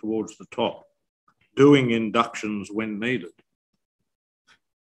example, towards the top, doing inductions when needed,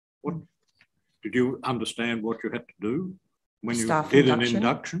 what did you understand what you had to do when you did an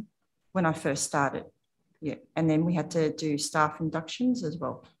induction? When I first started, yeah, and then we had to do staff inductions as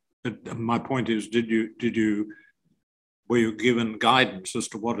well. But my point is, were you given guidance as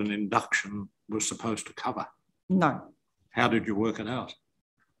to what an induction was supposed to cover? No. How did you work it out?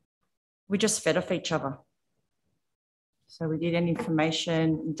 We just fed off each other. So we did an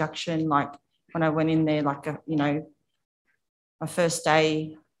information induction, like when I went in there, like, my first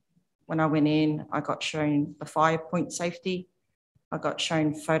day when I went in, I got shown the 5-point safety. I got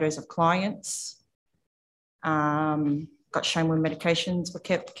shown photos of clients, got shown where medications were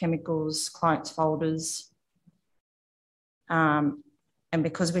kept, chemicals, clients' folders. And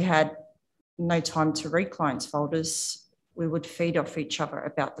because we had no time to read clients' folders, we would feed off each other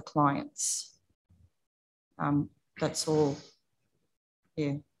about the clients. That's all,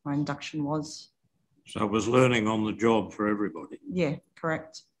 my induction was. So it was learning on the job for everybody. Yeah,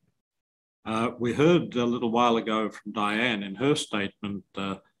 correct. We heard a little while ago from Diane in her statement,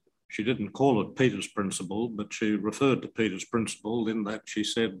 she didn't call it Peter's principle, but she referred to Peter's principle in that she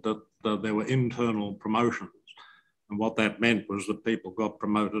said that there were internal promotions. And what that meant was that people got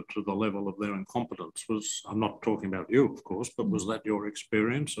promoted to the level of their incompetence. I'm not talking about you, of course, but was that your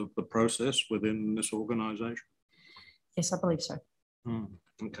experience of the process within this organisation? Yes, I believe so.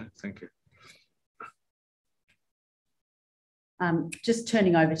 Okay, thank you. Just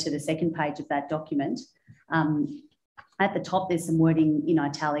turning over to the second page of that document, at the top there's some wording in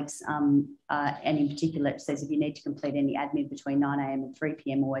italics, and in particular it says if you need to complete any admin between 9 a.m. and 3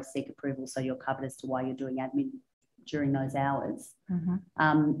 p.m, always seek approval so you're covered as to why you're doing admin during those hours.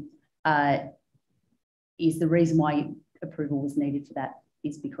 Is the reason why approval was needed for that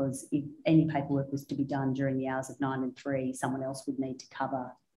is because if any paperwork was to be done during the hours of 9 and 3, someone else would need to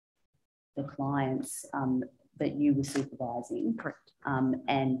cover the clients that you were supervising. Correct.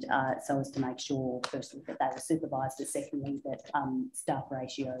 So as to make sure, firstly, that they were supervised, and secondly, that staff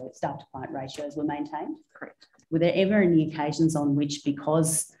to client ratios were maintained. Correct. Were there ever any occasions on which,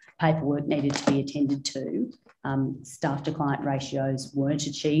 because paperwork needed to be attended to, staff to client ratios weren't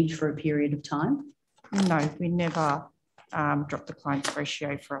achieved for a period of time? No, we never dropped the client's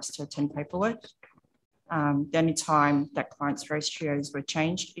ratio for us to attend paperwork. The only time that clients' ratios were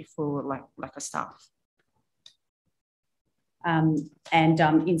changed if we were lack of staff.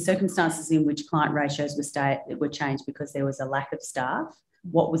 In circumstances in which client ratios were changed because there was a lack of staff,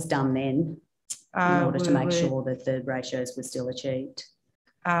 what was done then in order to make sure that the ratios were still achieved?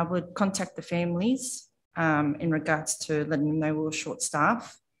 We'd contact the families in regards to letting them know we were short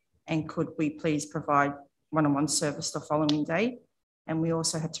staff, and could we please provide one-on-one service the following day. And we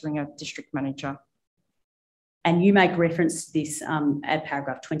also had to ring a district manager. And you make reference to this at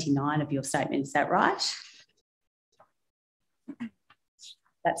paragraph 29 of your statement, is that right?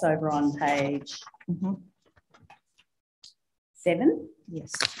 That's over on page 7.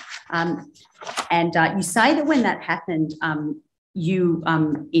 Yes. You say that when that happened, you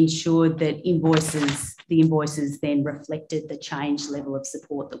ensured that the invoices then reflected the changed level of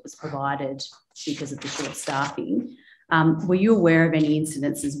support that was provided because of the short staffing. Were you aware of any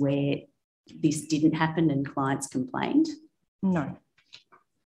incidences where this didn't happen and clients complained? No.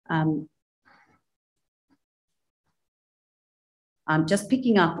 Just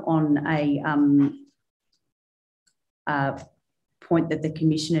picking up on a point that the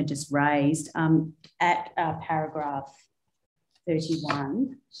Commissioner just raised, at paragraph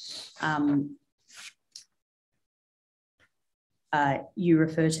 31, you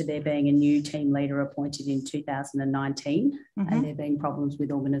refer to there being a new team leader appointed in 2019 and there being problems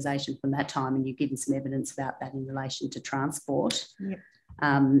with organisation from that time, and you've given some evidence about that in relation to transport. Yep.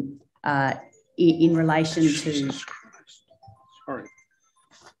 In relation to... Sorry.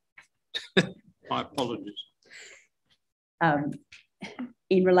 My apologies.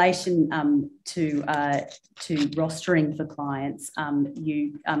 In relation to rostering for clients,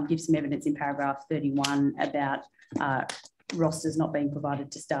 you give some evidence in paragraph 31 about rosters not being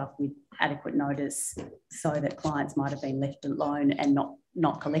provided to staff with adequate notice, so that clients might have been left alone and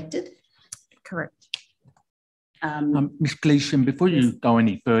not collected. Correct. Ms. Gleeson, before you go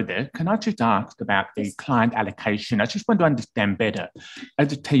any further, can I just ask about the client allocation? I just want to understand better. As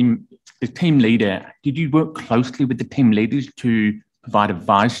the team leader, did you work closely with the team leaders to provide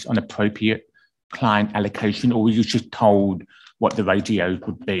advice on appropriate client allocation, or were you just told what the ratios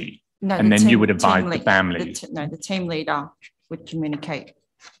would be? No, and then you would advise the families? The team leader would communicate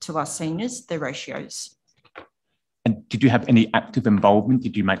to us seniors the ratios. And did you have any active involvement?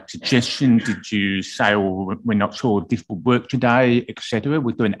 Did you make suggestions? Did you say, oh, we're not sure this will work today, etc.?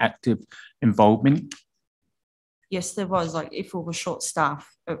 Was there an active involvement? Yes, there was. Like, if we were short staff,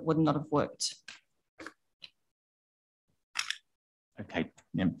 it would not have worked. Okay,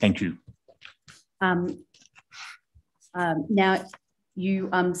 thank you. Now,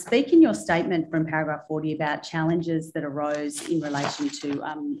 you speak in your statement from paragraph 40 about challenges that arose in relation to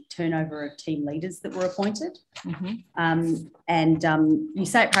turnover of team leaders that were appointed. You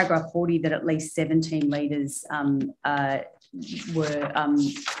say at paragraph 40 that at least 7 team leaders were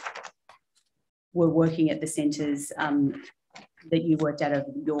working at the centres that you worked at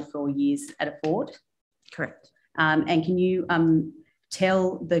over your 4 years at a Ford. Correct. And can you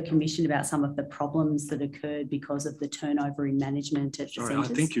tell the Commission about some of the problems that occurred because of the turnover in management at the centres?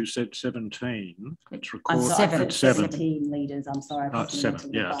 I think you said 17. It's I'm recorded sorry, at 7. 17 leaders. I'm sorry.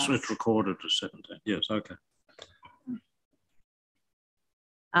 7. Yeah, so it's recorded as 17. Yes, okay.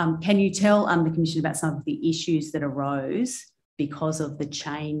 Can you tell the Commission about some of the issues that arose because of the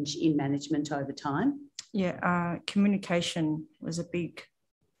change in management over time? Yeah, communication was a big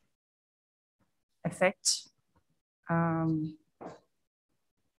effect.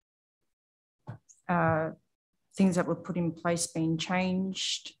 Things that were put in place being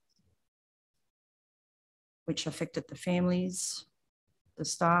changed, which affected the families, the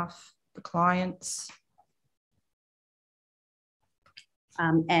staff, the clients.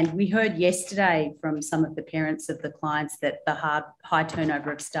 And we heard yesterday from some of the parents of the clients that the high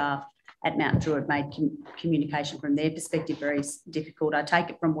turnover of staff at Mount Druitt made communication from their perspective very difficult. I take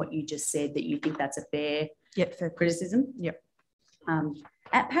it from what you just said that you think that's a fair criticism? Yep.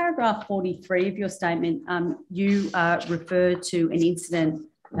 At paragraph 43 of your statement, you refer to an incident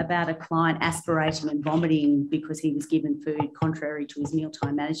about a client aspirating and vomiting because he was given food contrary to his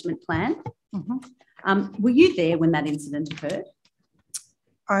mealtime management plan. Were you there when that incident occurred?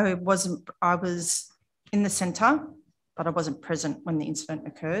 I wasn't. I was in the centre, but I wasn't present when the incident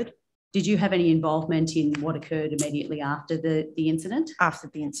occurred. Did you have any involvement in what occurred immediately after the incident? After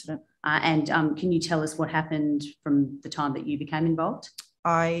the incident, And can you tell us what happened from the time that you became involved?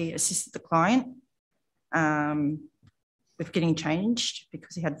 I assisted the client with getting changed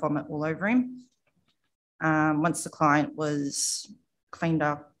because he had vomit all over him. Once the client was cleaned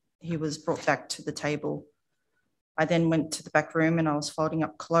up, he was brought back to the table. I then went to the back room and I was folding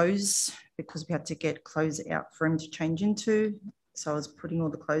up clothes because we had to get clothes out for him to change into. So I was putting all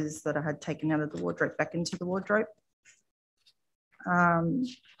the clothes that I had taken out of the wardrobe back into the wardrobe. And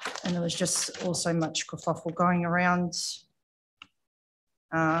there was just also much kerfuffle going around.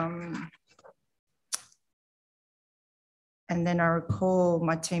 And then I recall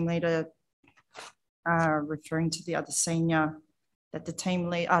my team leader referring to the other senior that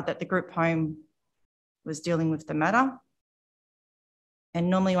the group home was dealing with the matter. And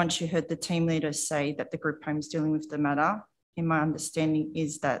normally once you heard the team leader say that the group home is dealing with the matter, in my understanding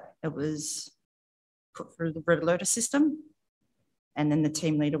is that it was put through the red alert system. And then the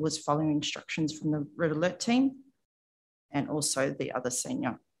team leader was following instructions from the red alert team and also the other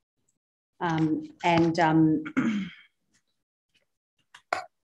senior. And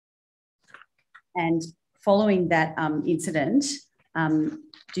following that incident,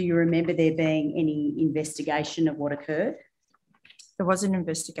 do you remember there being any investigation of what occurred? There was an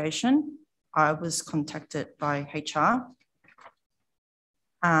investigation. I was contacted by HR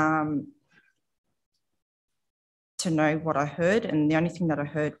to know what I heard. And the only thing that I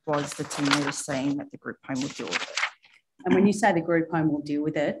heard was the team leader saying that the group home would deal with it. And when you say the group home will deal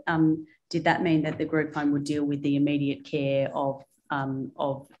with it, did that mean that the group home would deal with the immediate care of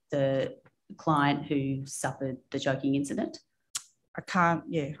the client who suffered the choking incident? I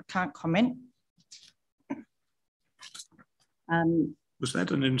can't comment. Was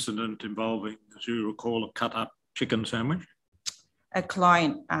that an incident involving, as you recall, a cut up chicken sandwich? A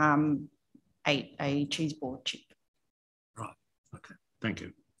client ate a cheese board chip. Right, okay, thank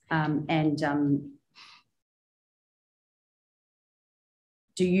you.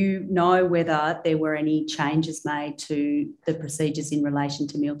 Do you know whether there were any changes made to the procedures in relation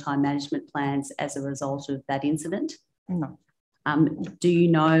to mealtime management plans as a result of that incident? No. Do you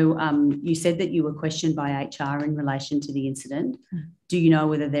know, you said that you were questioned by HR in relation to the incident. Do you know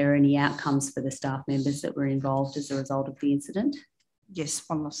whether there are any outcomes for the staff members that were involved as a result of the incident? Yes,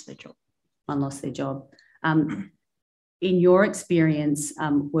 one lost their job. One lost their job. In your experience,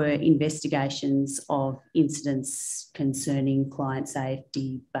 were investigations of incidents concerning client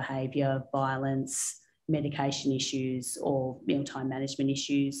safety, behaviour, violence, medication issues or mealtime management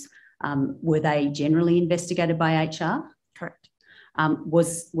issues, were they generally investigated by HR? Correct.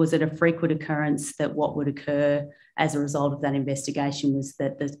 Was it a frequent occurrence that what would occur as a result of that investigation was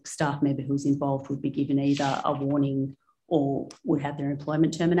that the staff member who was involved would be given either a warning or would have their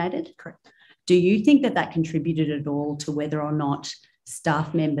employment terminated? Correct. Do you think that that contributed at all to whether or not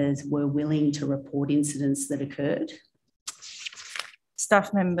staff members were willing to report incidents that occurred?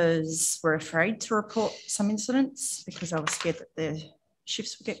 Staff members were afraid to report some incidents because they were scared that their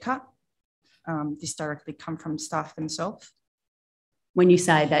shifts would get cut. This directly come from staff themselves. When you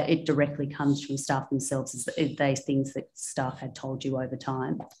say that it directly comes from staff themselves, is they things that staff had told you over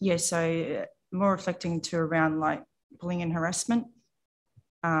time? Yeah, so more reflecting to around like bullying and harassment,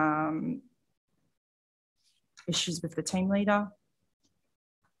 issues with the team leader.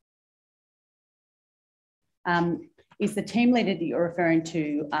 Is the team leader that you're referring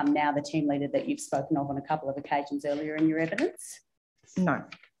to now the team leader that you've spoken of on a couple of occasions earlier in your evidence? No.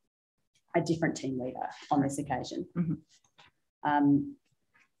 A different team leader on this occasion? Mm-hmm.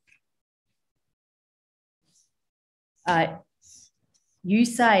 You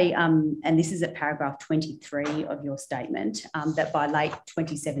say, and this is at paragraph 23 of your statement, that by late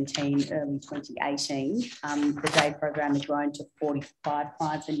 2017, early 2018, the day program had grown to 45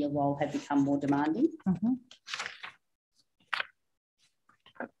 clients and your role had become more demanding. Mm-hmm.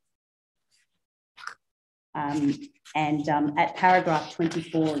 At paragraph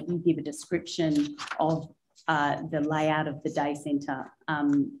 24, you give a description of the layout of the day centre,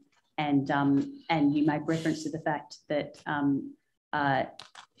 and you make reference to the fact that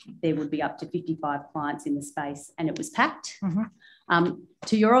there would be up to 55 clients in the space and it was packed. Mm-hmm.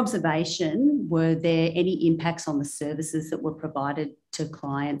 To your observation, were there any impacts on the services that were provided to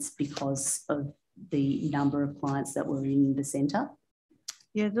clients because of the number of clients that were in the centre?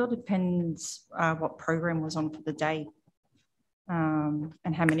 Yeah, it all depends what program was on for the day,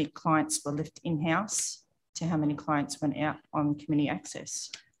 and how many clients were left in-house to how many clients went out on community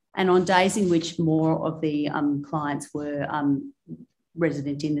access. And on days in which more of the clients were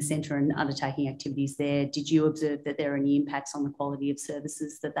resident in the centre and undertaking activities there, did you observe that there are any impacts on the quality of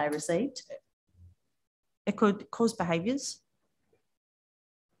services that they received? It could cause behaviours.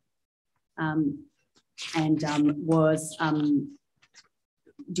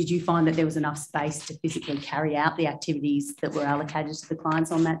 Did you find that there was enough space to physically carry out the activities that were allocated to the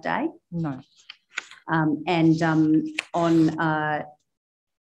clients on that day? No.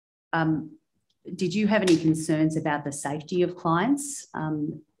 Did you have any concerns about the safety of clients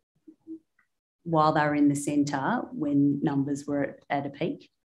while they were in the centre when numbers were at a peak?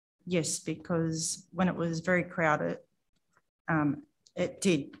 Yes, because when it was very crowded, it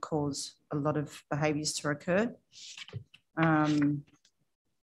did cause a lot of behaviours to occur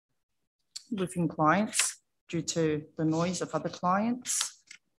within clients due to the noise of other clients.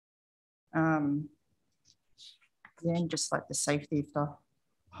 And just like the safety of the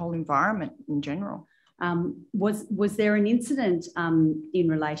whole environment in general. Was there an incident in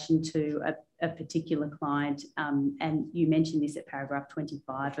relation to a particular client, and you mentioned this at paragraph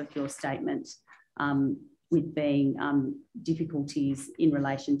 25 of your statement, with being difficulties in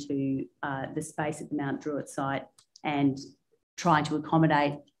relation to the space at the Mount Druitt site and trying to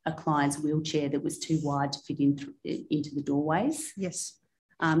accommodate a client's wheelchair that was too wide to fit into the doorways? Yes.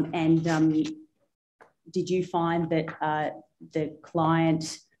 Did you find that the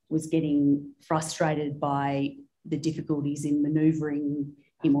client was getting frustrated by the difficulties in manoeuvring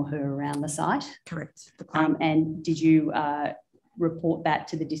him or her around the site? Correct. And did you report that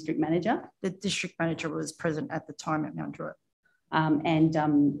to the district manager? The district manager was present at the time at Mount Druitt.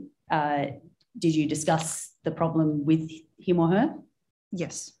 Did you discuss the problem with him or her?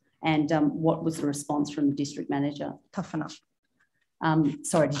 Yes. And what was the response from the district manager? Toughen up.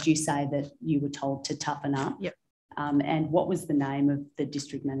 Sorry, did you say that you were told to toughen up? Yep. And what was the name of the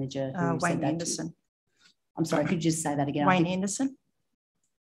district manager? Who said Wayne that Anderson. I'm sorry, could you just say that again? Wayne Anderson.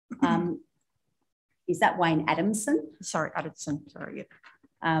 Is that Wayne Adamson? Sorry, Adamson. Sorry.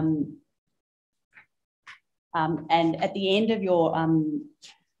 And at the end of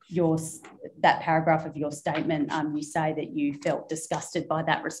that paragraph of your statement, you say that you felt disgusted by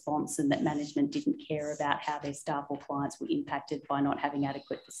that response and that management didn't care about how their staff or clients were impacted by not having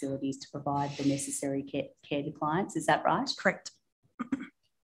adequate facilities to provide the necessary care to clients. Is that right? Correct.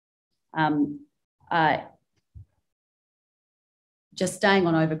 Just staying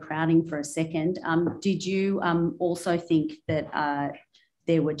on overcrowding for a second, did you also think that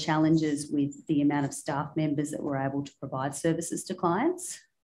there were challenges with the amount of staff members that were able to provide services to clients?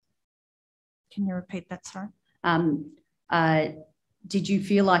 Can you repeat that, sorry? Did you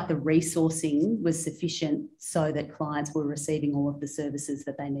feel like the resourcing was sufficient so that clients were receiving all of the services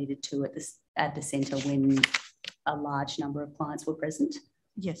that they needed to at the centre when a large number of clients were present?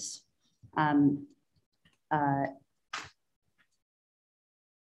 Yes.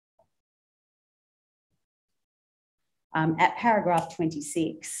 At paragraph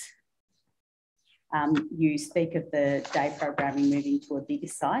 26, you speak of the day programming moving to a bigger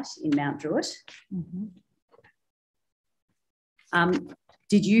site in Mount Druitt. Mm-hmm.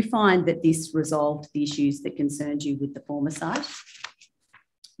 Did you find that this resolved the issues that concerned you with the former site?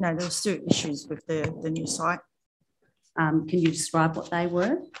 No, there were still issues with the new site. Can you describe what they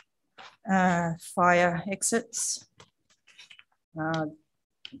were? Fire exits.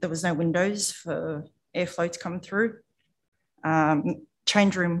 There was no windows for airflow to come through.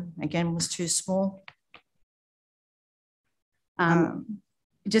 Change room, again, was too small.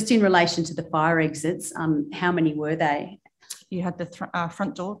 Just in relation to the fire exits, how many were they? You had the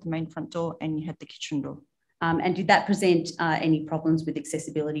front door, the main front door, and you had the kitchen door. And did that present any problems with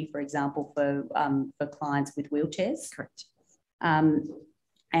accessibility, for example, for clients with wheelchairs? Correct.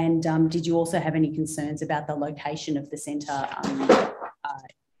 Did you also have any concerns about the location of the centre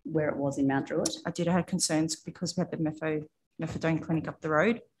where it was in Mount Druitt? I did have concerns because we had the methadone clinic up the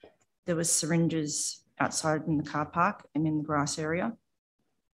road. There was syringes outside in the car park and in the grass area.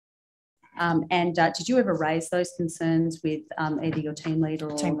 Did you ever raise those concerns with either your team leader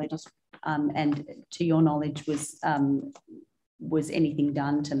or team leaders? And to your knowledge, was anything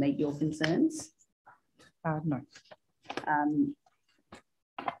done to meet your concerns? No.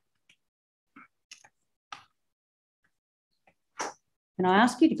 Can I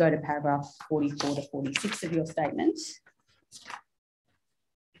ask you to go to paragraph 44 to 46 of your statement?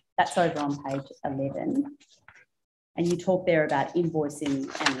 That's over on page 11. And you talk there about invoicing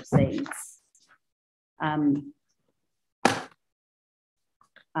and receipts.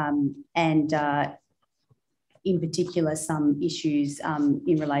 In particular, some issues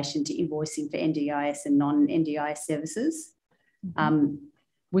in relation to invoicing for NDIS and non-NDIS services. Mm-hmm.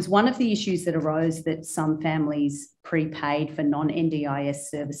 Was one of the issues that arose that some families prepaid for non-NDIS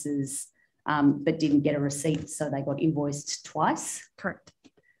services but didn't get a receipt, so they got invoiced twice? Correct.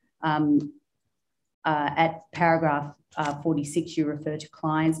 At paragraph 46, you refer to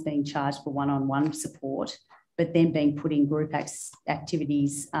clients being charged for one-on-one support, but then being put in group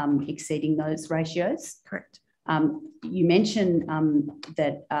activities exceeding those ratios. Correct. You mentioned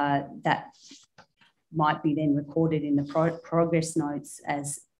that that might be then recorded in the progress notes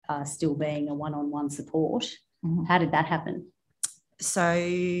as still being a one-on-one support. Mm-hmm. How did that happen? So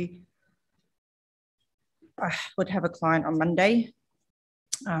I would have a client on Monday,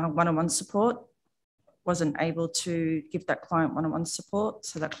 one-on-one support, wasn't able to give that client one-on-one support,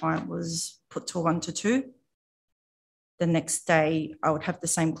 so that client was put to a 1-to-2. The next day I would have the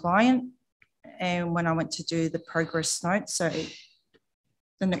same client, and when I went to do the progress note,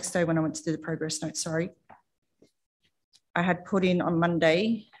 I had put in on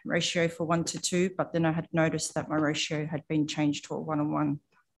Monday ratio for 1-to-2, but then I had noticed that my ratio had been changed to a 1-on-1.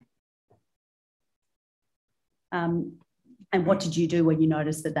 And what did you do when you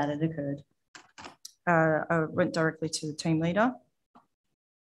noticed that that had occurred? I went directly to the team leader,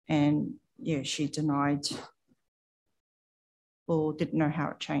 and yeah, she denied or didn't know how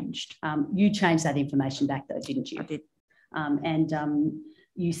it changed. You changed that information back though, didn't you? I did.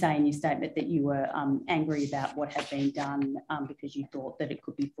 You say in your statement that you were angry about what had been done because you thought that it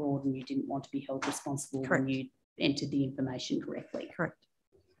could be fraud and you didn't want to be held responsible. Correct. When you entered the information correctly. Correct.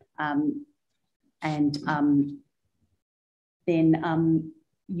 Then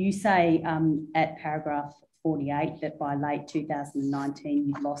you say at paragraph 48 that by late 2019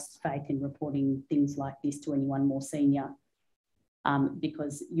 you'd lost faith in reporting things like this to anyone more senior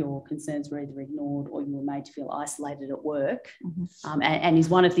because your concerns were either ignored or you were made to feel isolated at work. Mm-hmm. And is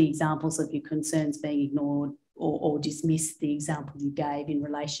one of the examples of your concerns being ignored or dismissed the example you gave in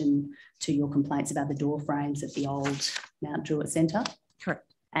relation to your complaints about the door frames at the old Mount Druitt Centre?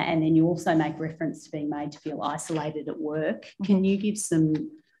 Correct. And then you also make reference to being made to feel isolated at work. Mm-hmm. Can you give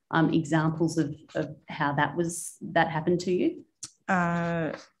some examples of how that happened to you?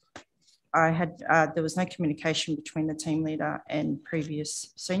 There was no communication between the team leader and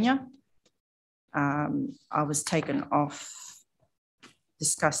previous senior. I was taken off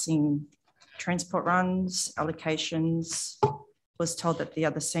discussing transport runs, allocations, was told that the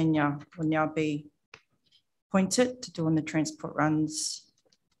other senior will now be appointed to doing the transport runs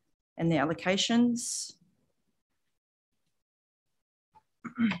and the allocations.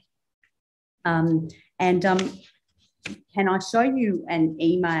 Can I show you an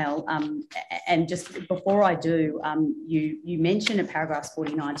email? And just before I do, you mentioned in paragraphs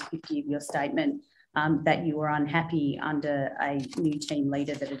 49 to 50 of your statement that you were unhappy under a new team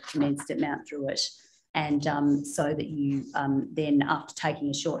leader that had commenced at Mount Druitt, and so that you then, after taking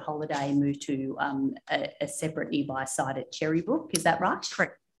a short holiday, moved to a separate nearby site at Cherrybrook. Is that right?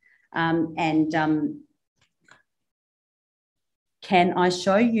 Correct. Can I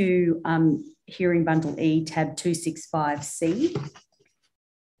show you Hearing Bundle E, tab 265C?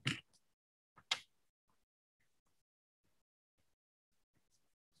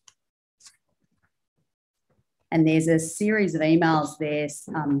 And there's a series of emails there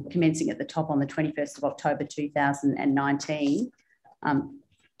commencing at the top on the 21st of October 2019.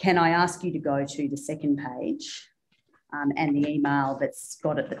 Can I ask you to go to the second page and the email that's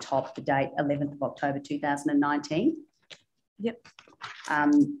got at the top the date 11th of October 2019? Yep.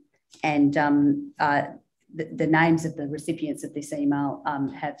 The names of the recipients of this email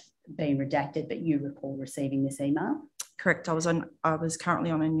have been redacted, but you recall receiving this email? Correct. I was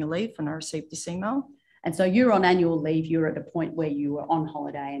currently on annual leave when I received this email. And so you're on annual leave, you're at a point where you were on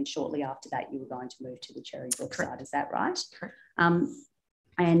holiday, and shortly after that you were going to move to the Cherrybrook site, is that right? Correct. At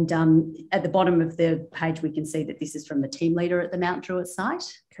the bottom of the page we can see that this is from the team leader at the Mount Druitt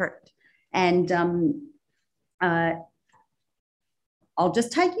site. Correct. And I'll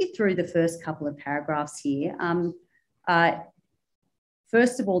just take you through the first couple of paragraphs here.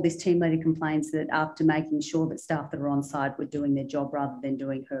 First of all, this team leader complains that after making sure that staff that are on site were doing their job rather than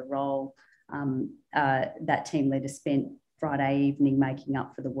doing her role, that team leader spent Friday evening making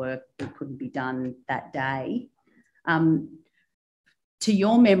up for the work that couldn't be done that day. To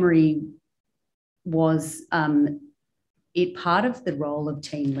your memory, was it part of the role of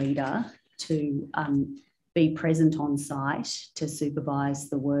team leader to be present on site to supervise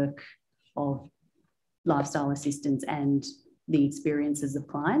the work of lifestyle assistants and the experiences of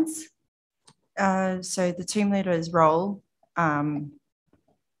clients? So the team leader's role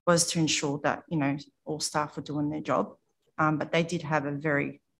was to ensure that, all staff were doing their job, but they did have a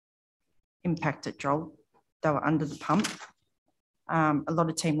very impacted job. They were under the pump. A lot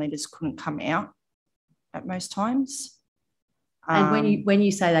of team leaders couldn't come out at most times. And when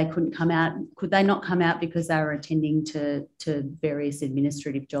you say they couldn't come out, could they not come out because they were attending to various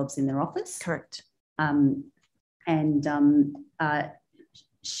administrative jobs in their office? Correct.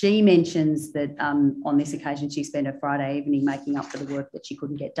 She mentions that on this occasion she spent a Friday evening making up for the work that she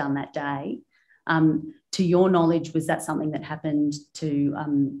couldn't get done that day. To your knowledge, was that something that happened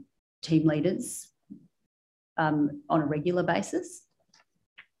to team leaders on a regular basis?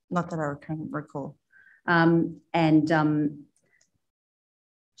 Not that I can recall.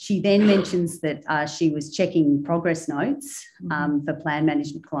 She then mentions that she was checking progress notes for plan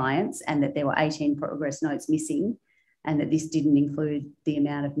management clients and that there were 18 progress notes missing and that this didn't include the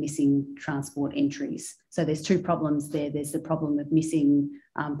amount of missing transport entries. So there's two problems there. There's the problem of missing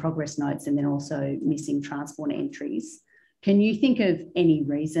progress notes and then also missing transport entries. Can you think of any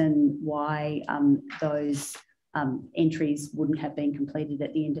reason why those entries wouldn't have been completed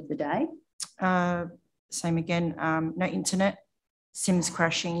at the end of the day? Same again, no internet, SIMs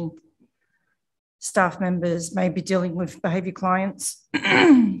crashing, staff members may be dealing with behaviour clients,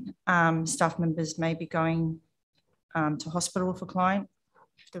 staff members may be going to hospital for client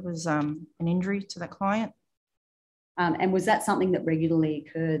if there was an injury to that client. And was that something that regularly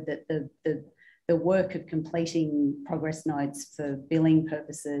occurred, that the work of completing progress notes for billing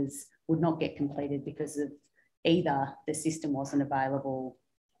purposes would not get completed because of either the system wasn't available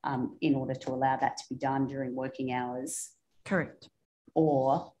in order to allow that to be done during working hours? Correct.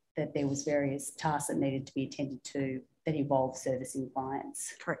 Or that there was various tasks that needed to be attended to that involved servicing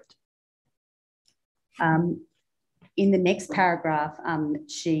clients? Correct. In the next paragraph,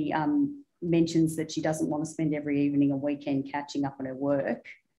 she mentions that she doesn't want to spend every evening and weekend catching up on her work.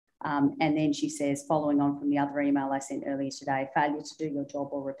 And then she says, following on from the other email I sent earlier today, failure to do your job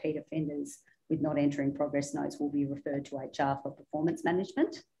or repeat offenders with not entering progress notes will be referred to HR for performance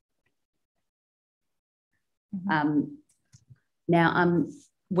management. Now,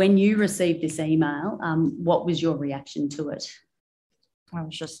 when you received this email, what was your reaction to it? I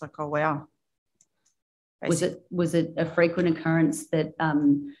was just like, oh, wow. Was it a frequent occurrence that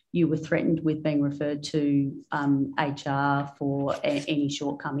you were threatened with being referred to HR for any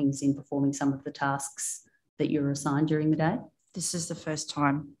shortcomings in performing some of the tasks that you were assigned during the day? This is the first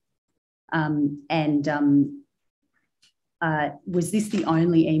time. Was this the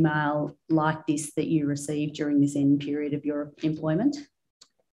only email like this that you received during this end period of your employment?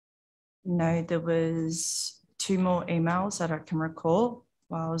 No, there was 2 more emails that I can recall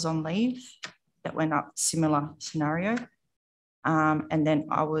while I was on leave that went up similar scenario. And then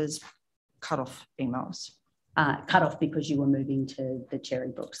I was cut off emails. Cut off because you were moving to the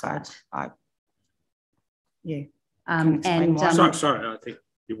Cherrybrook site? Yeah. Sorry, I think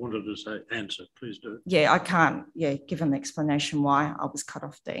you wanted to say answer. Please do. Yeah, I can't, give an explanation why I was cut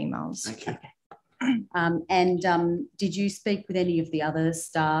off the emails. Thank you. Okay. Did you speak with any of the other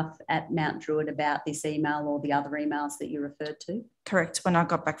staff at Mount Druitt about this email or the other emails that you referred to? Correct. When I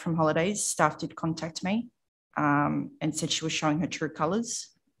got back from holidays, staff did contact me and said she was showing her true colours.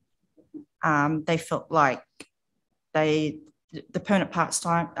 They felt like the permanent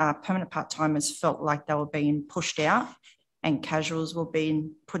part-timers felt like they were being pushed out and casuals were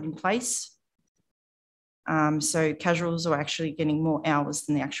being put in place. So casuals are actually getting more hours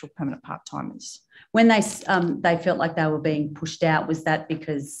than the actual permanent part-timers. When they felt like they were being pushed out, was that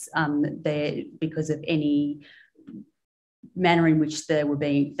because because of any manner in which they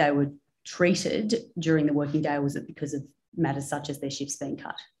were treated during the working day, or was it because of matters such as their shifts being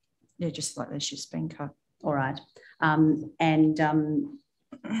cut? Yeah, just like their shifts being cut. All right.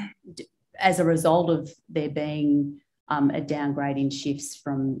 As a result of there being a downgrade in shifts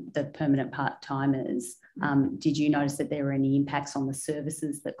from the permanent part-timers, did you notice that there were any impacts on the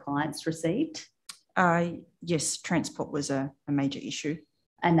services that clients received? Yes, transport was a major issue.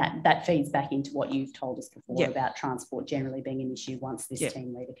 And that feeds back into what you've told us before about transport generally being an issue once this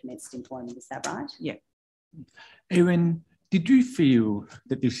team leader commenced employment. Is that right? Yeah. Erin, did you feel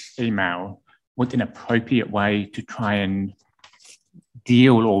that this email was an appropriate way to try and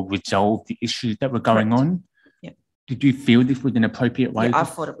deal or resolve the issues that were going on? Yeah. Did you feel this was an appropriate way? Yeah, I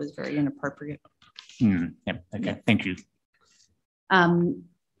thought it was very inappropriate. Okay, thank you.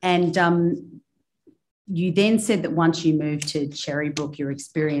 You then said that once you moved to Cherrybrook, your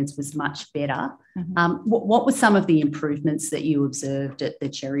experience was much better. What were some of the improvements that you observed at the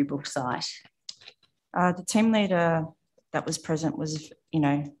Cherrybrook site? The team leader that was present was,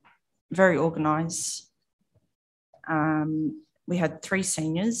 very organised. We had 3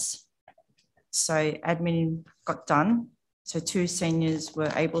 seniors, so admin got done. So 2 seniors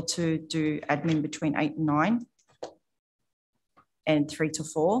were able to do admin between 8 and 9. and 3 to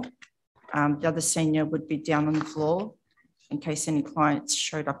 4. The other senior would be down on the floor in case any clients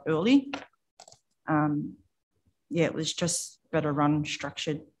showed up early. Yeah, it was just better run,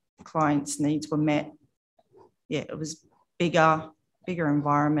 structured. Clients' needs were met. Yeah, it was bigger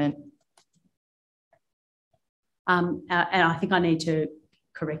environment. And I think I need to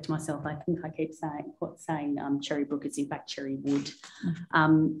correct myself. I think I keep saying Cherrybrook, it's in fact Cherrywood.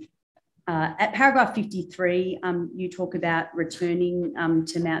 At paragraph 53, you talk about returning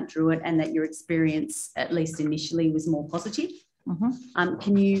to Mount Druitt and that your experience, at least initially, was more positive.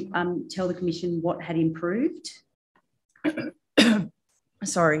 Can you tell the Commission what had improved?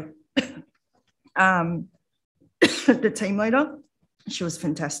 Sorry. The team leader, she was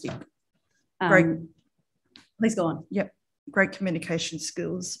fantastic. Great. Please go on. Yep. Great communication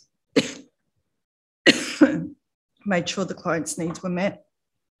skills. Made sure the client's needs were met.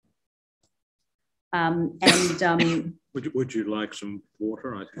 Would you like some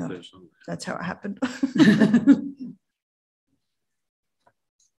water? I think there's some. That's how it happened.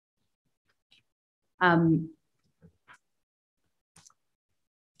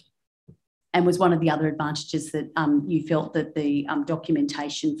 And was one of the other advantages that you felt that the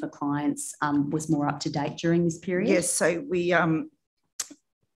documentation for clients was more up to date during this period? Yes, so we, I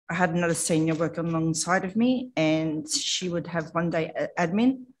had another senior work alongside of me, and she would have 1 day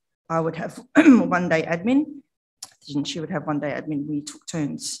admin. I would have 1 day admin, and she would have 1 day admin. We took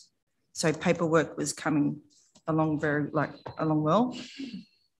turns. So paperwork was coming along along well.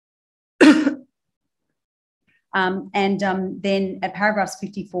 Then at paragraphs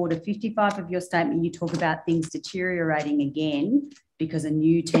 54 to 55 of your statement, you talk about things deteriorating again because a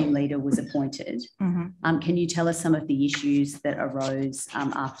new team leader was appointed. Can you tell us some of the issues that arose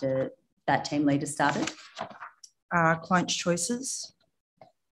after that team leader started? Clients' choices.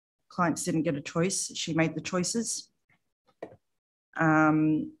 Clients didn't get a choice. She made the choices.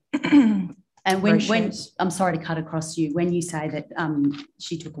 And when I'm sorry to cut across you, when you say that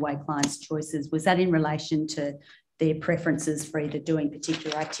she took away clients' choices, was that in relation to their preferences for either doing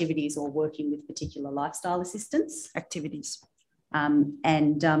particular activities or working with particular lifestyle assistants? Activities. Were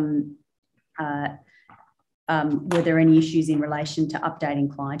there any issues in relation to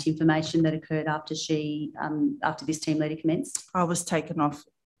updating client information that occurred after after this team leader commenced? I was taken off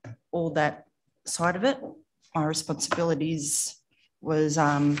all that side of it. My responsibilities was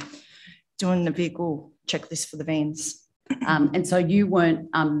doing the vehicle checklist for the vans. And so you weren't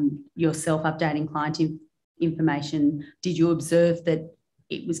yourself updating client information. Did you observe that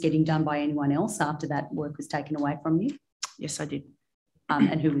it was getting done by anyone else after that work was taken away from you? Yes, I did.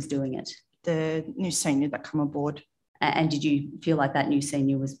 And who was doing it? The new senior that come aboard. And did you feel like that new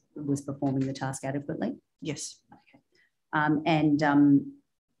senior was performing the task adequately? Yes. Okay.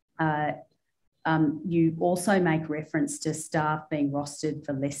 You also make reference to staff being rostered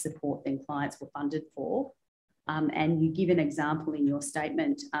for less support than clients were funded for. And you give an example in your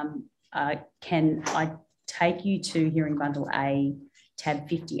statement. Can I take you to Hearing Bundle A, tab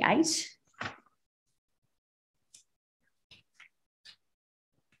 58?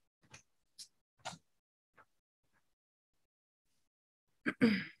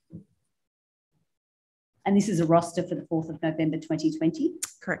 And this is a roster for the 4th of November 2020.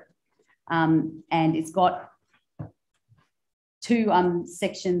 Correct. And it's got 2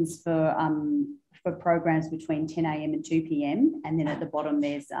 sections for programs between 10 a.m. and 2 p.m. And then at the bottom,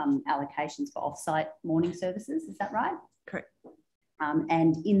 there's allocations for off-site morning services. Is that right? Correct.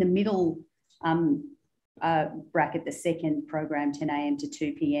 And in the middle bracket, the second program, 10 a.m. to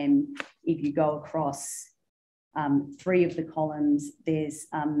 2 p.m., if you go across 3 of the columns, there's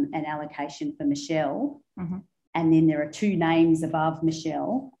an allocation for Michelle. And then there are 2 names above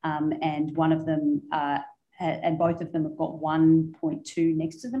Michelle, and one of them, and both of them have got 1.2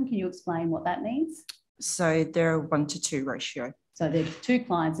 next to them. Can you explain what that means? So they're a 1-to-2 ratio. So there's 2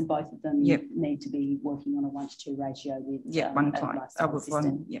 clients and both of them need to be working on a 1-to-2 ratio with one client. With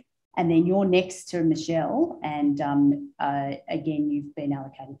one, And then you're next to Michelle, and again, you've been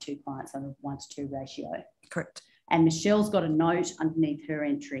allocated 2 clients on a 1-to-2 ratio. Correct. And Michelle's got a note underneath her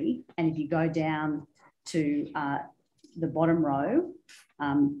entry, and if you go down to the bottom row,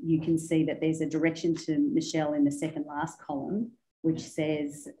 you can see that there's a direction to Michelle in the second last column, which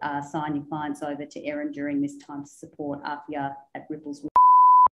says sign your clients over to Erin during this time to support Afia at Ripples.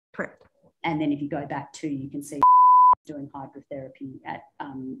 Correct. And then if you go back to, you can see doing hydrotherapy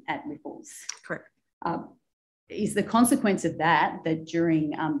at Ripples. Correct. Is the consequence of that during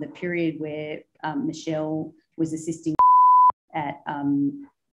the period where Michelle was assisting at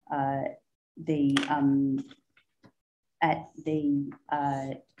the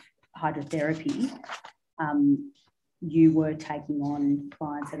hydrotherapy, you were taking on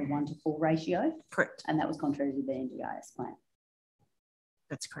clients at a 1-to-4 ratio, Correct. and that was contrary to the NDIS plan.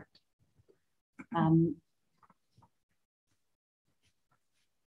 That's correct.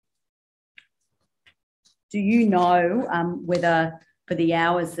 Do you know whether for the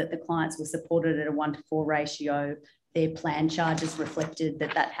hours that the clients were supported at a 1-to-4 ratio, their plan charges reflected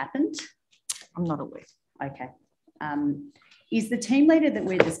that that happened? I'm not aware. Okay. Is the team leader that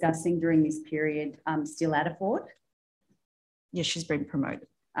we're discussing during this period still at Afford? Yes, she's been promoted.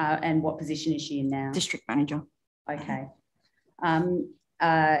 And what position is she in now? District manager. Okay.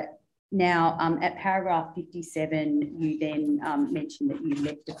 Now, at paragraph 57, you then mentioned that you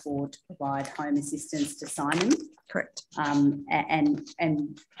left Afford to provide home assistance to Simon. Correct. Can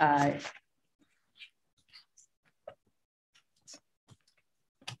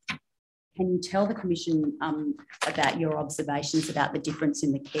you tell the Commission about your observations about the difference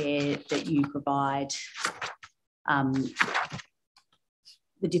in the care that you provide,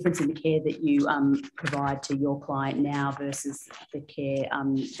 the difference in the care that you provide to your client now versus the care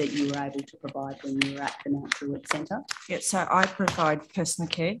that you were able to provide when you were at the Mount Druitt Centre? Yeah, so I provide personal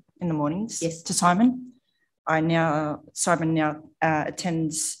care in the mornings. Yes. To Simon. Simon now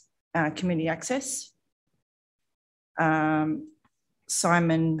attends community access.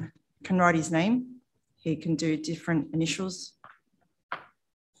 Simon can write his name. He can do different initials.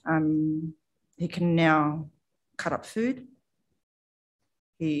 He can now cut up food.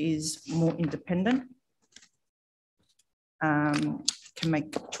 He is more independent, can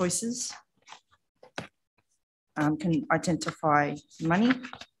make choices, can identify money.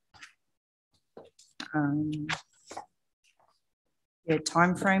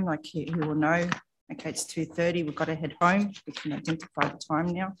 Time frame, like he will know, okay, it's 2:30, we've got to head home. We can identify the time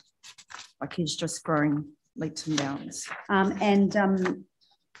now. Like he's just growing leaps and bounds.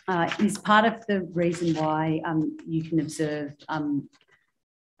 Is part of the reason why you can observe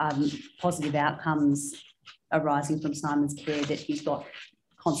positive outcomes arising from Simon's care that he's got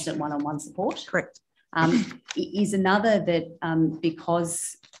constant one-on-one support? Correct. Is another that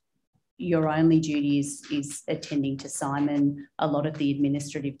because your only duty is attending to Simon, a lot of the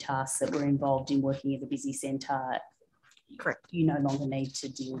administrative tasks that were involved in working at a busy centre, correct, you no longer need to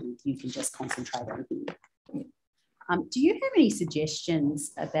deal with, you can just concentrate on him. Do you have any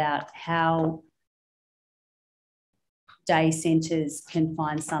suggestions about how day centres can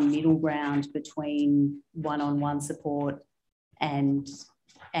find some middle ground between one-on-one support and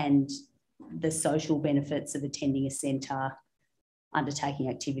the social benefits of attending a centre, undertaking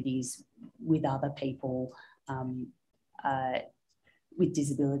activities with other people with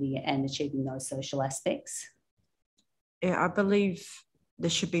disability and achieving those social aspects? Yeah, I believe there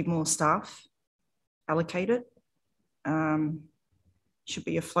should be more staff allocated. Should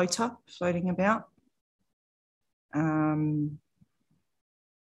be a floater floating about. And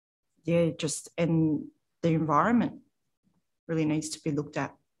the environment really needs to be looked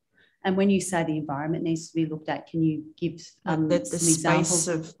at. And when you say the environment needs to be looked at, can you give the some space examples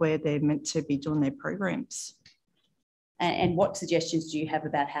of where they're meant to be doing their programs? And what suggestions do you have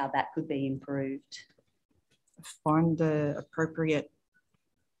about how that could be improved? Find the appropriate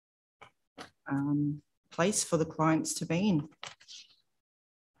place for the clients to be in.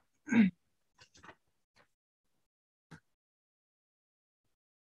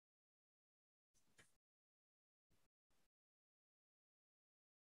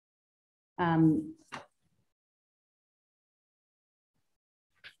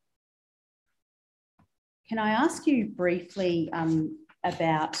 Can I ask you briefly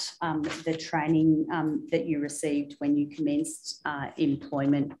about the training that you received when you commenced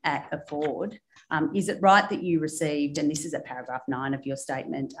employment at Afford? Is it right that you received, and this is at paragraph 9 of your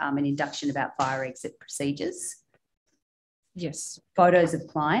statement, an induction about fire exit procedures? Yes. Photos of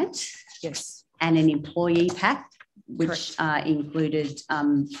client? Yes. And an employee pack, which included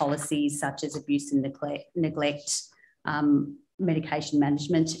policies such as abuse and neglect, medication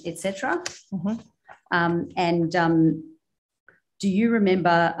management, etc. Mm-hmm. Do you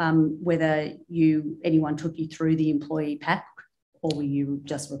remember whether anyone took you through the employee pack, or were you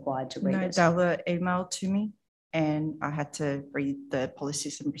just required to read it? No, they were emailed to me and I had to read the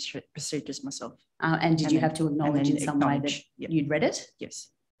policies and procedures myself. And did you have to acknowledge in some way that you'd read it? Yes.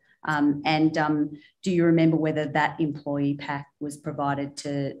 Do you remember whether that employee pack was provided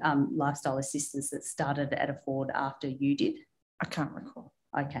to lifestyle assistants that started at Afford after you did? I can't recall.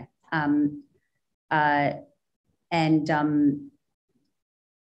 Okay.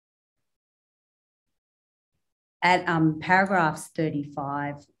 At paragraphs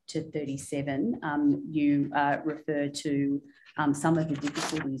 35 to 37, you refer to some of the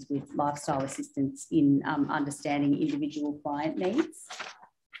difficulties with lifestyle assistance in understanding individual client needs.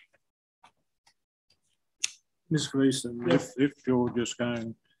 Ms. Gleeson, Yes. if you're just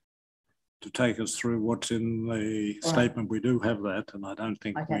going to take us through what's in the statement, we do have that, and I don't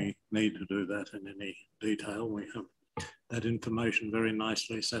think we need to do that in any detail. We have that information very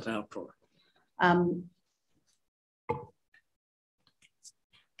nicely set out for it.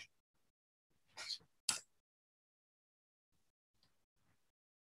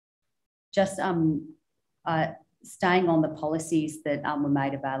 Just staying on the policies that were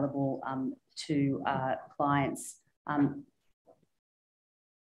made available to clients.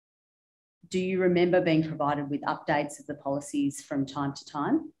 Do you remember being provided with updates of the policies from time to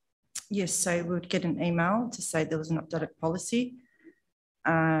time? Yes, so we would get an email to say there was an updated policy.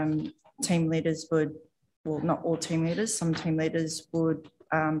 Team leaders would, well, not all team leaders, some team leaders would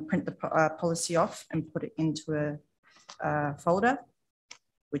print the policy off and put it into a folder,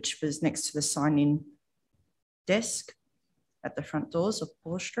 which was next to the sign-in desk at the front doors of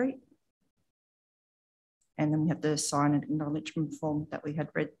Paul Street. And then we have the sign and acknowledgement form that we had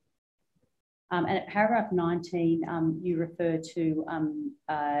read. And at paragraph 19, you refer to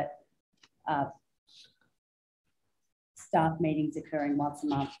staff meetings occurring once a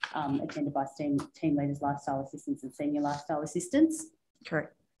month, attended by team leaders, lifestyle assistants and senior lifestyle assistants.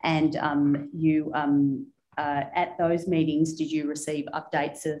 Correct. And you, at those meetings, did you receive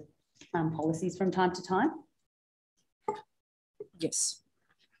updates of policies from time to time? Yes.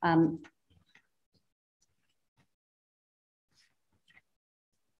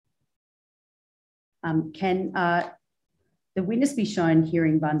 Can the witness be shown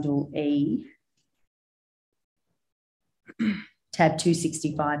hearing bundle E, tab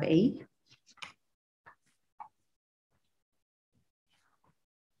 265E?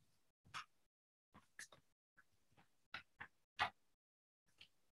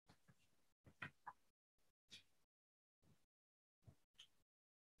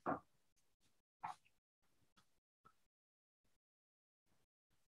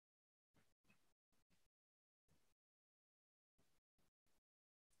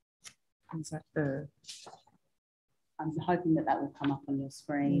 Is that the... I'm hoping that that will come up on your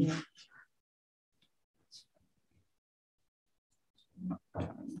screen. Yeah.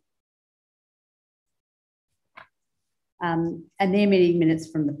 And they're meeting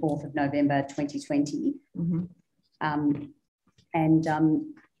minutes from the 4th of November 2020. Mm-hmm.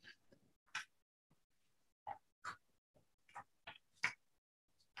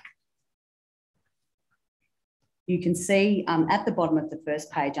 You can see at the bottom of the first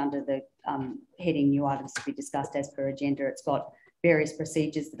page under the heading new items to be discussed as per agenda, it's got various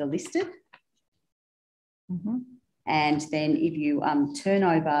procedures that are listed. Mm-hmm. And then if you turn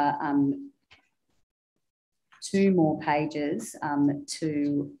over 2 more pages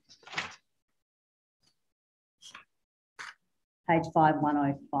to page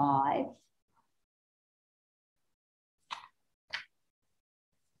 5105,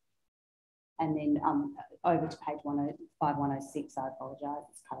 and then over to page 5106, I apologise,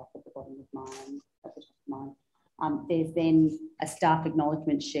 it's cut off at the bottom of mine, at the top of mine. There's then a staff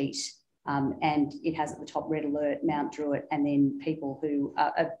acknowledgement sheet, and it has at the top red alert, Mount Druitt, and then people who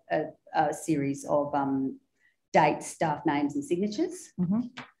are a series of dates, staff names and signatures. Mm-hmm.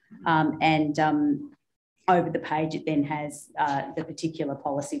 Over the page, it then has the particular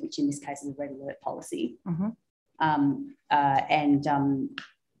policy, which in this case is a red alert policy. Mm-hmm.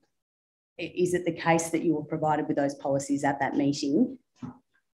 Is it the case that you were provided with those policies at that meeting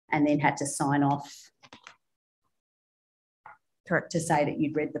and then had to sign off? Correct. To say that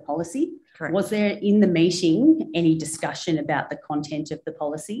you'd read the policy? Correct. Was there in the meeting any discussion about the content of the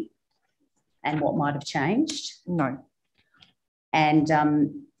policy and what might have changed? No. And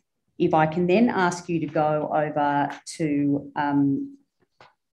if I can then ask you to go over to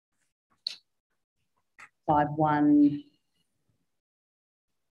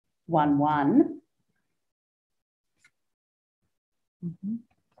 5111. Mm-hmm.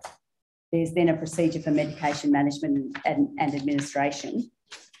 There's then a procedure for medication management and administration.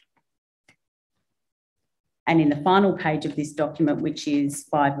 And in the final page of this document, which is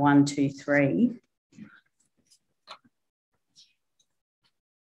 5123,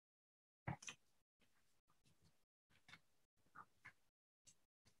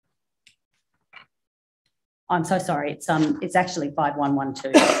 I'm so sorry, it's actually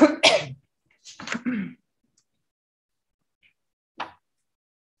 5112.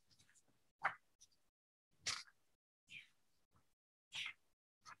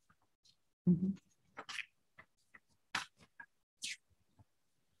 Mm-hmm.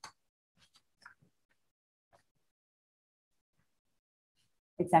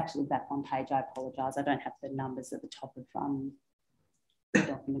 It's actually back on page. I apologise. I don't have the numbers at the top of the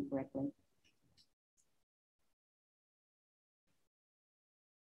document correctly.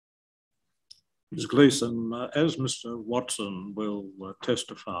 Ms. Gleeson, as Mr. Watson will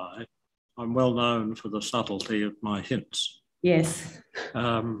testify, I'm well known for the subtlety of my hints. Yes.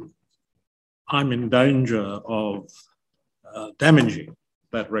 I'm in danger of damaging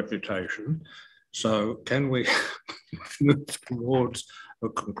that reputation. So can we move towards a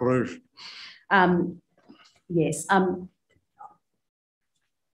conclusion? Yes.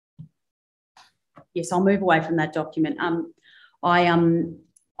 Yes, I'll move away from that document.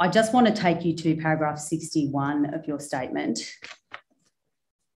 I just want to take you to paragraph 61 of your statement.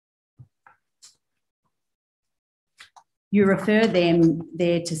 You refer them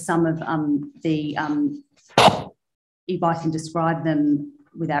there to some of if I can describe them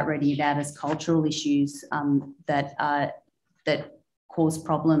without reading it out, as cultural issues that cause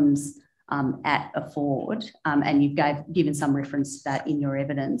problems at Afford, and you've given some reference to that in your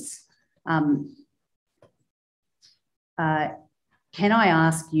evidence. Can I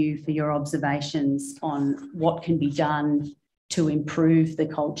ask you for your observations on what can be done to improve the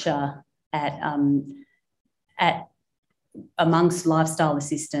culture at amongst lifestyle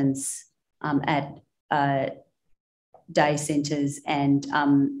assistants at day centres, and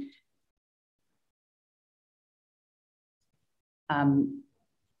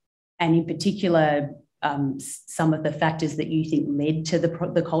in particular some of the factors that you think led to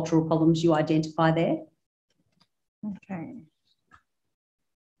the cultural problems you identify there? Okay.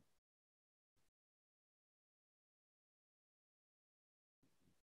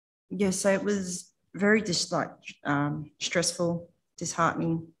 Yes, so it was very stressful,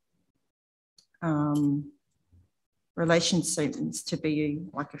 disheartening. Relationships to be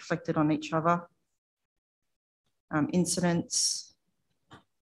like reflected on each other. Incidents.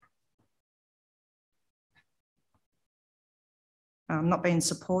 Not being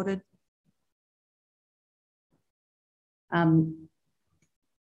supported. Do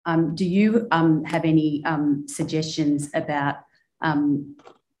you have any suggestions about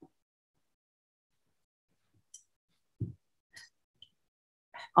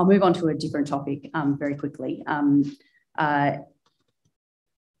I'll move on to a different topic very quickly.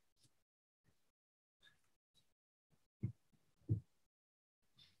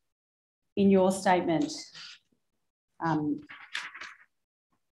 In your statement,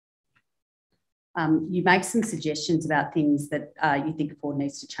 you make some suggestions about things that you think Afford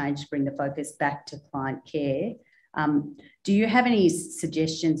needs to change to bring the focus back to client care. Do you have any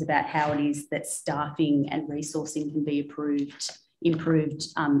suggestions about how it is that staffing and resourcing can be improved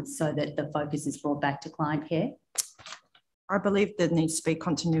so that the focus is brought back to client care? I believe there needs to be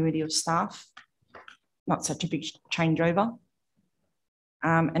continuity of staff, not such a big changeover,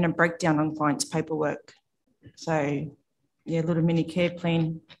 and a breakdown on clients' paperwork. So, yeah, a little mini care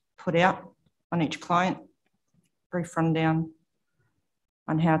plan put out on each client, brief rundown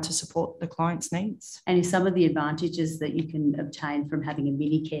on how to support the client's needs. And some of the advantages that you can obtain from having a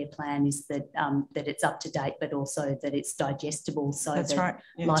mini care plan is that that it's up to date, but also that it's digestible, so that's that right.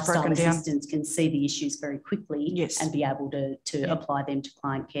 Yeah, lifestyle assistants can see the issues very quickly, yes, and be able to yeah, apply them to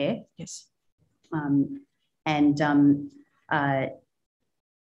client care. Yes.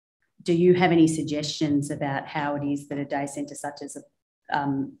 Do you have any suggestions about how it is that a day centre such as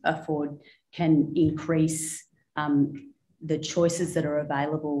Afford can increase the choices that are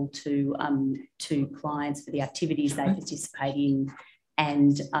available to clients for the activities they participate in,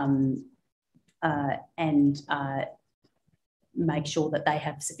 and make sure that they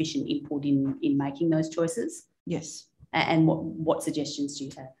have sufficient input in making those choices? Yes. And what suggestions do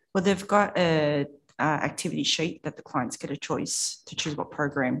you have? Well, they've got a activity sheet that the clients get a choice to choose what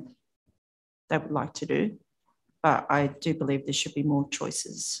program they would like to do, but I do believe there should be more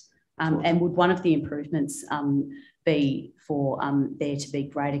choices. And would one of the improvements be for there to be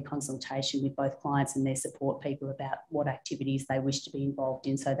greater consultation with both clients and their support people about what activities they wish to be involved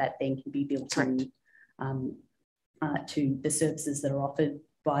in, so that then can be built in to the services that are offered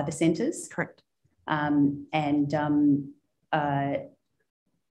by the centres? Correct.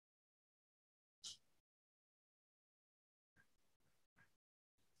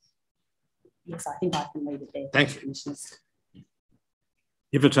 Yes, I think I can leave it there. Thank you. Commissioners.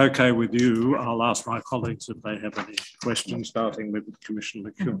 If it's okay with you, I'll ask my colleagues if they have any questions, starting with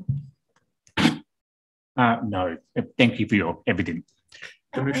Commissioner McEwen. No, thank you for your evidence.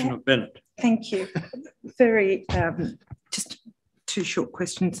 Commissioner Bennett. Thank you. Very, just two short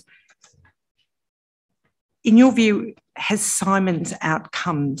questions. In your view, has Simon's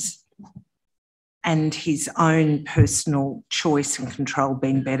outcomes and his own personal choice and control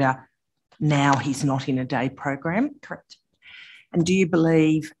being better now he's not in a day program? Correct. And do you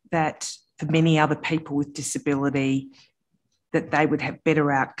believe that for many other people with disability, that they would have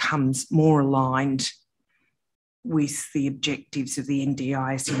better outcomes, more aligned with the objectives of the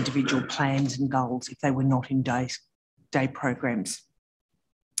NDIS individual plans and goals if they were not in day programs?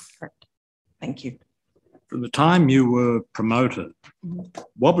 Correct. Thank you. From the time you were promoted,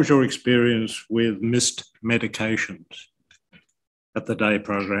 what was your experience with missed medications at the day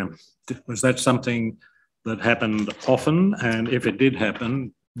program? Was that something that happened often? And if it did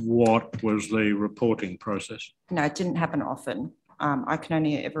happen, what was the reporting process? No, it didn't happen often. I can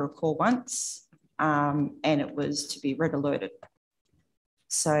only ever recall once, and it was to be red alerted.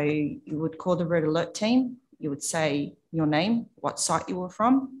 So you would call the red alert team, you would say your name, what site you were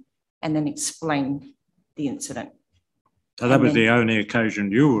from, and then explain the incident. So that was the only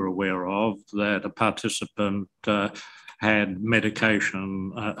occasion you were aware of that a participant had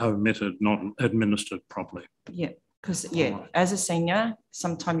medication omitted, not administered properly? Yeah, because as a senior,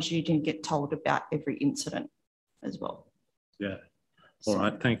 sometimes you didn't get told about every incident as well. Yeah. All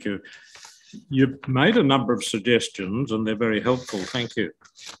right, thank you. You've made a number of suggestions and they're very helpful. Thank you.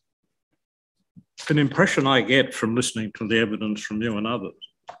 An impression I get from listening to the evidence from you and others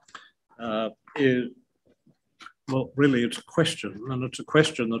is, well, really it's a question, and it's a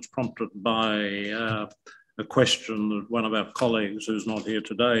question that's prompted by a question that one of our colleagues who's not here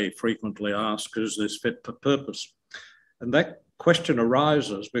today frequently asks: is this fit for purpose? And that question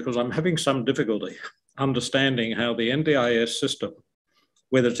arises because I'm having some difficulty understanding how the NDIS system,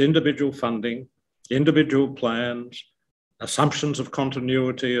 whether it's individual funding, individual plans, assumptions of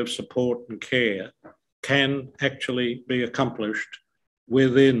continuity of support and care, can actually be accomplished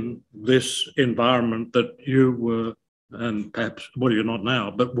within this environment that you were, and perhaps, well, you're not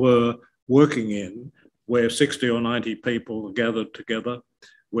now, but were working in, where 60 or 90 people are gathered together,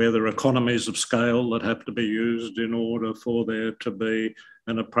 where there are economies of scale that have to be used in order for there to be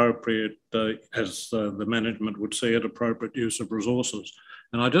an appropriate, as the management would see it, appropriate use of resources.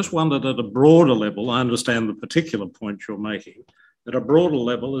 And I just wondered at a broader level, I understand the particular point you're making, at a broader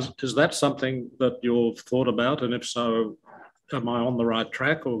level, is that something that you've thought about? And if so, am I on the right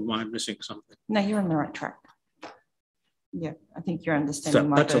track or am I missing something? No, you're on the right track. Yeah, I think you're understanding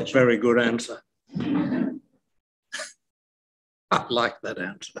my That's version. a very good answer. I like that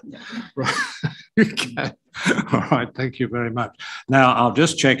answer. Yeah. Right. Okay. All right. Thank you very much. Now, I'll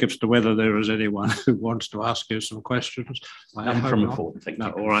just check as to whether there is anyone who wants to ask you some questions. None from the floor.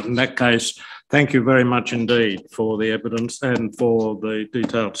 No, all right. In that case, thank you very much indeed for the evidence and for the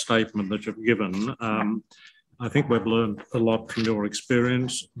detailed statement that you've given. I think we've learned a lot from your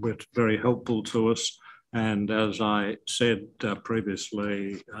experience, which is very helpful to us. And as I said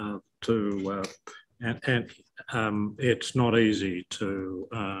previously it's not easy to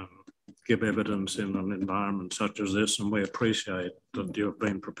give evidence in an environment such as this, and we appreciate that you've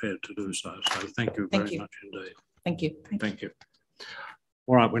been prepared to do so. So thank you very much indeed. Thank you. Thank you.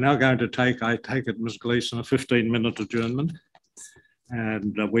 All right, we're now going to take, I take it, Ms. Gleeson, a 15-minute adjournment,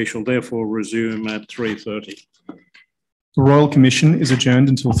 and we shall therefore resume at 3:30. The Royal Commission is adjourned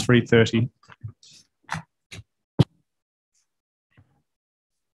until 3:30.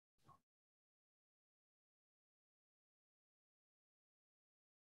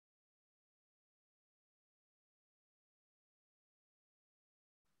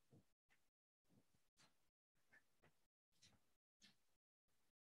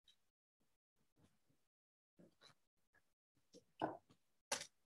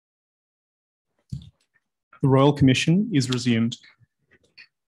 The Royal Commission is resumed.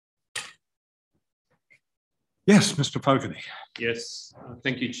 Yes, Mr. Fogarty. Yes,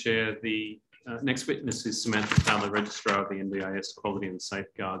 thank you, Chair. The next witness is Samantha Taylor, Registrar of the NDIS Quality and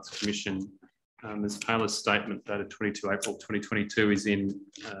Safeguards Commission. Ms. Taylor's statement dated 22 April 2022 is in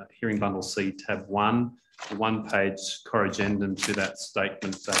Hearing Bundle C, tab 1. The one-page corrigendum to that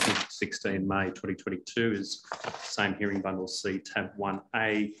statement dated 16 May 2022 is same Hearing Bundle C, tab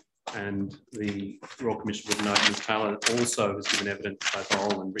 1A. And the Royal Commission would note Ms. Taylor also has given evidence both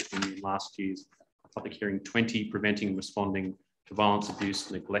oral and written in last year's public hearing 20, preventing and responding to violence,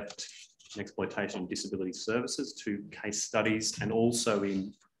 abuse, neglect and exploitation of disability services, 2 case studies, and also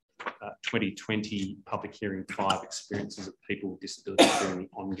in 2020 public hearing 5, experiences of people with disabilities during the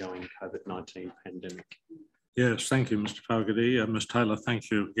ongoing COVID-19 pandemic. Yes, thank you, Mr. Fogarty. Ms. Taylor, thank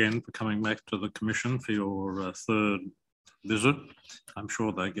you again for coming back to the Commission for your third visit. I'm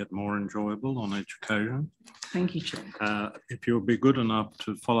sure they get more enjoyable on each occasion. Thank you, Chair. If you'll be good enough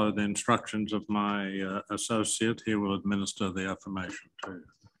to follow the instructions of my associate, he will administer the affirmation to you.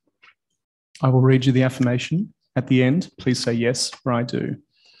 I will read you the affirmation. At the end, please say yes, or I do.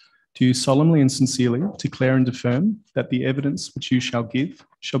 Do you solemnly and sincerely declare and affirm that the evidence which you shall give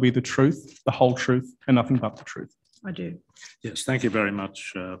shall be the truth, the whole truth, and nothing but the truth? I do. Yes, thank you very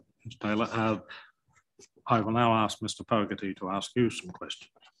much, Ms. Taylor. I will now ask Mr. Fogarty to ask you some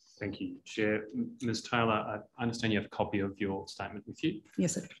questions. Thank you, Chair. Ms. Taylor, I understand you have a copy of your statement with you.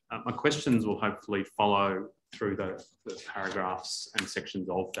 Yes, sir. My questions will hopefully follow through the paragraphs and sections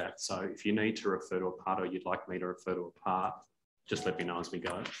of that. So if you need to refer to a part or you'd like me to refer to a part, just let me know as we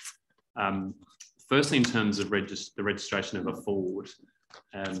go. Firstly, in terms of the registration of a Ford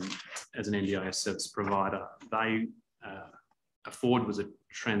as an NDIS service provider, a Ford was a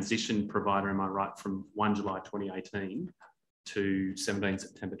transition provider, am I right, from 1 July 2018 to 17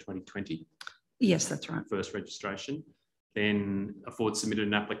 September 2020? Yes, that's right. First registration. Then a Ford submitted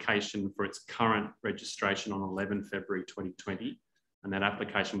an application for its current registration on 11 February 2020, and that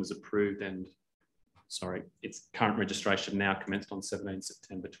application was approved and, sorry, its current registration now commenced on 17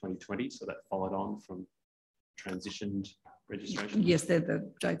 September 2020, so that followed on from transitioned registration. Yes, they're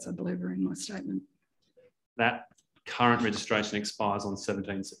the dates I believe are in my statement. That current registration expires on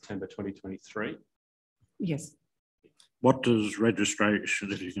 17 September 2023. Yes. What does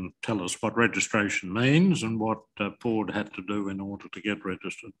registration, if you can tell us what registration means and what Ford had to do in order to get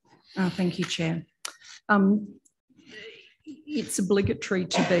registered? Thank you, Chair. It's obligatory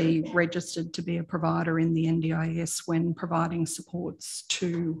to be registered to be a provider in the NDIS when providing supports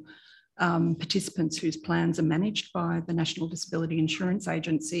to participants whose plans are managed by the National Disability Insurance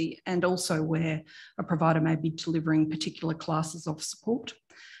Agency, and also where a provider may be delivering particular classes of support.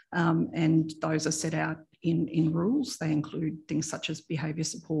 And those are set out in rules. They include things such as behaviour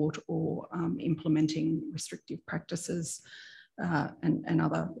support or implementing restrictive practices and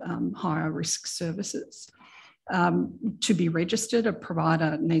other higher risk services. To be registered, a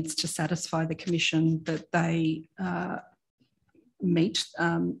provider needs to satisfy the Commission that they meet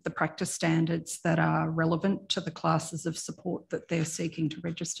the practice standards that are relevant to the classes of support that they're seeking to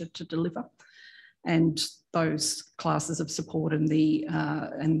register to deliver. And those classes of support and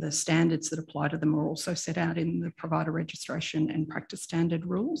the standards that apply to them are also set out in the provider registration and practice standard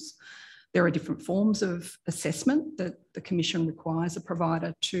rules. There are different forms of assessment that the Commission requires a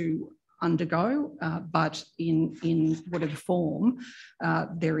provider to undergo, but in whatever form,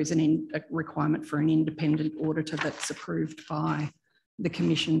 there is a requirement for an independent auditor that's approved by the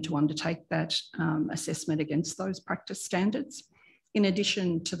Commission to undertake that assessment against those practice standards. In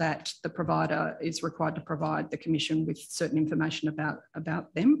addition to that, the provider is required to provide the Commission with certain information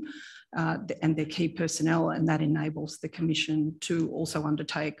about them and their key personnel, and that enables the Commission to also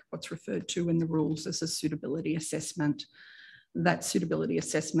undertake what's referred to in the rules as a suitability assessment. That suitability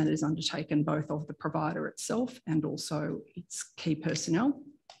assessment is undertaken both of the provider itself and also its key personnel.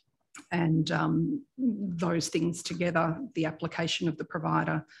 And those things together, the application of the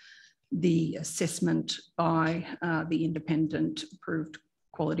provider, the assessment by the independent approved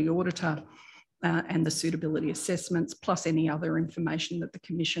quality auditor and the suitability assessments, plus any other information that the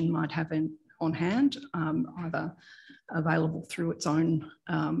Commission might have on hand, either available through its own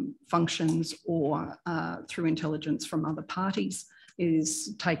functions or through intelligence from other parties,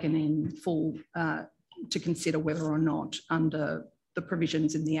 is taken in full to consider whether or not, under the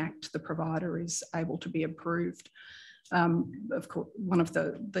provisions in the Act, the provider is able to be approved. Of course, one of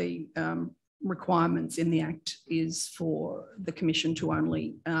the requirements in the Act is for the Commission to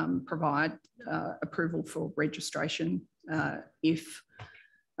only provide approval for registration if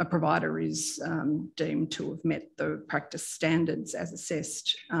a provider is deemed to have met the practice standards as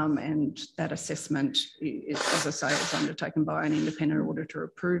assessed, and that assessment is, as I say, is undertaken by an independent auditor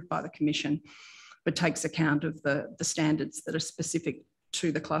approved by the Commission, but takes account of the standards that are specific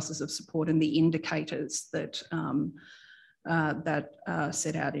to the classes of support and the indicators that are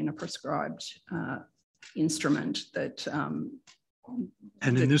set out in a prescribed instrument that.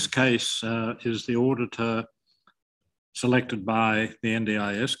 And in this case, is the auditor selected by the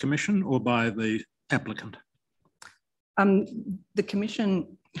NDIS Commission or by the applicant? The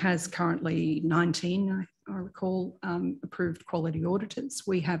Commission has currently 19, I recall, approved quality auditors.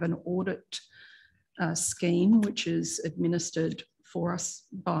 We have an audit scheme which is administered for us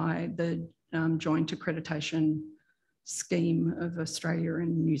by the Joint Accreditation Scheme of Australia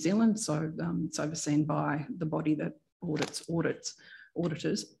and New Zealand. So it's overseen by the body that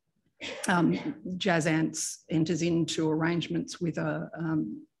auditors. JASANTS enters into arrangements with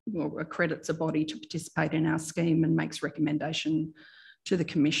accredits a body to participate in our scheme and makes recommendation to the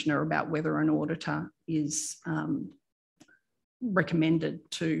Commissioner about whether an auditor is recommended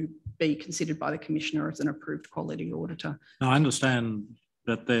to be considered by the Commissioner as an approved quality auditor. Now, I understand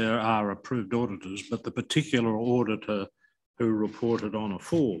that there are approved auditors, but the particular auditor who reported on a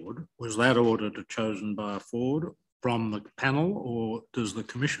Ford, was that auditor chosen by a Ford from the panel, or does the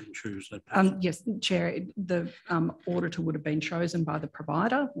Commission choose that person? Yes, Chair, the auditor would have been chosen by the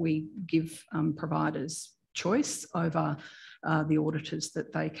provider. We give providers choice over the auditors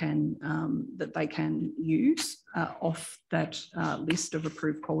that they can use off that list of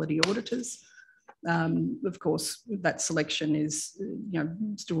approved quality auditors. Of course, that selection is,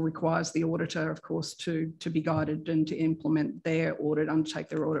 still requires the auditor, of course, to be guided and to implement their audit, undertake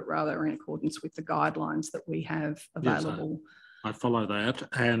their audit rather in accordance with the guidelines that we have available. Yes, I follow that.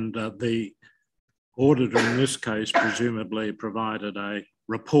 And the auditor in this case presumably provided a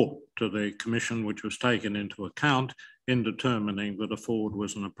report to the Commission, which was taken into account in determining that a Ford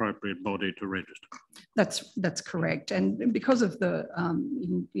was an appropriate body to register. That's correct. And because of the,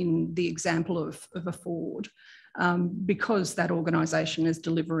 in the example of a Ford, because that organisation is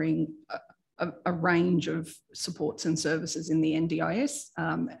delivering a range of supports and services in the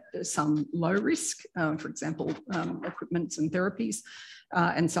NDIS, some low risk, for example, equipments and therapies,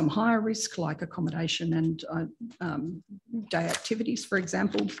 and some higher risk like accommodation and day activities, for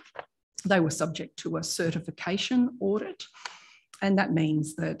example. They were subject to a certification audit. And that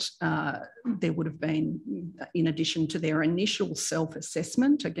means that there would have been, in addition to their initial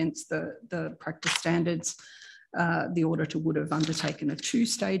self-assessment against the practice standards, the auditor would have undertaken a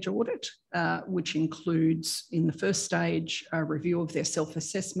two-stage audit, which includes, in the first stage, a review of their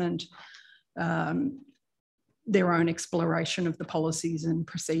self-assessment, their own exploration of the policies and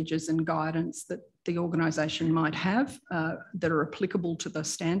procedures and guidance that the organisation might have that are applicable to the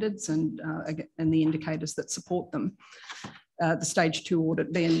standards and the indicators that support them. The stage 2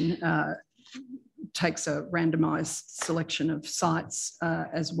 audit then takes a randomised selection of sites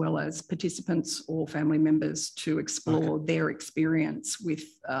as well as participants or family members to explore their experience with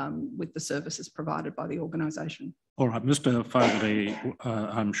the services provided by the organisation. All right, Mr. Fogarty,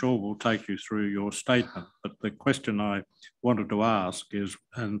 I'm sure will take you through your statement, but the question I wanted to ask is,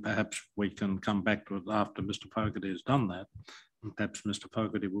 and perhaps we can come back to it after Mr. Fogarty has done that, and perhaps Mr.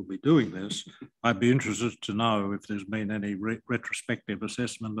 Fogarty will be doing this, I'd be interested to know if there's been any retrospective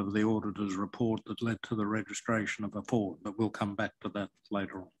assessment of the auditor's report that led to the registration of a Ford, but we'll come back to that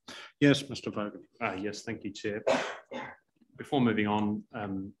later on. Yes, Mr. Fogarty. Yes, thank you, Chair. Before moving on,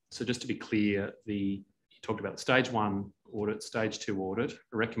 so just to be clear, you talked about the stage 1 audit, stage 2 audit,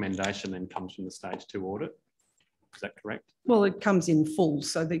 a recommendation then comes from the stage 2 audit. Is that correct? Well, it comes in full.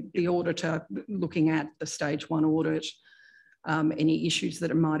 So the auditor looking at the stage 1 audit, any issues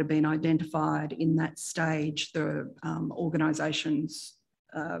that might have been identified in that stage, the organisation's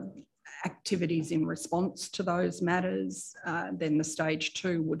activities in response to those matters, then the stage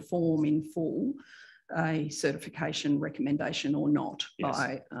 2 would form in full a certification recommendation or not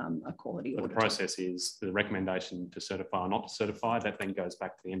by a quality auditor. The process is the recommendation to certify or not to certify, that then goes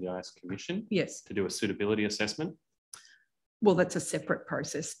back to the NDIS Commission to do a suitability assessment. Well, that's a separate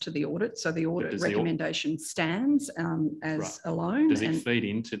process to the audit. So the audit recommendation stands as alone. Does it feed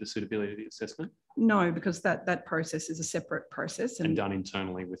into the suitability assessment? No, because that process is a separate process and done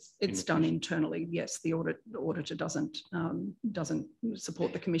internally with. It's done internally. Yes, the auditor doesn't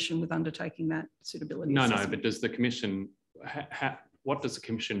support the Commission with undertaking that suitability assessment. No, but does the Commission? What does the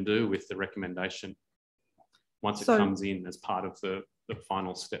Commission do with the recommendation once it comes in as part of the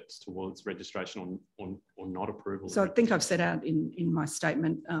final steps towards registration or not approval? So I think I've set out in my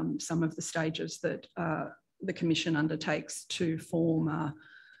statement some of the stages that the Commission undertakes to form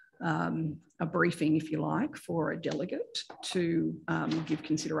a briefing, if you like, for a delegate to give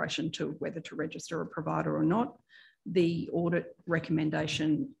consideration to whether to register a provider or not. The audit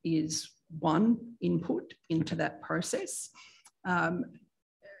recommendation is one input into that process.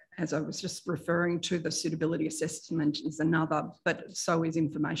 As I was just referring to, the suitability assessment is another, but so is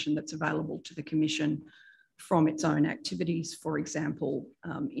information that's available to the Commission from its own activities, for example,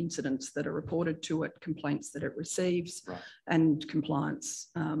 incidents that are reported to it, complaints that it receives, and compliance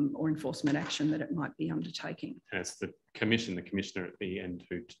or enforcement action that it might be undertaking. And it's the Commissioner at the end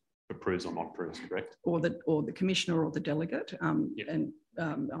who approves or not approves, correct? Or the Commissioner or the delegate, and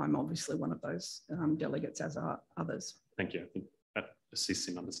I'm obviously one of those delegates, as are others. Thank you. I think that assists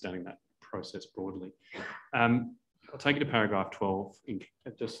in understanding that process broadly. I'll take you to paragraph 12, which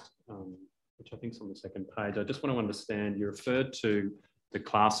I think is on the second page. I just want to understand, you referred to the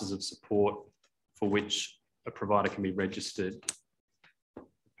classes of support for which a provider can be registered.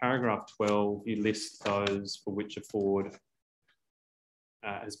 Paragraph 12, you list those for which a Ford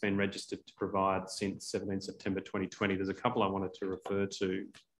has been registered to provide since 17 September 2020. There's a couple I wanted to refer to.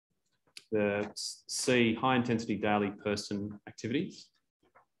 The C, high intensity daily person activities.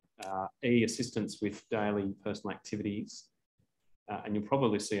 E, assistance with daily personal activities. And you'll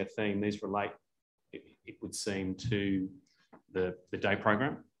probably see a theme. These relate, it would seem, to the day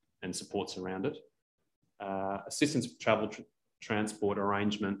program and supports around it. Assistance with travel transport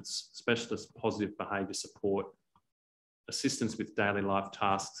arrangements, specialist positive behaviour support, assistance with daily life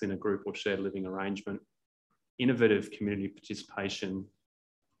tasks in a group or shared living arrangement, innovative community participation,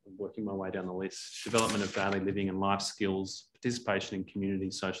 I'm working my way down the list, development of daily living and life skills, participation in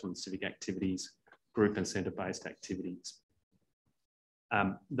community, social and civic activities, group and centre-based activities.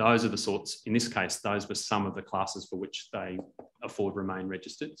 Those are the sorts, in this case, those were some of the classes for which they afford remain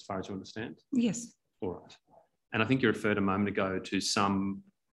registered, as far as you understand? Yes. All right. And I think you referred a moment ago to some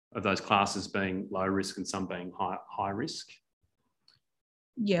of those classes being low risk and some being high risk.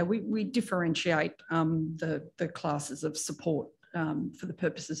 Yeah, we differentiate the classes of support for the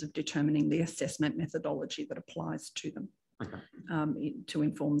purposes of determining the assessment methodology that applies to them. Okay. To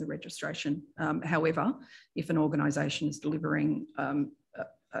inform the registration. However, if an organisation is delivering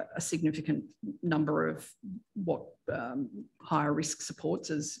a significant number of what higher risk supports,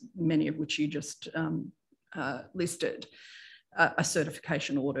 as many of which you just listed, a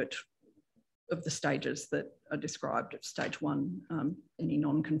certification audit of the stages that are described at stage 1, any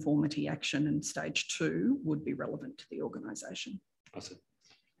non-conformity action, and stage 2 would be relevant to the organisation. I see.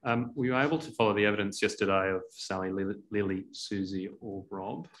 Were you able to follow the evidence yesterday of Sally, Lily, Susie or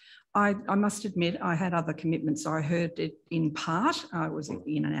Rob? I must admit I had other commitments. I heard it in part. I was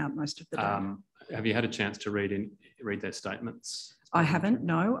in and out most of the day. Have you had a chance to read their statements? I haven't,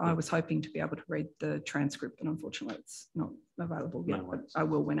 no. I was hoping to be able to read the transcript, but unfortunately it's not available yet, but I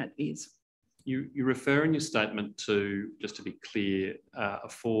will when it is. You refer in your statement to, just to be clear,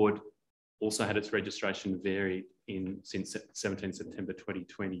 Afford also had its registration varied since 17 September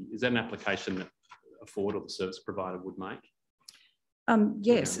 2020. Is that an application that Afford or the service provider would make?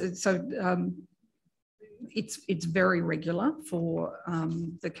 Yes, so it's very regular for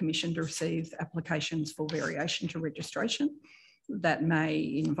the Commission to receive applications for variation to registration. That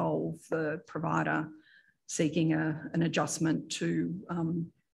may involve the provider seeking an adjustment to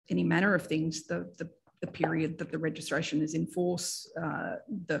any manner of things, the period that the registration is in force,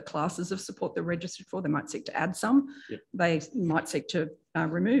 the classes of support they're registered for. They might seek to add some. Yep. They might seek to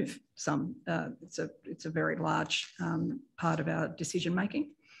remove some. It's a very large part of our decision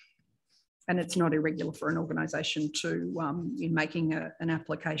making. And it's not irregular for an organisation to, in making an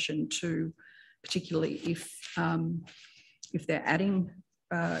application to, particularly if they're adding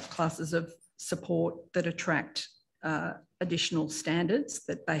classes of support that attract additional standards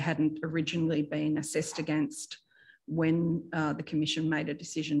that they hadn't originally been assessed against when the Commission made a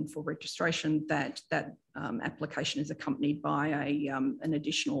decision for registration, that application is accompanied by an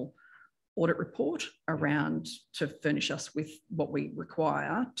additional audit report around to furnish us with what we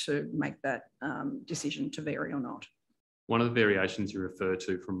require to make that decision to vary or not. One of the variations you refer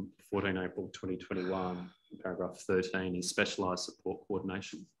to from 14 April 2021, paragraph 13, is specialised support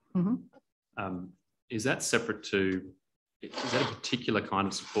coordination. Mm-hmm. Is that separate to, is that a particular kind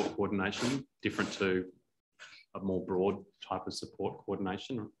of support coordination different to a more broad type of support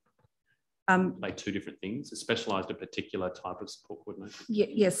coordination? Like two different things, specialised a particular type of support coordination?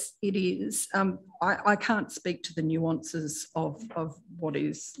 Yes, it is. I can't speak to the nuances of what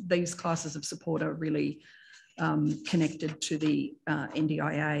is, these classes of support are really connected to the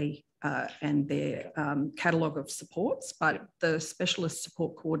NDIA and their catalogue of supports, but the specialist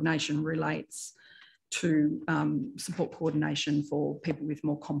support coordination relates to support coordination for people with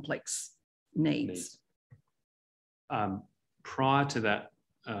more complex needs. Prior to that,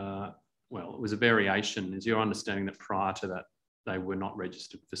 well, it was a variation. Is your understanding that prior to that, they were not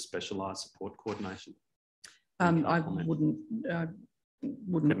registered for specialised support coordination? I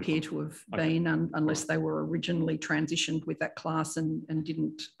wouldn't appear to have been unless they were originally transitioned with that class and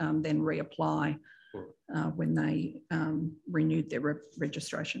didn't then reapply when they renewed their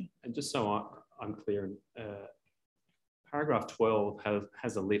registration. And just so I'm clear, paragraph 12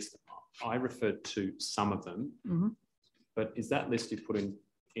 has a list. I referred to some of them, mm-hmm. But is that list you put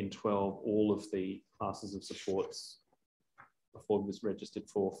in 12 all of the classes of supports before it was registered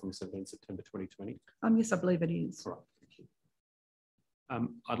for from 17 September 2020? Yes, I believe it is. Right, thank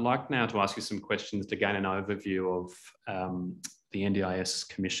you. I'd like now to ask you some questions to gain an overview of the NDIS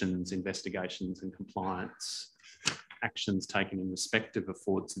Commission's investigations and compliance actions taken in respect of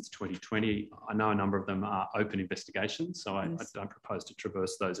Afford since 2020. I know a number of them are open investigations, so yes. I don't propose to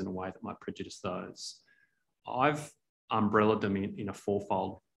traverse those in a way that might prejudice those. I've umbrellaed them in a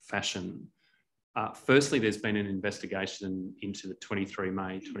fourfold fashion. Firstly, there's been an investigation into the 23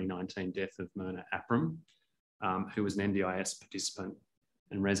 May 2019 death of Myrna Apram, who was an NDIS participant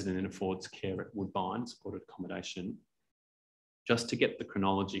and resident in affords care at Woodbine, supported accommodation. Just to get the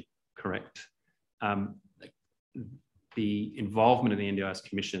chronology correct, the involvement of the NDIS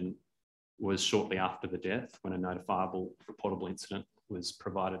Commission was shortly after the death when a notifiable reportable incident was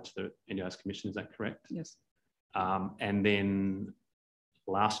provided to the NDIS Commission, is that correct? Yes. And then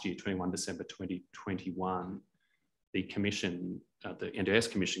last year, 21 December 2021, the Commission, the NDIS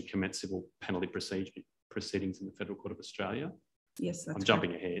Commission commenced civil penalty proceedings in the Federal Court of Australia. Yes, that's I'm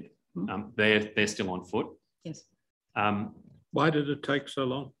jumping ahead. Mm. They're still on foot. Yes. Why did it take so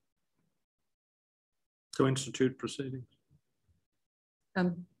long to institute proceedings?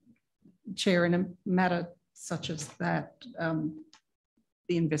 Chair, in a matter such as that,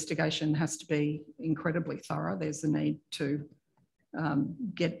 the investigation has to be incredibly thorough. There's the need to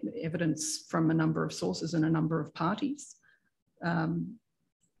get evidence from a number of sources and a number of parties. I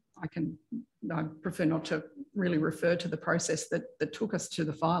prefer not to really refer to the process that took us to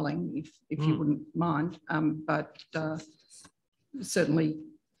the filing, if you wouldn't mind, but certainly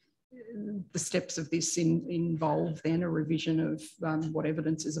the steps of this involve then a revision of what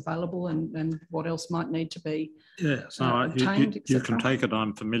evidence is available and what else might need to be obtained, you can take it.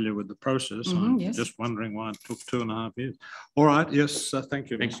 I'm familiar with the process. Mm-hmm, I'm yes. just wondering why it took 2.5 years. All right. Yes. Thank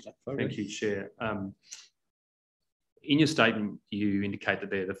you. Thank you, Chair. In your statement, you indicate that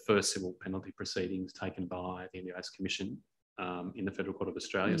they're the first civil penalty proceedings taken by the NDIS Commission in the Federal Court of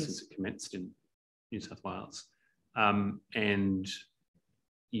Australia since it commenced in New South Wales. And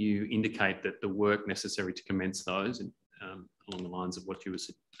you indicate that the work necessary to commence those, along the lines of what you were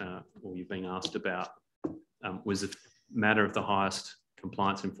or you've been asked about, was a matter of the highest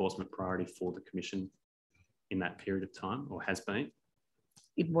compliance enforcement priority for the Commission in that period of time, or has been?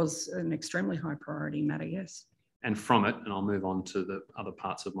 It was an extremely high priority matter, yes. And from it, and I'll move on to the other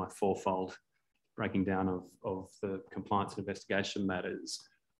parts of my fourfold breaking down of the compliance and investigation matters,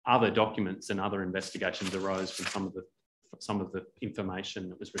 other documents and other investigations arose from some of the information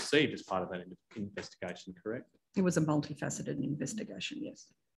that was received as part of that investigation, correct? It was a multifaceted investigation, yes.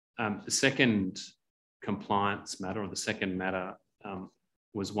 The second compliance matter, or the second matter,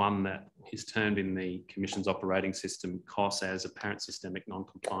 was one that is termed in the Commission's operating system COS as apparent systemic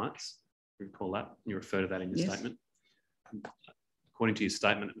non-compliance. You recall that? You refer to that in your statement. According to your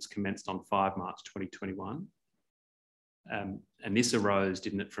statement, it was commenced on 5 March 2021. And this arose,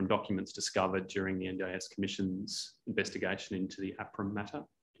 didn't it, from documents discovered during the NDIS Commission's investigation into the APRM matter?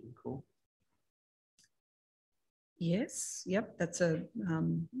 Do you recall? Yes, yep,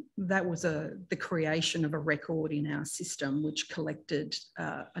 that was the creation of a record in our system which collected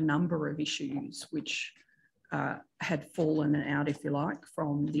a number of issues which had fallen out, if you like,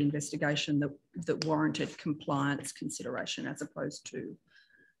 from the investigation that warranted compliance consideration as opposed to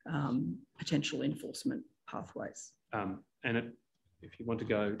potential enforcement pathways. And if you want to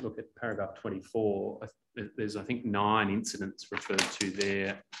go look at paragraph 24, there's, I think, 9 incidents referred to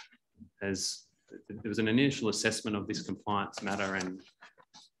there as there was an initial assessment of this compliance matter, and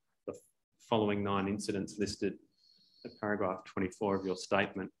the following 9 incidents listed at paragraph 24 of your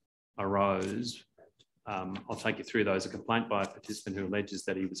statement arose. I'll take you through those. A complaint by a participant who alleges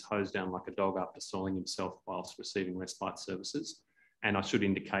that he was hosed down like a dog after soiling himself whilst receiving respite services. And I should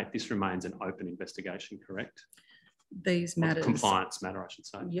indicate this remains an open investigation, correct? These matters. Compliance matter, I should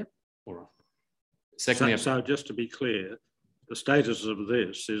say. Yep. All right. Secondly, so just to be clear, the status of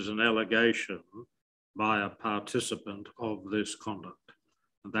this is an allegation by a participant of this conduct.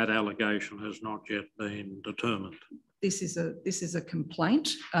 And that allegation has not yet been determined. This is a complaint.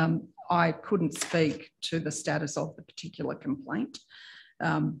 I couldn't speak to the status of the particular complaint,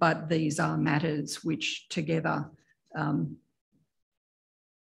 but these are matters which together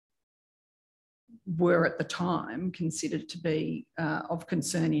were at the time considered to be of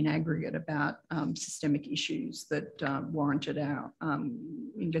concern in aggregate about systemic issues that warranted our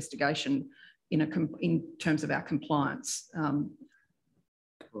investigation in terms of our compliance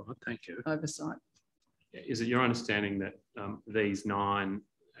Thank you. oversight. is it your understanding that these 9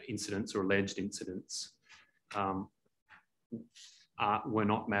 incidents or alleged incidents were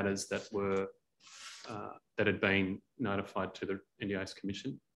not matters that were that had been notified to the NDIS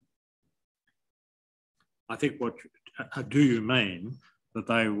Commission? I think what do you mean that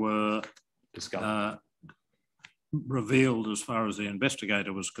they were Discovered. Revealed as far as the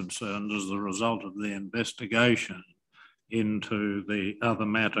investigator was concerned as the result of the investigation into the other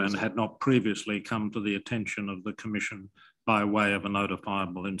matter and had not previously come to the attention of the Commission by way of a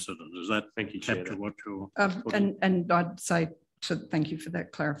notifiable incident? Is that capture what you're... And I'd say thank you for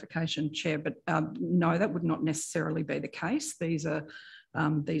that clarification, Chair, but no, that would not necessarily be the case. These are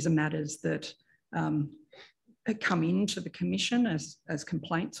matters that come into the Commission as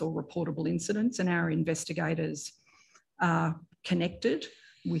complaints or reportable incidents, and our investigators are connected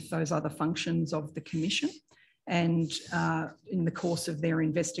with those other functions of the Commission, and in the course of their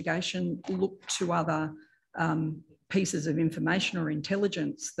investigation look to other pieces of information or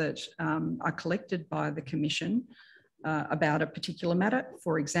intelligence that are collected by the Commission about a particular matter.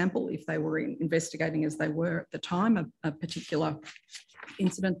 For example, if they were investigating, as they were at the time, a particular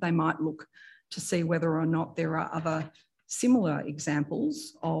incident, they might look to see whether or not there are other similar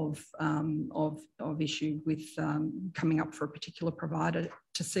examples of issue with coming up for a particular provider,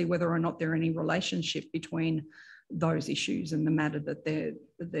 to see whether or not there are any relationship between those issues and the matter that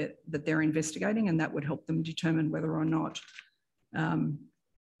they're investigating, and that would help them determine whether or not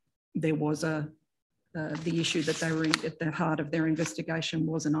there was the issue that they were at the heart of their investigation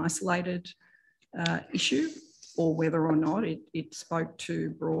was an isolated issue, or whether or not it spoke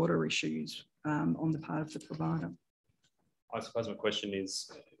to broader issues on the part of the provider. I suppose my question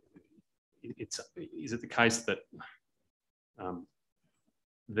is it the case that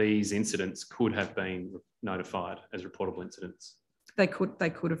these incidents could have been notified as reportable incidents? They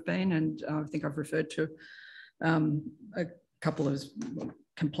could have been, and I think I've referred to a couple of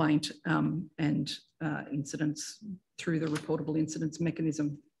complaint and incidents through the reportable incidents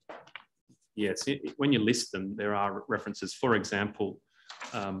mechanism. Yes, when you list them, there are references. For example,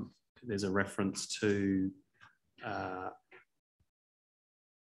 there's a reference to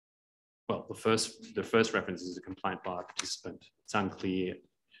well, the first reference is a complaint by a participant. It's unclear,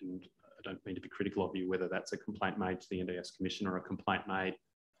 and I don't mean to be critical of you, whether that's a complaint made to the NDIS Commission or a complaint made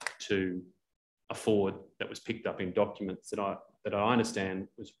to a forward that was picked up in documents that I understand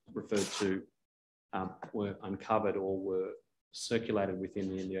was referred to were uncovered or were circulated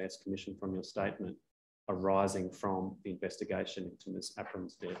within the NDIS Commission from your statement, arising from the investigation into Ms.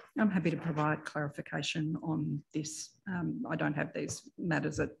 Apram's death. I'm happy to provide clarification on this. I don't have these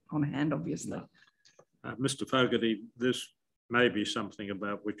matters on hand, obviously. No. Mr. Fogarty, this may be something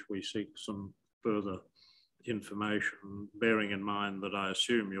about which we seek some further information, bearing in mind that I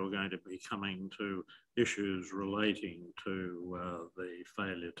assume you're going to be coming to issues relating to the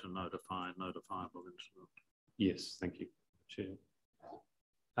failure to notify a notifiable incident. Yes, thank you, Chair.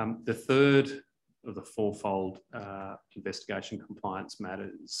 The third of the fourfold investigation compliance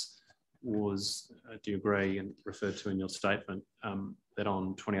matters was, do you agree, and referred to in your statement, that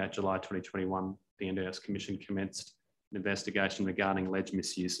on 28 July 2021, the NDIS Commission commenced an investigation regarding alleged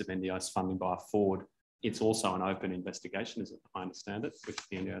misuse of NDIS funding by a forward. It's also an open investigation, as I understand it, with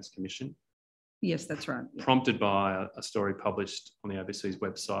the NDIS Commission. Yes, that's right. Yeah. Prompted by a story published on the ABC's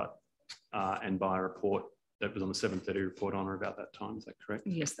website and by a report that was on the 7:30 report on or about that time. Is that correct?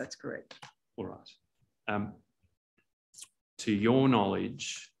 Yes, that's correct. All right. To your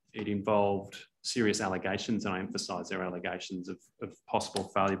knowledge, it involved serious allegations, and I emphasise their allegations of possible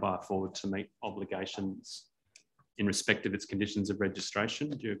failure by a forward to meet obligations in respect of its conditions of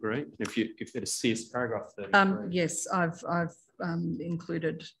registration. Do you agree? If it is paragraph 30. Yes, I've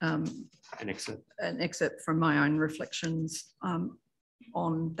included an excerpt from my own reflections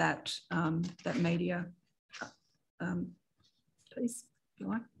on that media piece, if you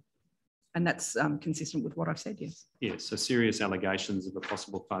like. And that's consistent with what I've said, yes. Yes, so serious allegations of a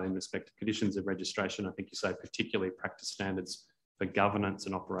possible failure in respect to conditions of registration. I think you say particularly practice standards for governance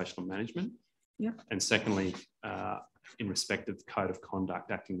and operational management. Yeah. And secondly, in respect of the code of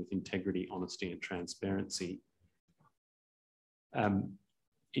conduct, acting with integrity, honesty and transparency.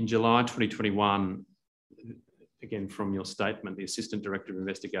 In July 2021, again, from your statement, the Assistant Director of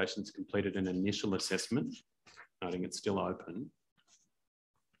Investigations completed an initial assessment, noting it's still open.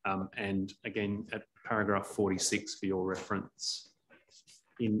 And again, at paragraph 46 for your reference,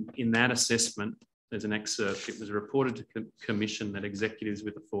 in that assessment, there's an excerpt. It was reported to Commission that executives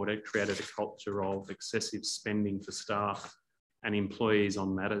with the forward had created a culture of excessive spending for staff and employees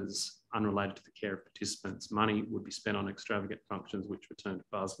on matters unrelated to the care of participants. Money would be spent on extravagant functions which returned to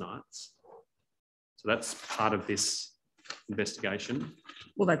buzz nights. So that's part of this investigation.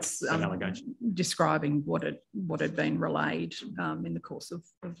 Well, that's describing what had been relayed in the course of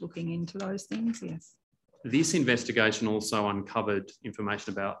looking into those things, yes. This investigation also uncovered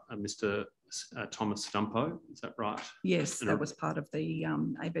information about Mr. Thomas Stumpo, is that right? Yes, that was part of the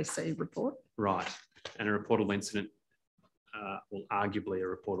ABC report. Right, and a reportable incident, well, arguably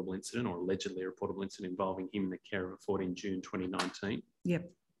a reportable incident or allegedly a reportable incident involving him in the care of a forward in June 2019.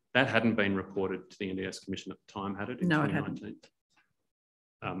 Yep. That hadn't been reported to the NDIS Commission at the time, had it? No, it hadn't.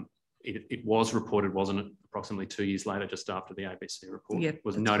 It was reported, wasn't it, approximately 2 years later, just after the ABC report? Yep,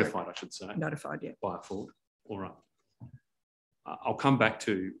 was notified, correct. I should say. Notified, yeah. By a forward. All right. I'll come back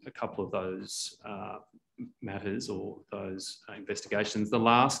to a couple of those matters or those investigations. The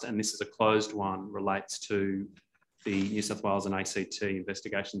last, and this is a closed one, relates to the New South Wales and ACT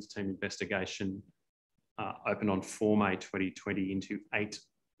investigations team investigation opened on 4 May 2020 into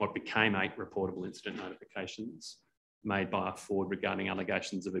what became 8 reportable incident notifications made by a Ford regarding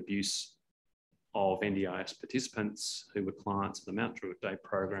allegations of abuse of NDIS participants who were clients of the Mount Druitt Day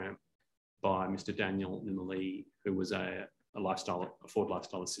program by Mr. Daniel Nimmerly, who was a Ford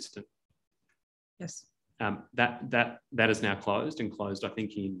lifestyle assistant. Yes. That is now closed and closed, I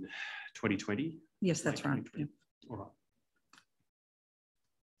think, in 2020. Yes, that's right. Yeah. All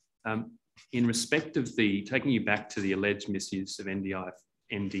right. In respect of taking you back to the alleged misuse of NDIA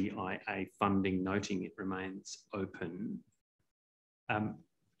funding, noting it remains open,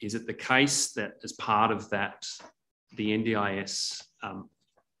 is it the case that as part of that, the NDIS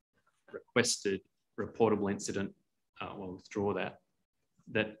requested reportable incident, we'll withdraw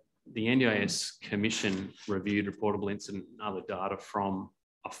that the NDIS Commission reviewed reportable incident and other data from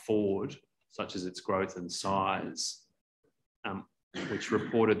a Ford, such as its growth and size, which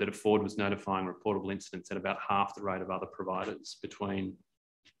reported that a Ford was notifying reportable incidents at about half the rate of other providers between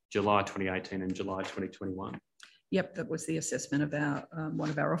July 2018 and July 2021. Yep, that was the assessment of our one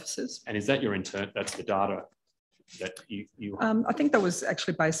of our officers. And is that your that's the data that you I think that was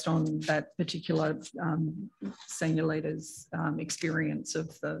actually based on that particular senior leader's experience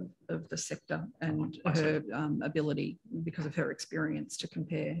of the sector and her ability, because of her experience, to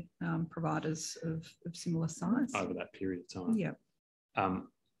compare providers of similar size over that period of time. Yeah.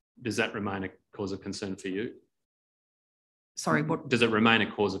 Does that remain a cause of concern for you? Sorry, what? Does it remain a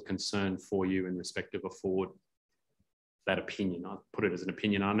cause of concern for you in respect of a Ford? That opinion, I put it as an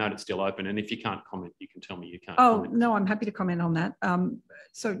opinion. I know it's still open, and if you can't comment, you can tell me you can't. Comment. No, I'm happy to comment on that.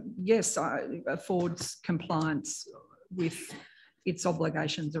 So yes, Ford's compliance with its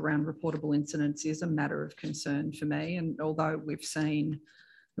obligations around reportable incidents is a matter of concern for me. And although there's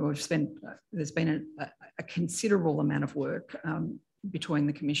been a considerable amount of work between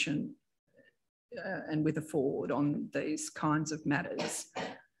the Commission and with the Ford on these kinds of matters.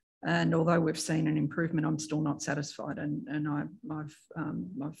 And although we've seen an improvement, I'm still not satisfied, and I've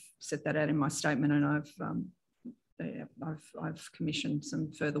set that out in my statement, and I've commissioned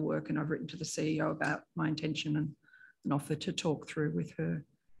some further work, and I've written to the CEO about my intention and an offer to talk through with her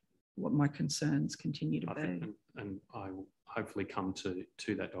what my concerns continue to be. And I will hopefully come to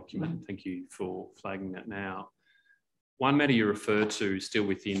that document. Thank you for flagging that now. One matter you referred to still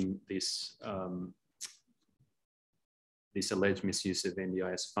within this this alleged misuse of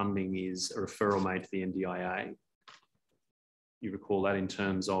NDIS funding is a referral made to the NDIA. You recall that in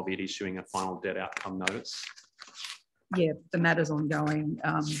terms of it issuing a final debt outcome notice? Yeah, the matter's ongoing,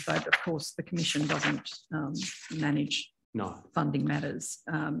 but of course the Commission doesn't manage funding matters.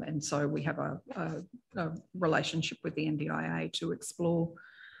 And so we have a relationship with the NDIA to explore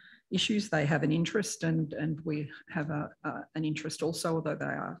issues. They have an interest, and we have an interest also, although they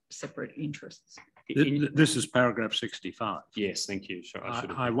are separate interests. This is paragraph 65. Yes, thank you. Sure,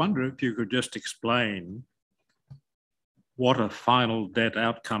 I wonder if you could just explain what a final debt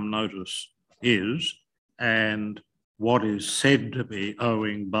outcome notice is and what is said to be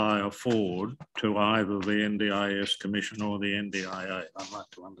owing by a Ford to either the NDIS Commission or the NDIA. I'd like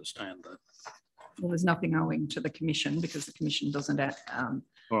to understand that. Well, there's nothing owing to the Commission because the Commission doesn't. All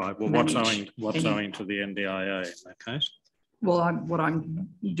right. Well, what's owing to the NDIA in that case? Well, what I'm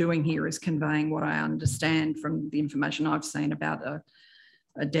doing here is conveying what I understand from the information I've seen about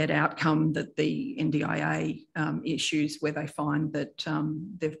a debt outcome that the NDIA issues, where they find that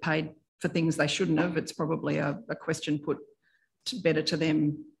they've paid for things they shouldn't have. It's probably a question put better to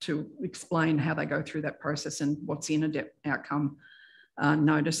them to explain how they go through that process and what's in a debt outcome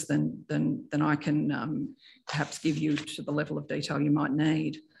notice than I can perhaps give you to the level of detail you might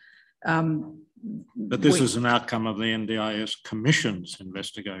need. But this is an outcome of the NDIS Commission's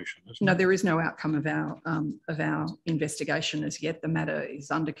investigation, isn't it? No, there is no outcome of our investigation as yet. The matter is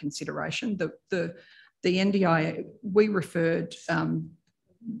under consideration. The NDIA, we referred,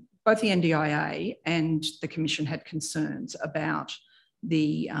 both the NDIA and the Commission had concerns about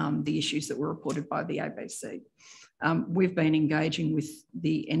the issues that were reported by the ABC. We've been engaging with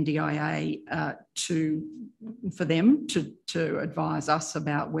the NDIA for them to advise us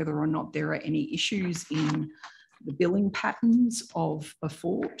about whether or not there are any issues in the billing patterns of a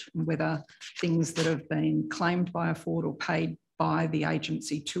Ford, whether things that have been claimed by a Ford or paid by the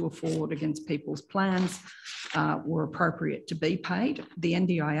agency to a Ford against people's plans were appropriate to be paid. The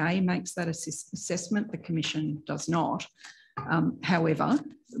NDIA makes that assessment, the Commission does not. However,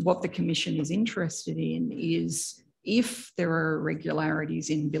 what the Commission is interested in is if there are irregularities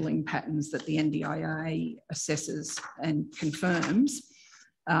in billing patterns that the NDIA assesses and confirms,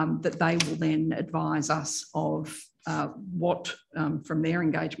 that they will then advise us of what, from their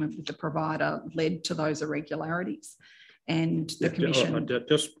engagement with the provider, led to those irregularities. And the Commission...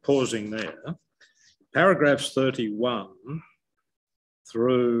 Just pausing there. Paragraphs 31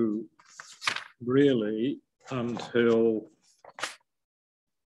 through really until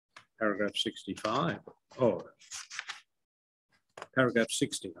paragraph 65. Oh, paragraph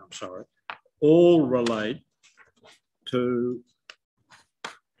 60, I'm sorry, all relate to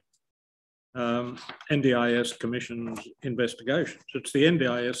NDIS Commission's investigations. It's the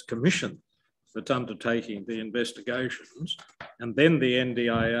NDIS Commission that's undertaking the investigations, and then the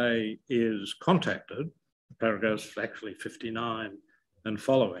NDIA is contacted, paragraphs actually 59 and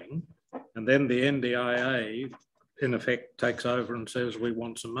following, and then the NDIA in effect takes over and says, we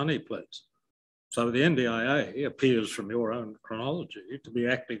want some money, please. So the NDIA appears from your own chronology to be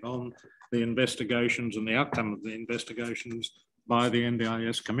acting on the investigations and the outcome of the investigations by the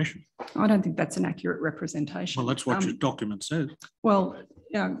NDIS Commission. I don't think that's an accurate representation. Well, that's what your document says. Well,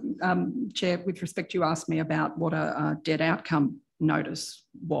 Chair, with respect, you asked me about what a debt outcome notice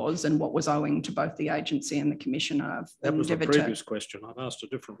was and what was owing to both the agency and the Commission. That was the previous question. I've asked a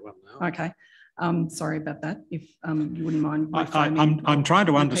different one now. Okay. Sorry about that. If you wouldn't mind. I'm trying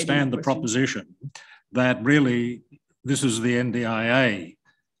to understand the proposition that really this is the NDIA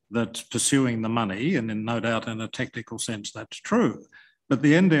that's pursuing the money, and no doubt in a technical sense that's true. But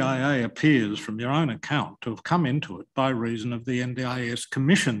the NDIA appears from your own account to have come into it by reason of the NDIS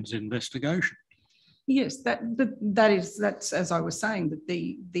Commission's investigation. Yes, that's as I was saying, that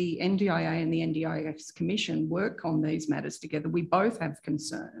the NDIA and the NDIS Commission work on these matters together. We both have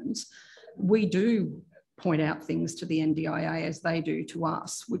concerns. We do point out things to the NDIA as they do to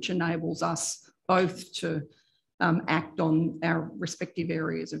us, which enables us both to act on our respective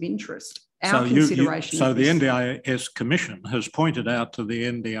areas of interest. Our consideration. So the NDIS Commission has pointed out to the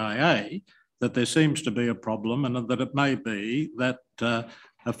NDIA that there seems to be a problem, and that it may be that a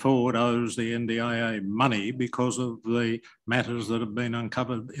Ford owes the NDIA money because of the matters that have been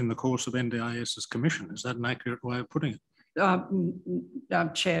uncovered in the course of NDIS's commission. Is that an accurate way of putting it?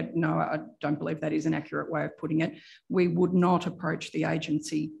 Chair, no, I don't believe that is an accurate way of putting it. We would not approach the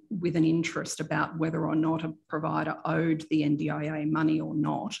agency with an interest about whether or not a provider owed the NDIA money or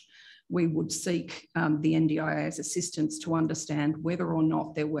not. We would seek the NDIA's assistance to understand whether or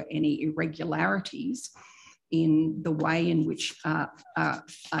not there were any irregularities in the way in which a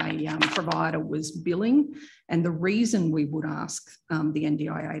provider was billing. And the reason we would ask the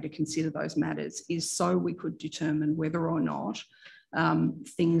NDIA to consider those matters is so we could determine whether or not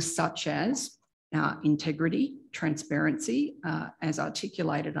things such as integrity, transparency, as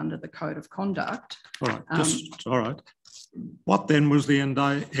articulated under the Code of Conduct. All right, all right. What then was the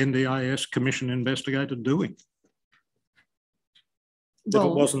NDIS Commission investigator doing? If it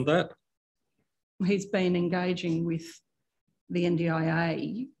wasn't that? He's been engaging with the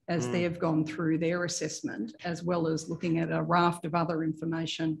NDIA as they've gone through their assessment, as well as looking at a raft of other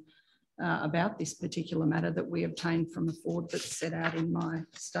information about this particular matter that we obtained from the Ford that's set out in my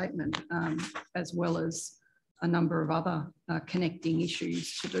statement, as well as a number of other connecting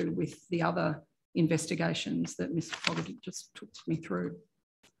issues to do with the other investigations that Mr. Fogarty just took me through.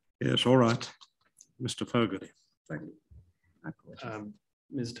 Yes, all right. Mr. Fogarty.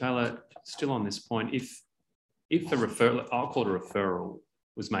 Ms. Taylor, still on this point, if the referral, I'll call it a referral,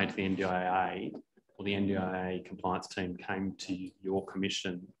 was made to the NDIA, or the NDIA compliance team came to your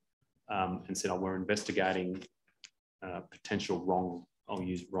commission and said, oh, we're investigating potential wrong, I'll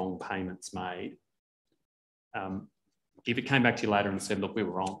use wrong payments made. If it came back to you later and said, look, we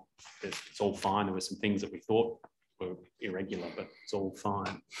were wrong, it's all fine. There were some things that we thought were irregular, but it's all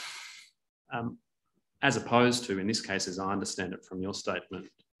fine. As opposed to, in this case, as I understand it from your statement,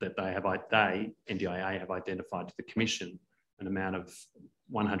 that NDIA have identified to the Commission an amount of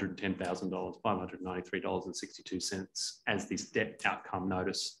 $110,000, $593.62 as this debt outcome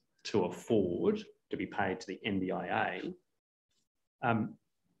notice to a Ford to be paid to the NDIA.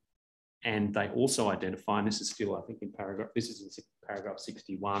 And they also identify, and this is still, I think, in paragraph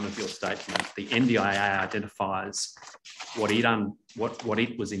 61 of your statement, the NDIA identifies what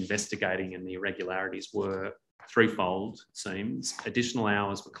it was investigating, and the irregularities were threefold, it seems. Additional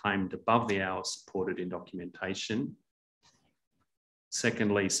hours were claimed above the hours supported in documentation.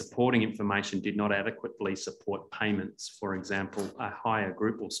 Secondly, supporting information did not adequately support payments. For example, a higher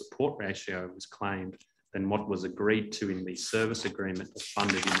group or support ratio was claimed than what was agreed to in the service agreement of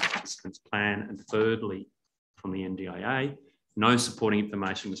funded in the participant's plan. And thirdly, from the NDIA, no supporting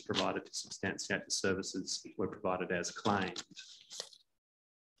information was provided to substantiate the services were provided as claimed.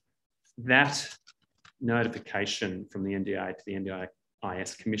 That notification from the NDIA to the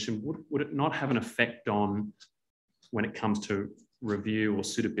NDIS Commission, would it not have an effect on when it comes to review or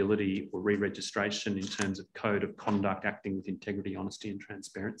suitability or re-registration in terms of code of conduct acting with integrity, honesty and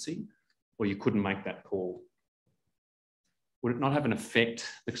transparency? Or you couldn't make that call? Would it not have an effect?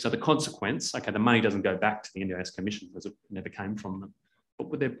 So the consequence, okay, the money doesn't go back to the NDIS Commission because it never came from them, but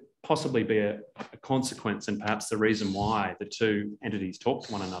would there possibly be a consequence, and perhaps the reason why the two entities talk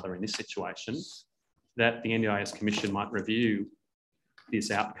to one another in this situation, that the NDIS Commission might review this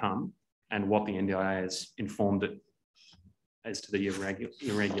outcome and what the NDIA has informed it as to the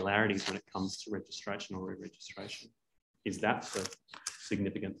irregularities when it comes to registration or re-registration? Is that the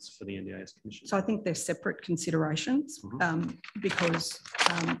significance for the NDIS Commission? So I think they're separate considerations because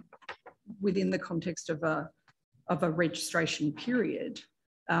within the context of a registration period,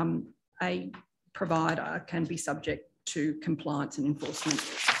 a provider can be subject to compliance and enforcement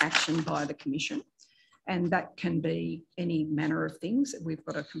action by the Commission. And that can be any manner of things. We've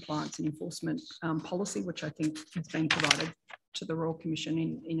got a compliance and enforcement policy, which I think has been provided to the Royal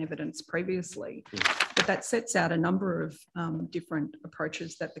Commission in evidence previously. But that sets out a number of different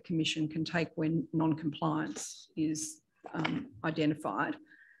approaches that the Commission can take when non-compliance is identified.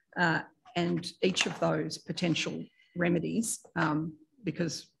 And each of those potential remedies,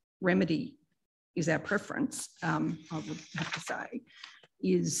 because remedy is our preference, I would have to say,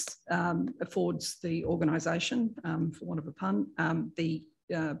 affords the organisation, for want of a pun, the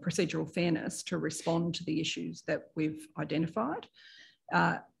procedural fairness to respond to the issues that we've identified.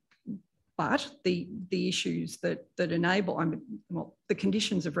 But the issues that enable, well, the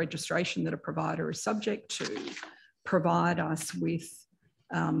conditions of registration that a provider is subject to provide us with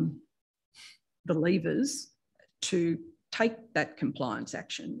the levers to take that compliance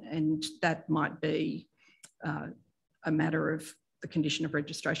action. And that might be a matter of the condition of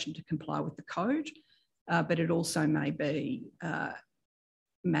registration to comply with the code, but it also may be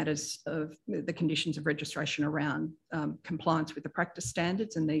matters of the conditions of registration around compliance with the practice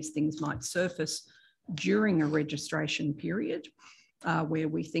standards, and these things might surface during a registration period where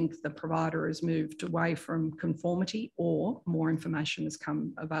we think the provider has moved away from conformity or more information has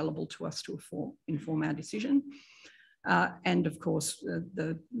come available to us to inform our decision. And of course,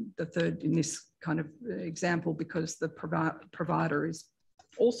 the third in this kind of example, because the provider is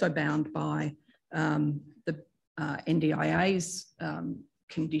also bound by the NDIA's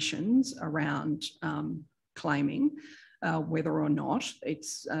conditions around claiming whether or not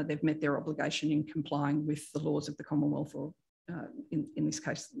they've met their obligation in complying with the laws of the Commonwealth, or in this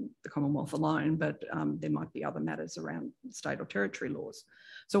case, the Commonwealth alone, but there might be other matters around state or territory laws.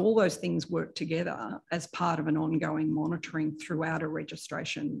 So all those things work together as part of an ongoing monitoring throughout a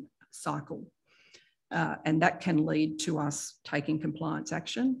registration cycle. And that can lead to us taking compliance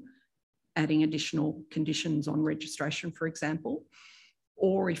action, adding additional conditions on registration, for example,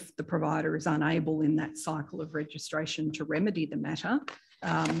 or if the provider is unable in that cycle of registration to remedy the matter,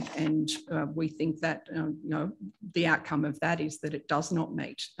 and we think that the outcome of that is that it does not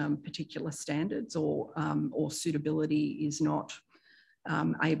meet particular standards, or suitability is not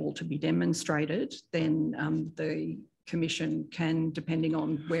able to be demonstrated, then the Commission can, depending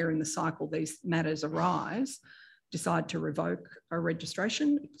on where in the cycle these matters arise, decide to revoke a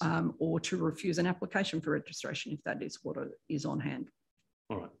registration or to refuse an application for registration if that is what is on hand.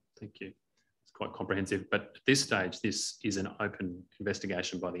 All right, thank you. It's quite comprehensive, but at this stage, this is an open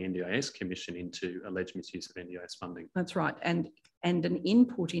investigation by the NDIS Commission into alleged misuse of NDIS funding. That's right, and an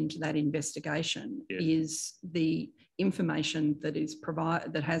input into that investigation is the information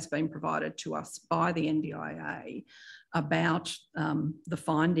that has been provided to us by the NDIA about the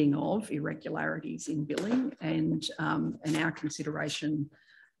finding of irregularities in billing, and our consideration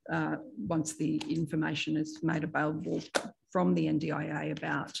once the information is made available from the NDIA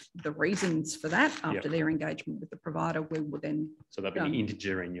about the reasons for that after their engagement with the provider, we will then... So that'd be an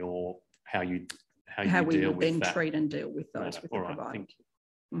integer in your how we would then treat and deal with those with the provider. Thank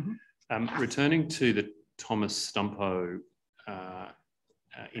you. Returning to the Thomas Stumpo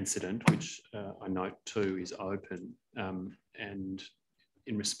incident, which I note too is open, and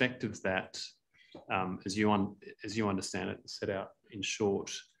in respect of that, as you understand it, set out in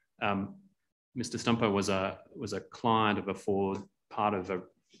short, Mr. Stumpo was a client of a Ford, part of a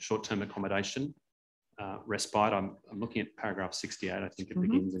short-term accommodation respite. I'm looking at paragraph 68. I think it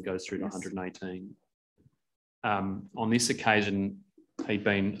begins and goes through to 118. On this occasion, he'd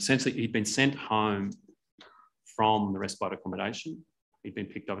been sent home from the respite accommodation He'd been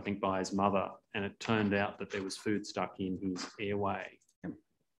picked up, I think, by his mother, and it turned out that there was food stuck in his airway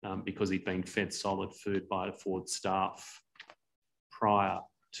because he'd been fed solid food by the Ford staff prior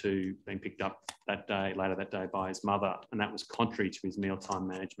to being picked up later that day by his mother. And that was contrary to his mealtime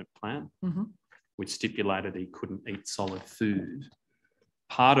management plan, which stipulated he couldn't eat solid food.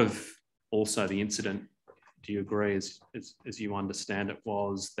 Part of also the incident, do you agree, as you understand it,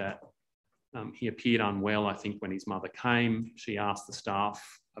 was that he appeared unwell, I think, when his mother came. She asked the staff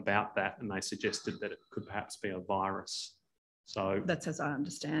about that and they suggested that it could perhaps be a virus. So that's as I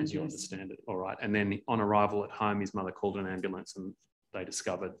understand. As you understand it. All right. And then on arrival at home, his mother called an ambulance and they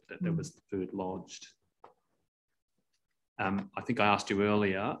discovered that there was food lodged. I think I asked you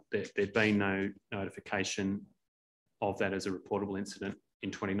earlier that there'd been no notification of that as a reportable incident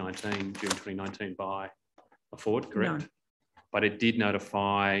in 2019, June 2019, by a Ford, correct? No. But it did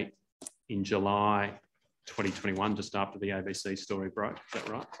notify in July 2021, just after the ABC story broke. Is that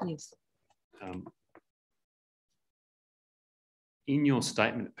right? Yes. In your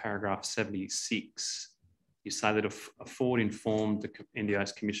statement, paragraph 76, you say that a Ford informed the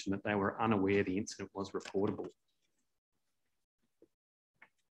NDIS Commission that they were unaware the incident was reportable.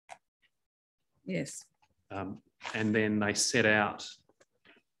 Yes. And then they set out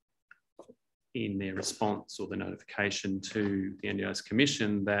in their response or the notification to the NDIS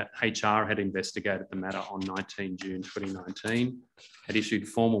Commission that HR had investigated the matter on 19 June 2019, had issued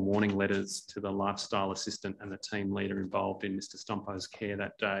formal warning letters to the lifestyle assistant and the team leader involved in Mr. Stompo's care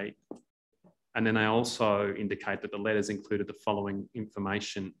that day. And then they also indicate that the letters included the following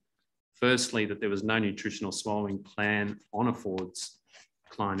information. Firstly, that there was no nutritional swallowing plan on a Ford's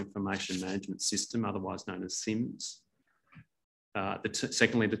client information management system, otherwise known as SIMS.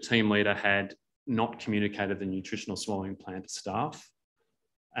 Secondly, the team leader had not communicated the nutritional swallowing plan to staff.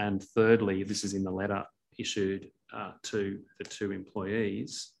 And thirdly, this is in the letter issued to the two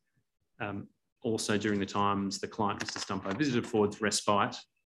employees. Also, during the times the client, Mr. Stumpo, visited Ford's respite,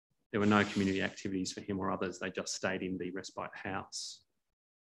 there were no community activities for him or others. They just stayed in the respite house.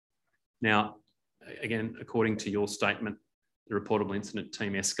 Now, again, according to your statement, the reportable incident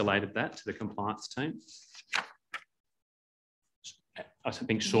team escalated that to the compliance team. I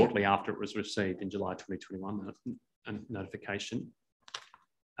think shortly after it was received in July 2021, a notification.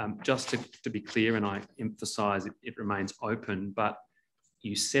 Just to be clear, and I emphasise it remains open, but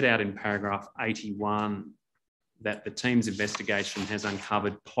you set out in paragraph 81 that the team's investigation has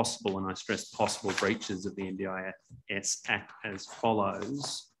uncovered possible, and I stress possible, breaches of the NDIS Act as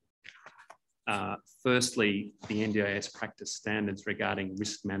follows. Firstly, the NDIS practice standards regarding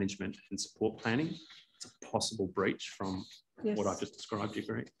risk management and support planning. It's a possible breach from what I've just described, you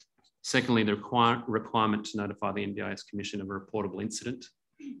agree? Secondly, the requirement to notify the NDIS Commission of a reportable incident.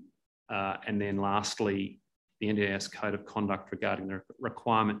 And then lastly, the NDIS Code of Conduct regarding the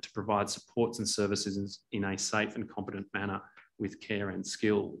requirement to provide supports and services in a safe and competent manner with care and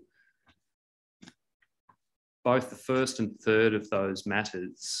skill. Both the first and third of those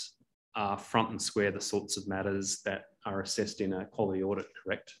matters are front and square the sorts of matters that are assessed in a quality audit,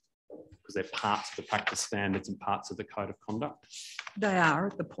 correct? Because they're parts of the practice standards and parts of the Code of Conduct. They are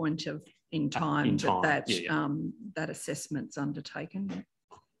at the point in time that assessment's undertaken.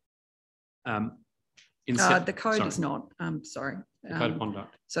 The code is not. Sorry. The Code of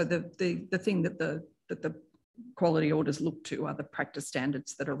Conduct. So the thing that the quality orders look to are the practice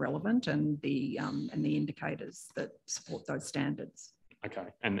standards that are relevant and the indicators that support those standards. Okay,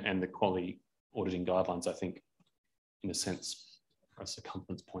 and the quality auditing guidelines, I think, in a sense, are a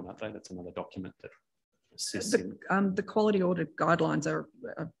circumference point, aren't they? That's another document that assists the quality audit guidelines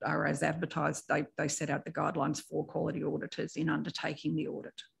are as advertised. They set out the guidelines for quality auditors in undertaking the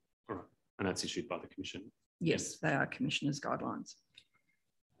audit. All right, and that's issued by the Commission? Yes, they are Commissioner's guidelines.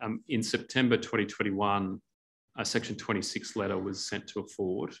 In September 2021, a Section 26 letter was sent to a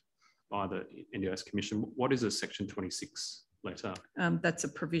Ford by the NDIS Commission. What is a Section 26 letter? That's a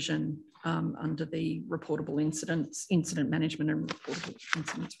provision under the reportable incident management and reportable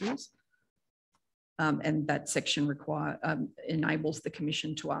incidents rules. And that section enables the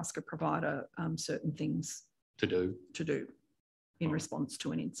Commission to ask a provider certain things to do in response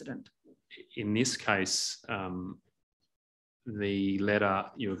to an incident. In this case, the letter,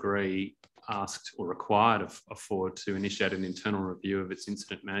 you agree, asked or required a Ford to initiate an internal review of its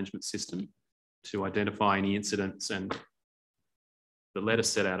incident management system to identify any incidents, and the letter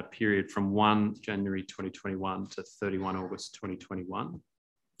set out a period from 1 January 2021 to 31 August 2021.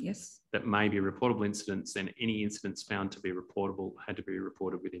 Yes. That may be reportable incidents, and any incidents found to be reportable had to be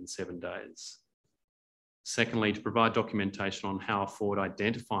reported within 7 days. Secondly, to provide documentation on how a Ford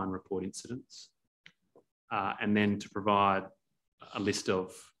identify and report incidents, and then to provide a list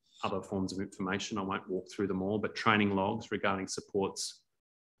of other forms of information. I won't walk through them all, but training logs regarding supports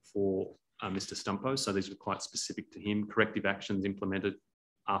for Mr. Stumpo. So these were quite specific to him. Corrective actions implemented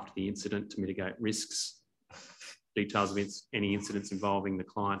after the incident to mitigate risks. Details of any incidents involving the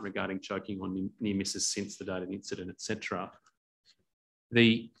client regarding choking or near misses since the date of the incident, etc.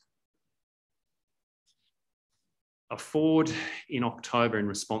 A Ford in October, in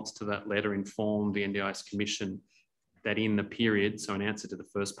response to that letter, informed the NDIS Commission that in the period, so in answer to the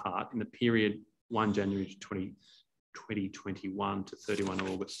first part, in the period 1 January 2021 to 31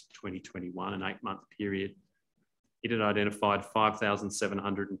 August 2021, an 8-month period, it had identified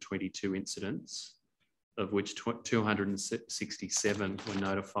 5,722 incidents, of which 267 were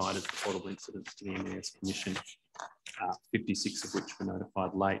notified as reportable incidents to the NDIS Commission, 56 of which were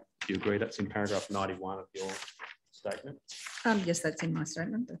notified late. Do you agree that's in paragraph 91 of your statement? Yes, that's in my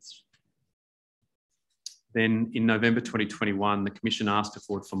statement. Then in November 2021, the Commission asked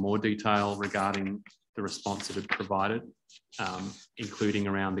Ford for more detail regarding the response it had provided, including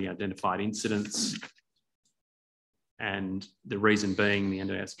around the identified incidents. And the reason being, the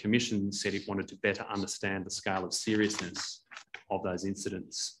NDIS Commission said it wanted to better understand the scale of seriousness of those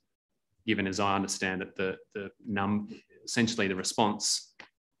incidents, given, as I understand it, essentially the response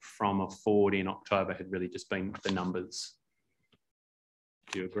from a Ford in October had really just been the numbers.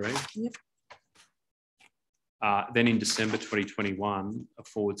 Do you agree? Yep. Then in December 2021, a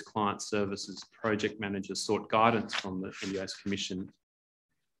Ford's client services project manager sought guidance from the NDIS Commission,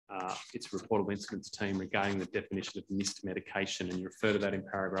 its reportable incidents team, regarding the definition of missed medication, and you refer to that in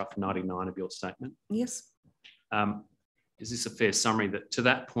paragraph 99 of your statement. Yes. Is this a fair summary that to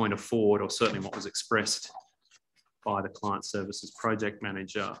that point, a Ford, or certainly what was expressed by the client services project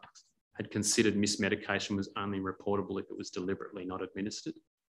manager, had considered missed medication was only reportable if it was deliberately not administered?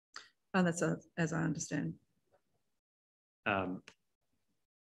 And that's as I understand. And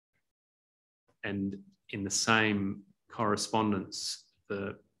in the same correspondence,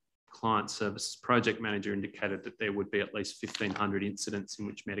 the client services project manager indicated that there would be at least 1,500 incidents in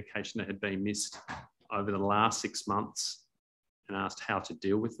which medication had been missed over the last 6 months, and asked how to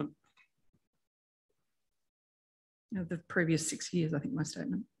deal with them. The previous 6 years, I think my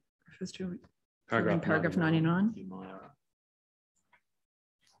statement refers to Paragraph 99.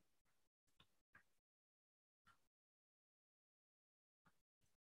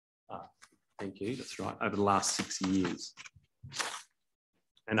 Thank you, that's right, over the last 6 years.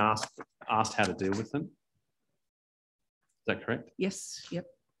 And asked how to deal with them. Is that correct? Yes, yep.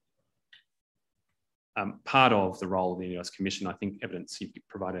 Part of the role of the NDIS Commission, I think evidence, you've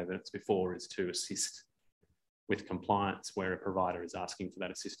provided evidence before, is to assist with compliance where a provider is asking for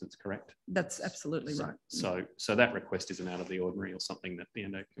that assistance, correct? That's absolutely right. So that request isn't out of the ordinary or something that the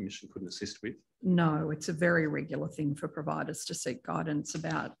NDIS Commission couldn't assist with? No, it's a very regular thing for providers to seek guidance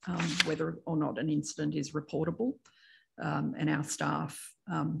about whether or not an incident is reportable. And our staff,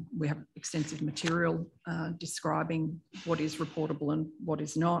 we have extensive material describing what is reportable and what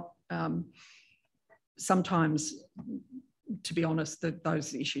is not. Sometimes, to be honest,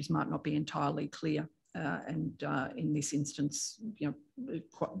 those issues might not be entirely clear. And in this instance, you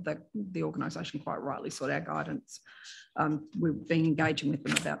know, the organisation quite rightly sought our guidance. We've been engaging with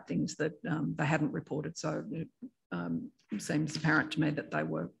them about things that they hadn't reported. So it seems apparent to me that they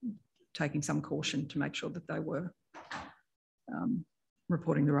were taking some caution to make sure that they were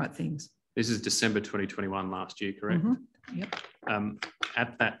reporting the right things. This is December 2021 last year, correct? Mm-hmm. Yep.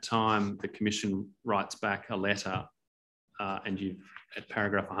 At that time, the Commission writes back a letter, and you've, at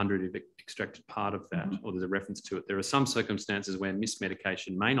paragraph 100, you've extracted part of that, or there's a reference to it. There are some circumstances where missed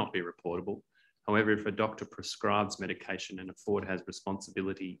medication may not be reportable. However, if a doctor prescribes medication and a Ford has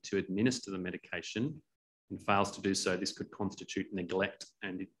responsibility to administer the medication and fails to do so, this could constitute neglect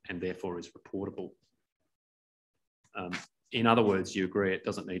and therefore is reportable. In other words, you agree it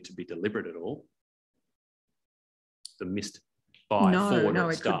doesn't need to be deliberate at all. The missed by Ford. No,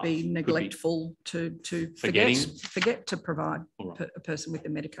 it could be neglectful to forget to provide a person with the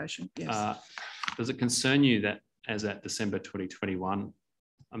medication. Yes. Does it concern you that, as at December 2021,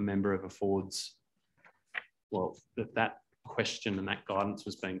 a member of a Ford's, well, that question and that guidance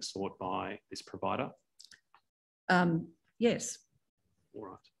was being sought by this provider? Yes. All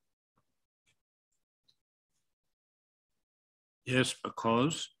right. Yes,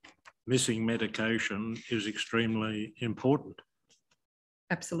 because missing medication is extremely important.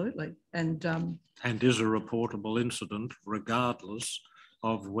 Absolutely. And is a reportable incident regardless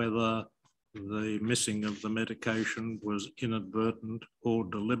of whether the missing of the medication was inadvertent or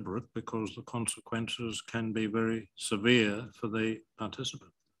deliberate, because the consequences can be very severe for the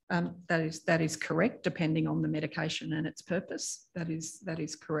participant. That is correct, depending on the medication and its purpose. That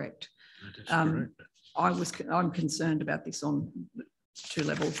is correct. I'm concerned about this on two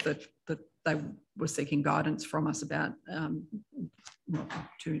levels, that they were seeking guidance from us about, not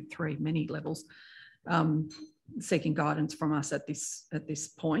 2, 3, many levels, seeking guidance from us at this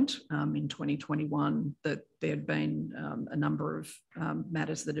point in 2021, that there had been a number of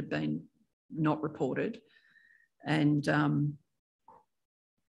matters that had been not reported, and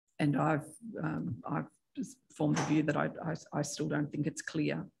I've just formed the view that I still don't think it's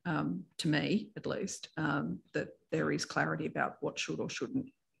clear, to me at least, that there is clarity about what should or shouldn't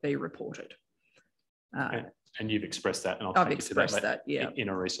be reported. And you've expressed that, and I've expressed that, yeah, in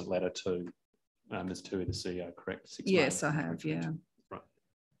a recent letter to Ms. Tui, the CEO, correct? Yes, I have, yeah. Right.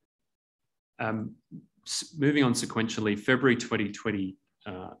 Moving on sequentially, February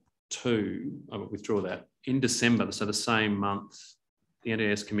 2022, I will withdraw that. In December, so the same month, the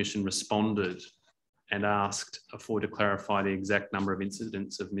NDIS Commission responded and asked Ford to clarify the exact number of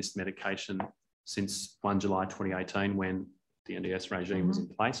incidents of missed medication since 1 July 2018, when the NDIS regime was in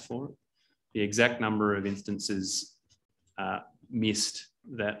place for it. The exact number of instances missed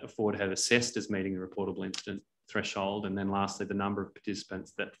that Ford had assessed as meeting the reportable incident threshold, and then lastly, the number of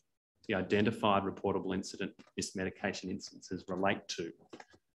participants that the identified reportable incident missed medication instances relate to.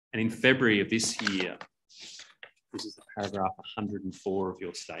 And in February of this year, this is the paragraph 104 of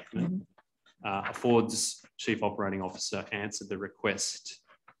your statement, Ford's Chief Operating Officer answered the request,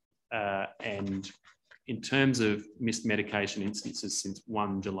 and in terms of missed medication instances since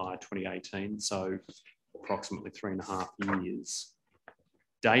 1 July 2018, so approximately 3.5 years,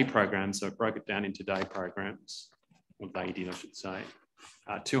 day programs, so it broke it down into day programs, or they did, I should say,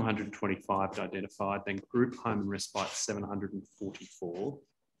 225 identified, then group home and respite 744,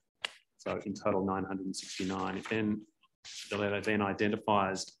 so in total 969. Then the letter then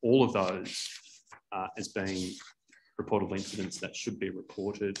identifies all of those as being reportable incidents that should be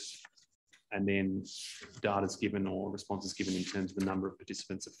reported, and then data is given or responses given in terms of the number of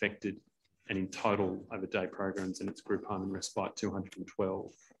participants affected, and in total over day programs and its group home and respite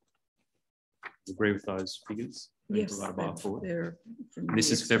 212. Agree with those figures? Yes,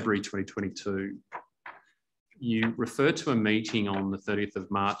 this is February 2022. You refer to a meeting on the 30th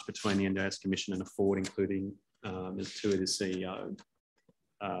of March between the NDIS Commission and Ford, including Ms. Tui, the CEO.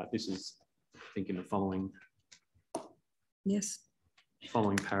 This is, I think, in the following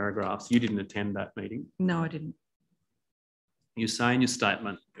paragraphs. You didn't attend that meeting? No, I didn't. You say in your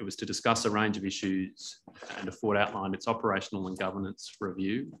statement it was to discuss a range of issues, and Ford outlined its operational and governance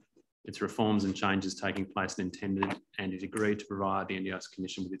review, its reforms and changes taking place and intended, and it agreed to provide the NDIS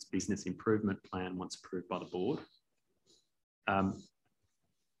Commission with its business improvement plan once approved by the board.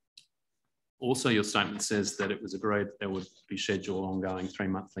 Also, your statement says that it was agreed that there would be scheduled ongoing 3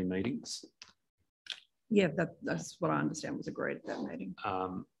 monthly meetings. Yeah, that's what I understand was agreed at that meeting.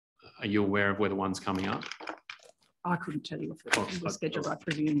 Are you aware of whether one's coming up? I couldn't tell you if it was scheduled. I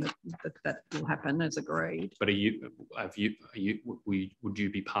presume that will happen as agreed. But would you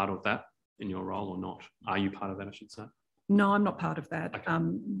be part of that in your role or not? Are you part of that, I should say? No, I'm not part of that. Okay.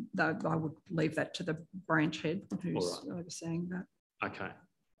 I would leave that to the branch head who's overseeing that. Okay.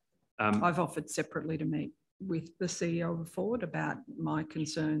 I've offered separately to meet with the CEO of Ford about my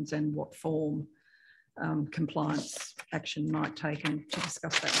concerns and what form compliance action might take, and to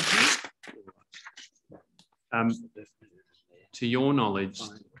discuss that with you. To your knowledge,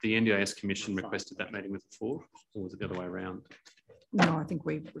 the NDIS Commission requested that meeting with Ford, or was it the other way around? No, I think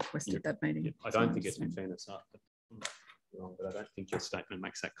we requested that meeting. I don't think it's in fairness, wrong, but I don't think your statement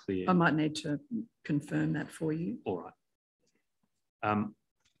makes that clear. I might need to confirm that for you. All right.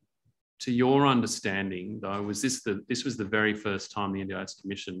 To your understanding, though, this was the very first time the NDIS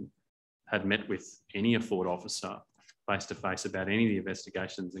Commission had met with any Ford officer face-to-face about any of the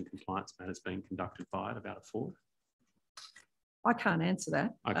investigations and compliance matters being conducted by it about Ford? I can't answer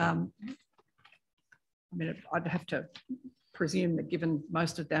that. Okay. I mean, I'd have to presume that given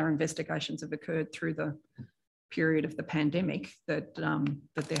most of our investigations have occurred through the period of the pandemic, that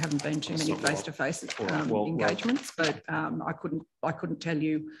there haven't been too many face-to-face engagements. But I couldn't tell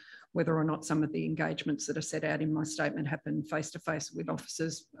you whether or not some of the engagements that are set out in my statement happen face-to-face with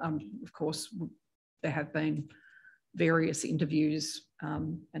officers. Of course, there have been various interviews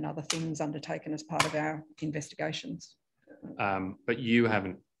and other things undertaken as part of our investigations. But you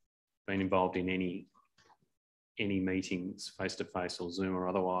haven't been involved in any meetings, face-to-face or Zoom or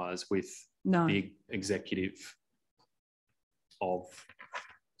otherwise, with the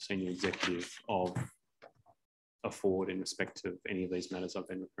senior executive of Ford in respect of any of these matters I've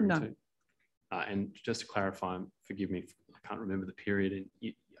been referring to? And just to clarify, forgive me, I can't remember the period.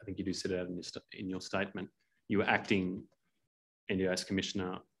 I think you do set it out in your statement, you were acting NDIS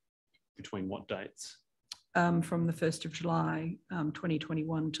Commissioner between what dates? From the 1st of July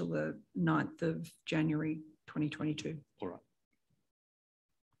 2021 till the 9th of January 2022. All right.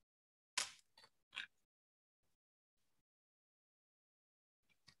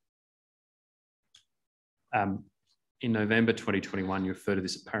 In November 2021, you refer to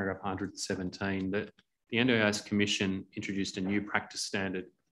this at paragraph 117, that the NDIS Commission introduced a new practice standard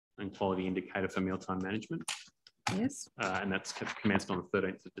and quality indicator for mealtime management. Yes. And that's commenced on the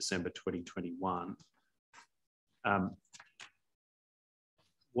 13th of December 2021. Do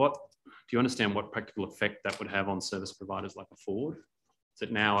you understand what practical effect that would have on service providers like Afford? Is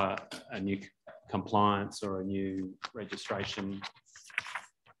it now a new compliance or a new registration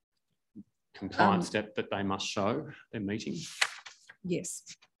compliance step that they must show their meeting? Yes.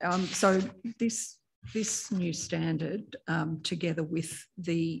 So this new standard, together with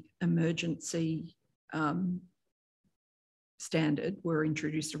the emergency standard, were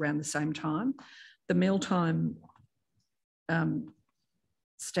introduced around the same time. The mealtime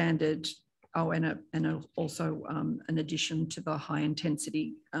standard, and also an addition to the high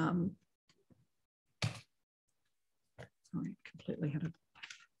intensity. Sorry, completely had a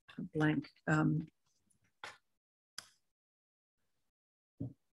blank.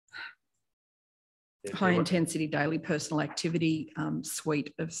 High intensity daily personal activity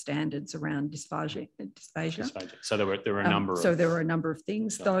suite of standards around dysphagia. So there were a number. So there were a number of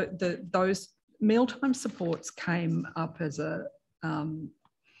things. Though those mealtime supports came up as a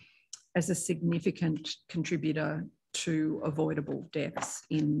significant contributor to avoidable deaths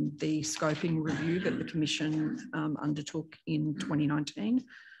in the scoping review that the Commission undertook in 2019.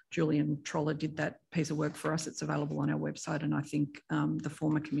 Julian Troller did that piece of work for us. It's available on our website, and I think the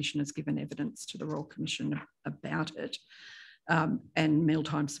former Commission has given evidence to the Royal Commission about it. And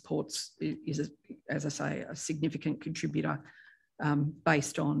mealtime supports is, as I say, a significant contributor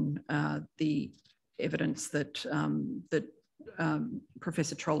based on the evidence that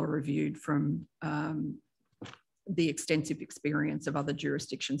Professor Troller reviewed from the extensive experience of other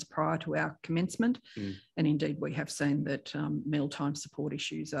jurisdictions prior to our commencement. And indeed, we have seen that mealtime support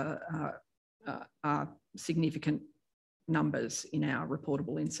issues are significant numbers in our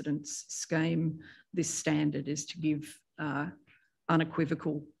reportable incidents scheme. This standard is to give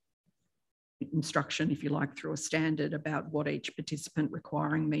unequivocal instruction, if you like, through a standard about what each participant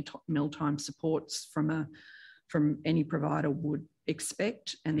requiring mealtime supports from any provider would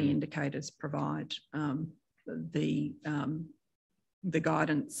expect, and the indicators provide the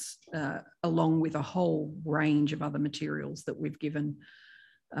guidance along with a whole range of other materials that we've given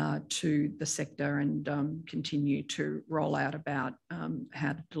to the sector, and continue to roll out about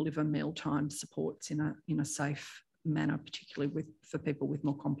how to deliver mealtime supports in a safe manner, particularly for people with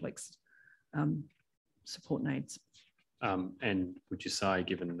more complex support needs. And would you say,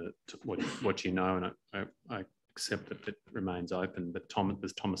 given that what you know, and I accept that it remains open, but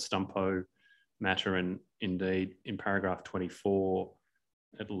there's Thomas Stumpo matter, and indeed in paragraph 24,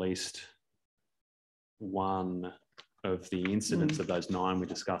 at least one of the incidents of those 9 we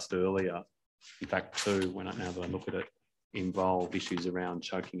discussed earlier, in fact 2, now that I look at it, involve issues around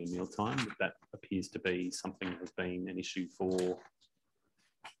choking and mealtime. That appears to be something that has been an issue for,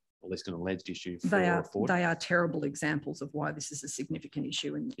 at least an alleged issue for Afford. They are terrible examples of why this is a significant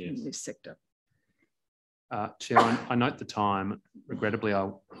issue in this sector. Chair, I note the time. Regrettably,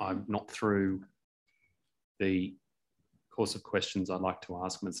 I'm not through the course of questions I'd like to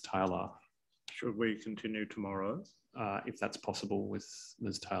ask Ms. Taylor. Should we continue tomorrow? If that's possible with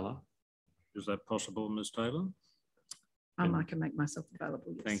Ms. Taylor. Is that possible, Ms. Taylor? I can make myself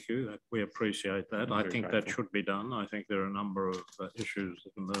available, yes. Thank you. We appreciate that. I think that should be done. I think there are a number of issues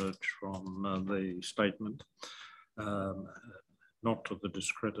that emerge from the statement. Not to the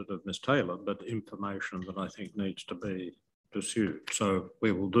discredit of Ms. Taylor, but information that I think needs to be pursued. So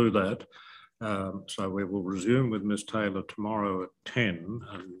we will do that. So we will resume with Ms. Taylor tomorrow at 10.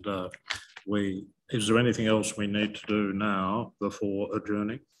 And is there anything else we need to do now before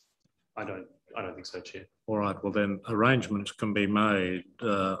adjourning? I don't think so, Chair. All right, well then arrangements can be made,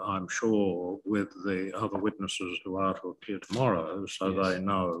 I'm sure, with the other witnesses who are to appear tomorrow, so they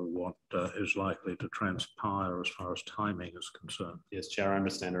know what is likely to transpire as far as timing is concerned. Yes, Chair, I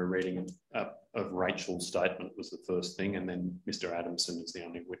understand a reading of Rachel's statement was the first thing, and then Mr. Adamson is the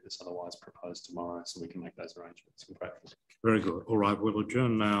only witness otherwise proposed tomorrow, so we can make those arrangements. I'm grateful. Very good. All right, we'll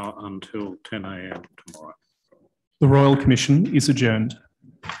adjourn now until 10 a.m. tomorrow. The Royal Commission is adjourned.